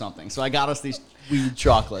edibles or something." So I got us these weed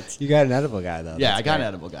chocolates. You got an edible guy though. Yeah, That's I got great. an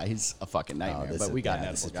edible guy. He's a fucking nightmare, this but is- we got yeah,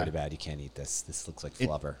 an this edible is guy. pretty bad. You can't eat this. This looks like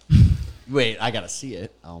flubber. Wait, I gotta see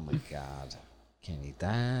it. Oh my god, can't eat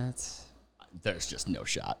that. There's just no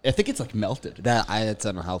shot. I think it's like melted. It's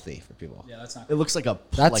unhealthy for people. Yeah, that's not. It looks like a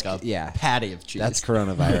That's- like a patty of cheese. That's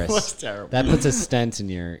coronavirus. It looks terrible. That puts a stent in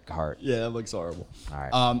your heart. Yeah, that looks horrible. All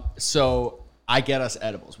right. So I get us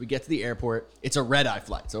edibles. We get to the airport. It's a red-eye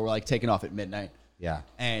flight, so we're like taking off at midnight. Yeah.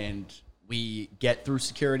 And we get through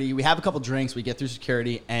security. We have a couple drinks. We get through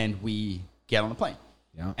security, and we get on the plane.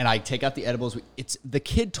 Yeah. And I take out the edibles. It's the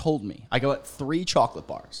kid told me I go at 3 chocolate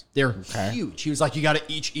bars. They're huge. He was like, "You got to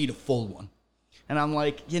each eat a full one." And I'm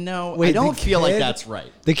like, Wait, I don't the feel like kid? that's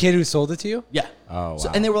right. The kid who sold it to you? Yeah. Oh, So,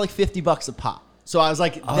 wow. and they were like $50 a pop. So I was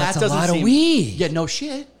like, that that's a doesn't lot of seem. weed. Yeah, no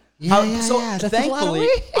shit. Yeah, Yeah, that's a lot of thankfully,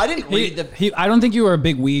 weed. I didn't read the. I don't think you were a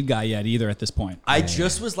big weed guy yet either at this point. I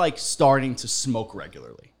just was like starting to smoke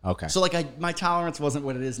regularly. Okay. So like my tolerance wasn't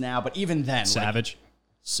what it is now, but even then, like, Savage.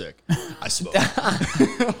 sick. I smoked.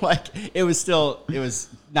 Like it was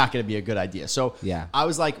not going to be a good idea. So Yeah. I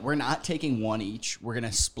was like, we're not taking one each. We're going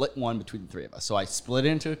to split one between the 3 of us. So I split it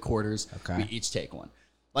into quarters. Okay. We each take one.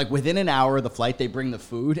 Like within an hour of the flight, they bring the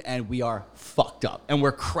food and we are fucked up and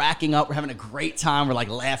we're cracking up. We're having a great time. We're like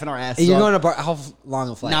laughing our asses You're off. going to how long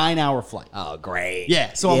a flight? 9-hour flight. Oh, great.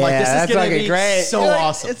 Yeah. So I'm like, this is that's going to fucking be great. so You're like,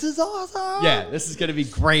 awesome. This is awesome. Yeah, this is going to be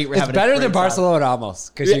great. We're It's having a better great than time. Barcelona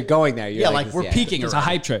almost because Yeah. you're going there. You're Yeah, like we're peaking. It's a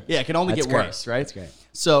already. hype trip. Yeah, it can only That's get great. worse, right? That's great.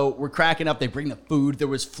 So we're cracking up. They bring the food. There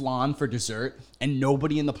was flan for dessert, and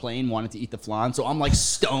nobody in the plane wanted to eat the flan. So I'm like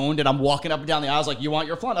stoned, and I'm walking up and down the aisles like, "You want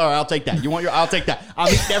your flan? All right, I'll take that. You want your? I'll take that. I'm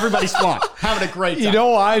eating everybody's flan, having a great time." You know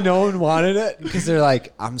why no one wanted it? Because they're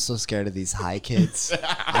like, I'm so scared of these high kids.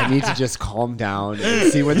 I need to just calm down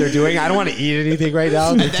and see what they're doing. I don't want to eat anything right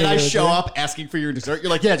now. And then I show up asking for your dessert. You're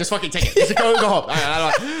like, "Yeah, just fucking take it. Just go home."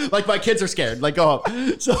 I don't, like my kids are scared. Like go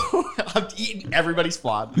home. So I'm eating everybody's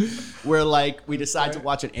flan. We're like, we decide to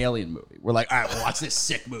watch an alien movie. We're like, all right, we'll watch this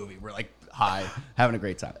sick movie. We're like high, having a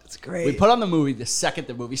great time. That's great. We put on the movie. The second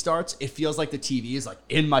the movie starts, it feels like the TV is like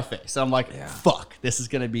in my face. And I'm like, fuck, this is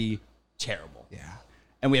gonna be terrible. Yeah.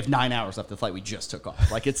 And we have 9 hours left of the flight. We just took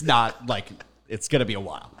off. Like it's not like it's gonna be a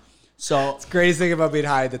while. So Greatest thing about being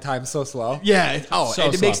high, the time's so slow. yeah, So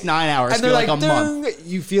and it slow. makes 9 hours And feel they're like, like, a month. dung.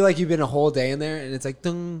 You feel like you've been a whole day in there, and it's like,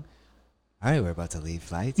 dung. All right, we're about to leave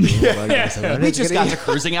flight. Yeah. We just got to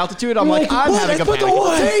cruising altitude. I'm like, I'm having a put the panic whole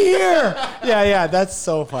attack. day here. Yeah, that's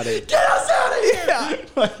so funny. Get us out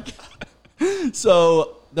of here!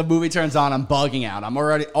 So the movie turns on. I'm bugging out. I'm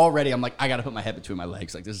already. I'm like, I got to put my head between my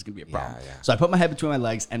legs. Like this is gonna be a problem. Yeah. So I put my head between my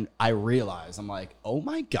legs, and I realize I'm like, oh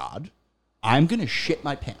my god, I'm gonna shit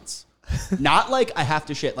my pants. Not like I have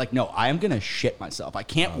to shit. Like no, I am gonna shit myself. I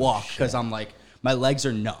can't walk because I'm like my legs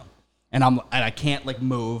are numb, and I can't like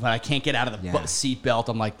move, and I can't get out of the seat belt.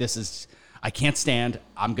 I'm like, I can't stand.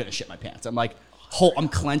 I'm gonna shit my pants. I'm like, I'm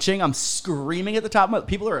clenching. I'm screaming at the top of my.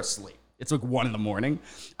 People are asleep. It's like 1 a.m.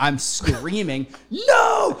 I'm screaming,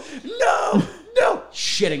 no,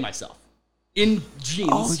 shitting myself in jeans.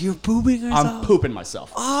 Oh, you're pooping yourself? I'm pooping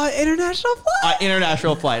myself. Oh, international flight.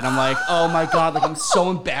 International flight. And I'm like, oh my God, like I'm so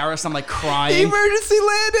embarrassed. I'm like crying. Emergency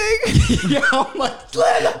landing. Yeah, I'm like,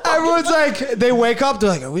 land. Everyone's like, they wake up, they're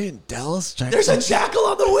like, are we in Dallas? There's a jackal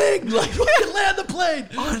on the wing. Like, we can land the plane.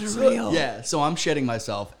 Unreal. So I'm shitting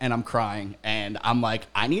myself and I'm crying. And I'm like,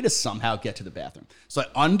 I need to somehow get to the bathroom. So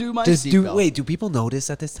I undo my seatbelt. Do people notice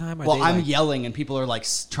at this time? Well, I'm yelling and people are like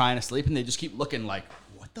trying to sleep and they just keep looking like,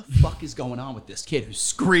 what the fuck is going on with this kid who's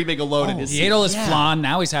screaming alone in his He seat? ate all his flan.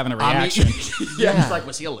 Now he's having a I mean, reaction. yeah, he's like,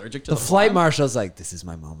 was he allergic to the the flight flan? marshal's like, this is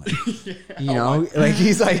my moment. You know, like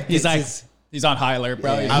he's like, He's this like, is- he's on high alert,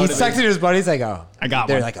 bro. yeah. He's texting his buddies like, oh, I got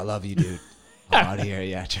They're one. like, I love you, dude. I'm out of here.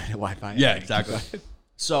 Yeah, trying to Wi-Fi. Yeah, exactly.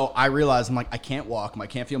 So I realized I'm like, I can't walk. I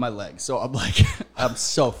can't feel my legs. So I'm like, I'm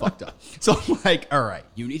so fucked up. So I'm like, all right,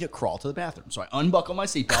 you need to crawl to the bathroom. So I unbuckle my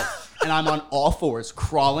seatbelt and I'm on all fours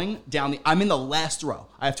crawling down I'm in the last row.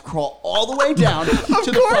 I have to crawl all the way down to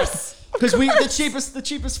the front. Because we the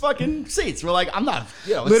cheapest fucking seats. We're like, I'm not,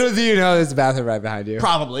 Little do you know, there's a bathroom right behind you.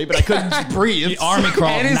 probably, but I couldn't breathe. The army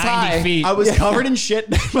crawled And it's 90 high. feet. I was covered in shit,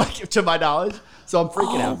 like, to my knowledge. So I'm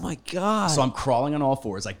freaking Oh out. my god. So I'm crawling on all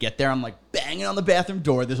fours. I get there. I'm like banging on the bathroom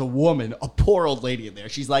door. There's a woman, a poor old lady in there.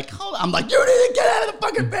 She's like, hold on. I'm like, you need to get out of the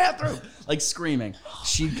fucking bathroom. Like screaming.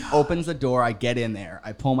 She opens the door. I get in there.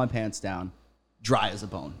 I pull my pants down. Dry as a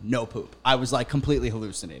bone. No poop. I was like completely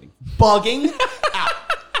hallucinating. Bugging out.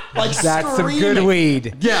 Like That's some screaming. good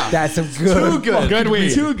weed. Yeah. That's some good. Too good. Good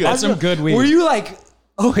weed. Too good. That's some good weed. Were you like,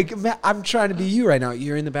 oh my god, I'm trying to be you right now.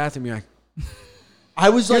 You're in the bathroom. You're like, I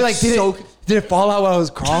was you're like, like, did it fall out while I was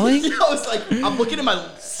crawling? I was like, I'm looking at my.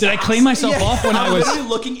 Did I clean myself off when I I'm was? literally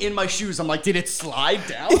looking in my shoes. I'm like, did it slide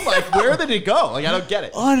down? Like, where did it go? Like, I don't get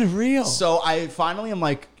it. Unreal. So I finally am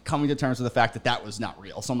like coming to terms with the fact that that was not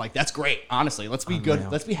real. So I'm like, that's great. Honestly, let's be good.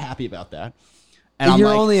 Let's be happy about that. And I'm you're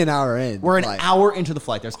like, only an hour in. we're an Like, hour into the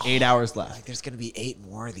flight. There's 8 hours left. Like, there's gonna be 8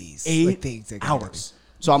 more of these. 8 like, things that gotta hours.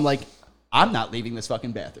 So I'm like, I'm not leaving this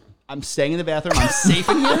fucking bathroom. I'm staying in the bathroom. I'm safe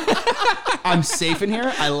in here. I'm safe in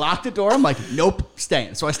here. I lock the door. I'm like, nope,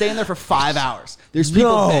 staying. So I stay in there for 5 hours. There's people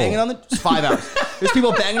No. banging on the 5 hours. There's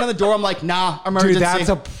people banging on the door. I'm like, nah, emergency. Dude, that's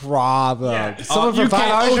a problem. Yeah. Someone for You 5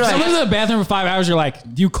 can't- hours. You're Someone like, in the bathroom for 5 hours. You're like,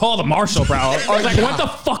 you call the marshal, bro. I was like, what the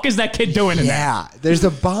fuck is that kid doing in there? yeah, there's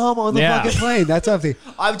a bomb on the Yeah. fucking plane. That's something.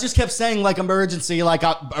 I just kept saying like emergency, like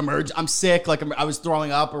I'm sick, like I was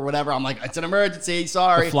throwing up or whatever. I'm like, it's an emergency.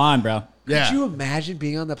 Sorry. Flying, bro. Yeah. Could you imagine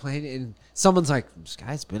being on the plane and someone's like, this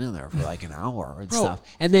guy's been in there for like an hour and Bro. stuff.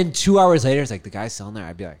 And then 2 hours later, it's like, the guy's still in there.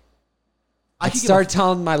 I'd be like, I'd could give start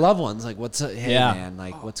telling my loved ones, like, what's up? Hey, Yeah. man,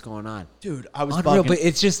 like, what's going on? Dude, I was Unreal, bugging. but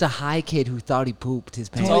it's just a high kid who thought he pooped his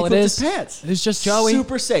pants. That's all He it pooped is. his pants. It's just Joey.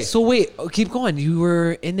 Super safe. So wait, keep going. You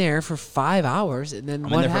were in there for 5 hours, and then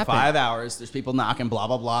I'm what in there happened? for 5 hours. There's people knocking, blah,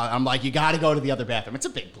 blah, blah. I'm like, you got to go to the other bathroom. It's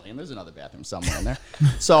a big plane. There's another bathroom somewhere in there.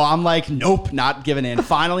 So I'm like, nope, not giving in.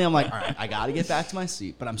 Finally, I'm like, all right, I got to get back to my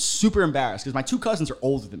seat. But I'm super embarrassed because my 2 cousins are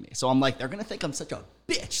older than me. So I'm like, they're going to think I'm such a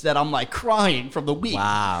bitch that I'm like crying from the week.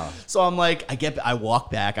 Wow. So I'm like, I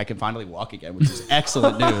walk back. I can finally walk again, which is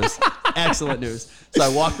excellent news. Excellent news. So I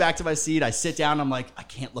walk back to my seat. I sit down. I'm like, I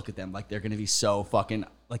can't look at them. Like, they're going to be so fucking,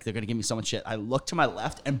 like, they're going to give me so much shit. I look to my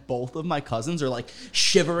left, and both of my cousins are, like,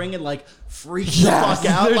 shivering and, like, freaking Yes, the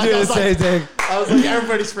fuck out. they're Like, doing I was the like, same thing. I was like,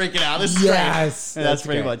 everybody's freaking out. This is Yes, great. And that's that's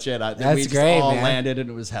pretty great. much it. That's We just great, all man. landed, and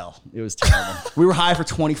it was hell. It was terrible. We were high for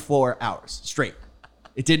 24 hours straight.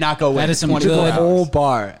 It did not go away. That is some 24 good The hours. whole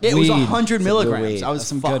bar. It was weed. 100 good milligrams. weed. I was That's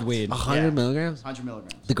some fucked. good weed. 100 Yeah. milligrams? 100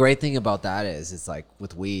 milligrams. The great thing about that is, it's like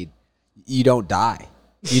with weed, you don't die.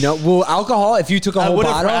 You know, well, alcohol, if you took a I whole would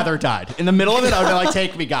have bottle. rather died. In the middle of it, I would be like,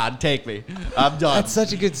 take me, God, take me. I'm done. That's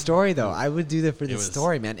such a good story, though. I would do that for the was-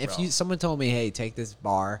 story, man. If bro. someone told me, hey, take this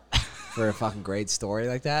bar for a fucking great story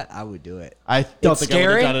like that, I would do it. I don't It's think I would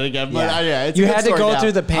scary. have done it again. But yeah, it's a you good had to story go now.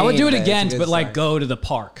 through the pain. I would do it but it's a again, good but like story. go to the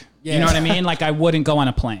park. Yeah. You know what I mean? Like I wouldn't go on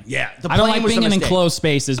a plane. Yeah, the I don't plane like was the being in mistake. enclosed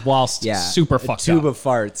spaces whilst Yeah, super a fucked tube up. of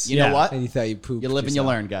farts. You know Yeah. what? And you thought you pooped. You live and you yourself.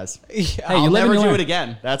 learn, guys. Yeah. Hey, I'll you live never and you do learn. it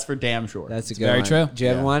again. That's for damn sure. That's a good very one. true. Do you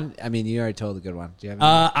have Yeah. one? I mean, you already told a good one. Do you have any?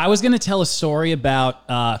 I was gonna tell a story about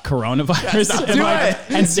coronavirus and, do like, it.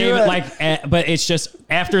 and save Do it it. like, but it's just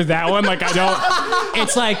after that one, like I don't.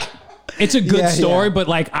 It's like it's a good Yeah, story, yeah. but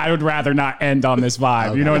like I would rather not end on this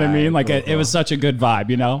vibe. You know what I mean? Like it was such a good vibe.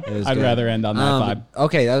 You know, was I'd good. rather end on that vibe.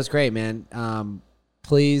 Okay, that was great, man.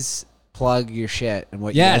 Please plug your shit and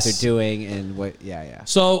what Yes. you guys are doing and what. Yeah.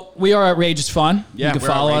 So we are Outrageous Fun. Yeah, you can we're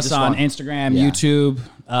follow us Outrageous on Fun. Instagram, Yeah.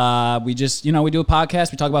 YouTube. We just, we do a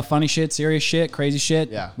podcast. We talk about funny shit, serious shit, crazy shit.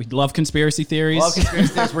 Yeah. We love conspiracy theories. Love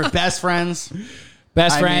conspiracy theories. We're best friends.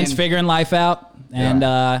 Best I friends, mean- figuring life out.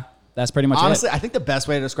 And that's pretty much Honestly, it. I think the best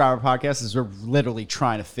way to describe our podcast is we're literally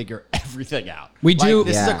trying to figure everything out. We Like, do-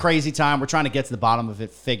 This is a Yeah. crazy time. We're trying to get to the bottom of it,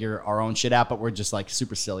 figure our own shit out, but we're just like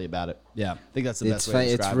super silly about it. Yeah. I think that's the It's best way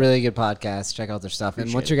to it's describe really good podcast. Check out their stuff.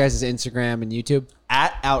 And what's your guys' Instagram and YouTube?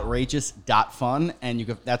 At outrageous.fun,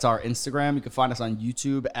 and that's our Instagram. You can find us on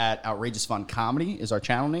YouTube at Outrageous Fun Comedy is our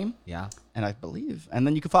channel name. Yeah. And I believe. And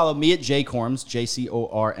then you can follow me at JCorms,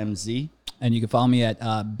 JCORMZ And you can follow me at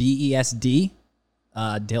BESD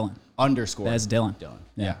Dylan. _ That's Dylan.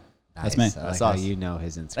 Yeah. That's me. Nice. I like That's how us. you know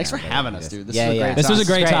his Instagram. Thanks for better having than us, he dude. does. This was a great This was a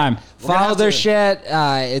great time. We're gonna Follow have their to- shit.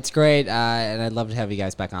 It's great. And I'd love to have you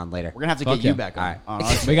guys back on later. We're going to have to Fuck get you yeah. back on. All right.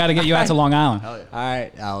 on our We got to get you out to Long Island. Hell yeah.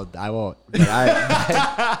 All right. I won't. But all right.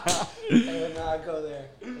 I will not go there.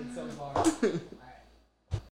 It's so far.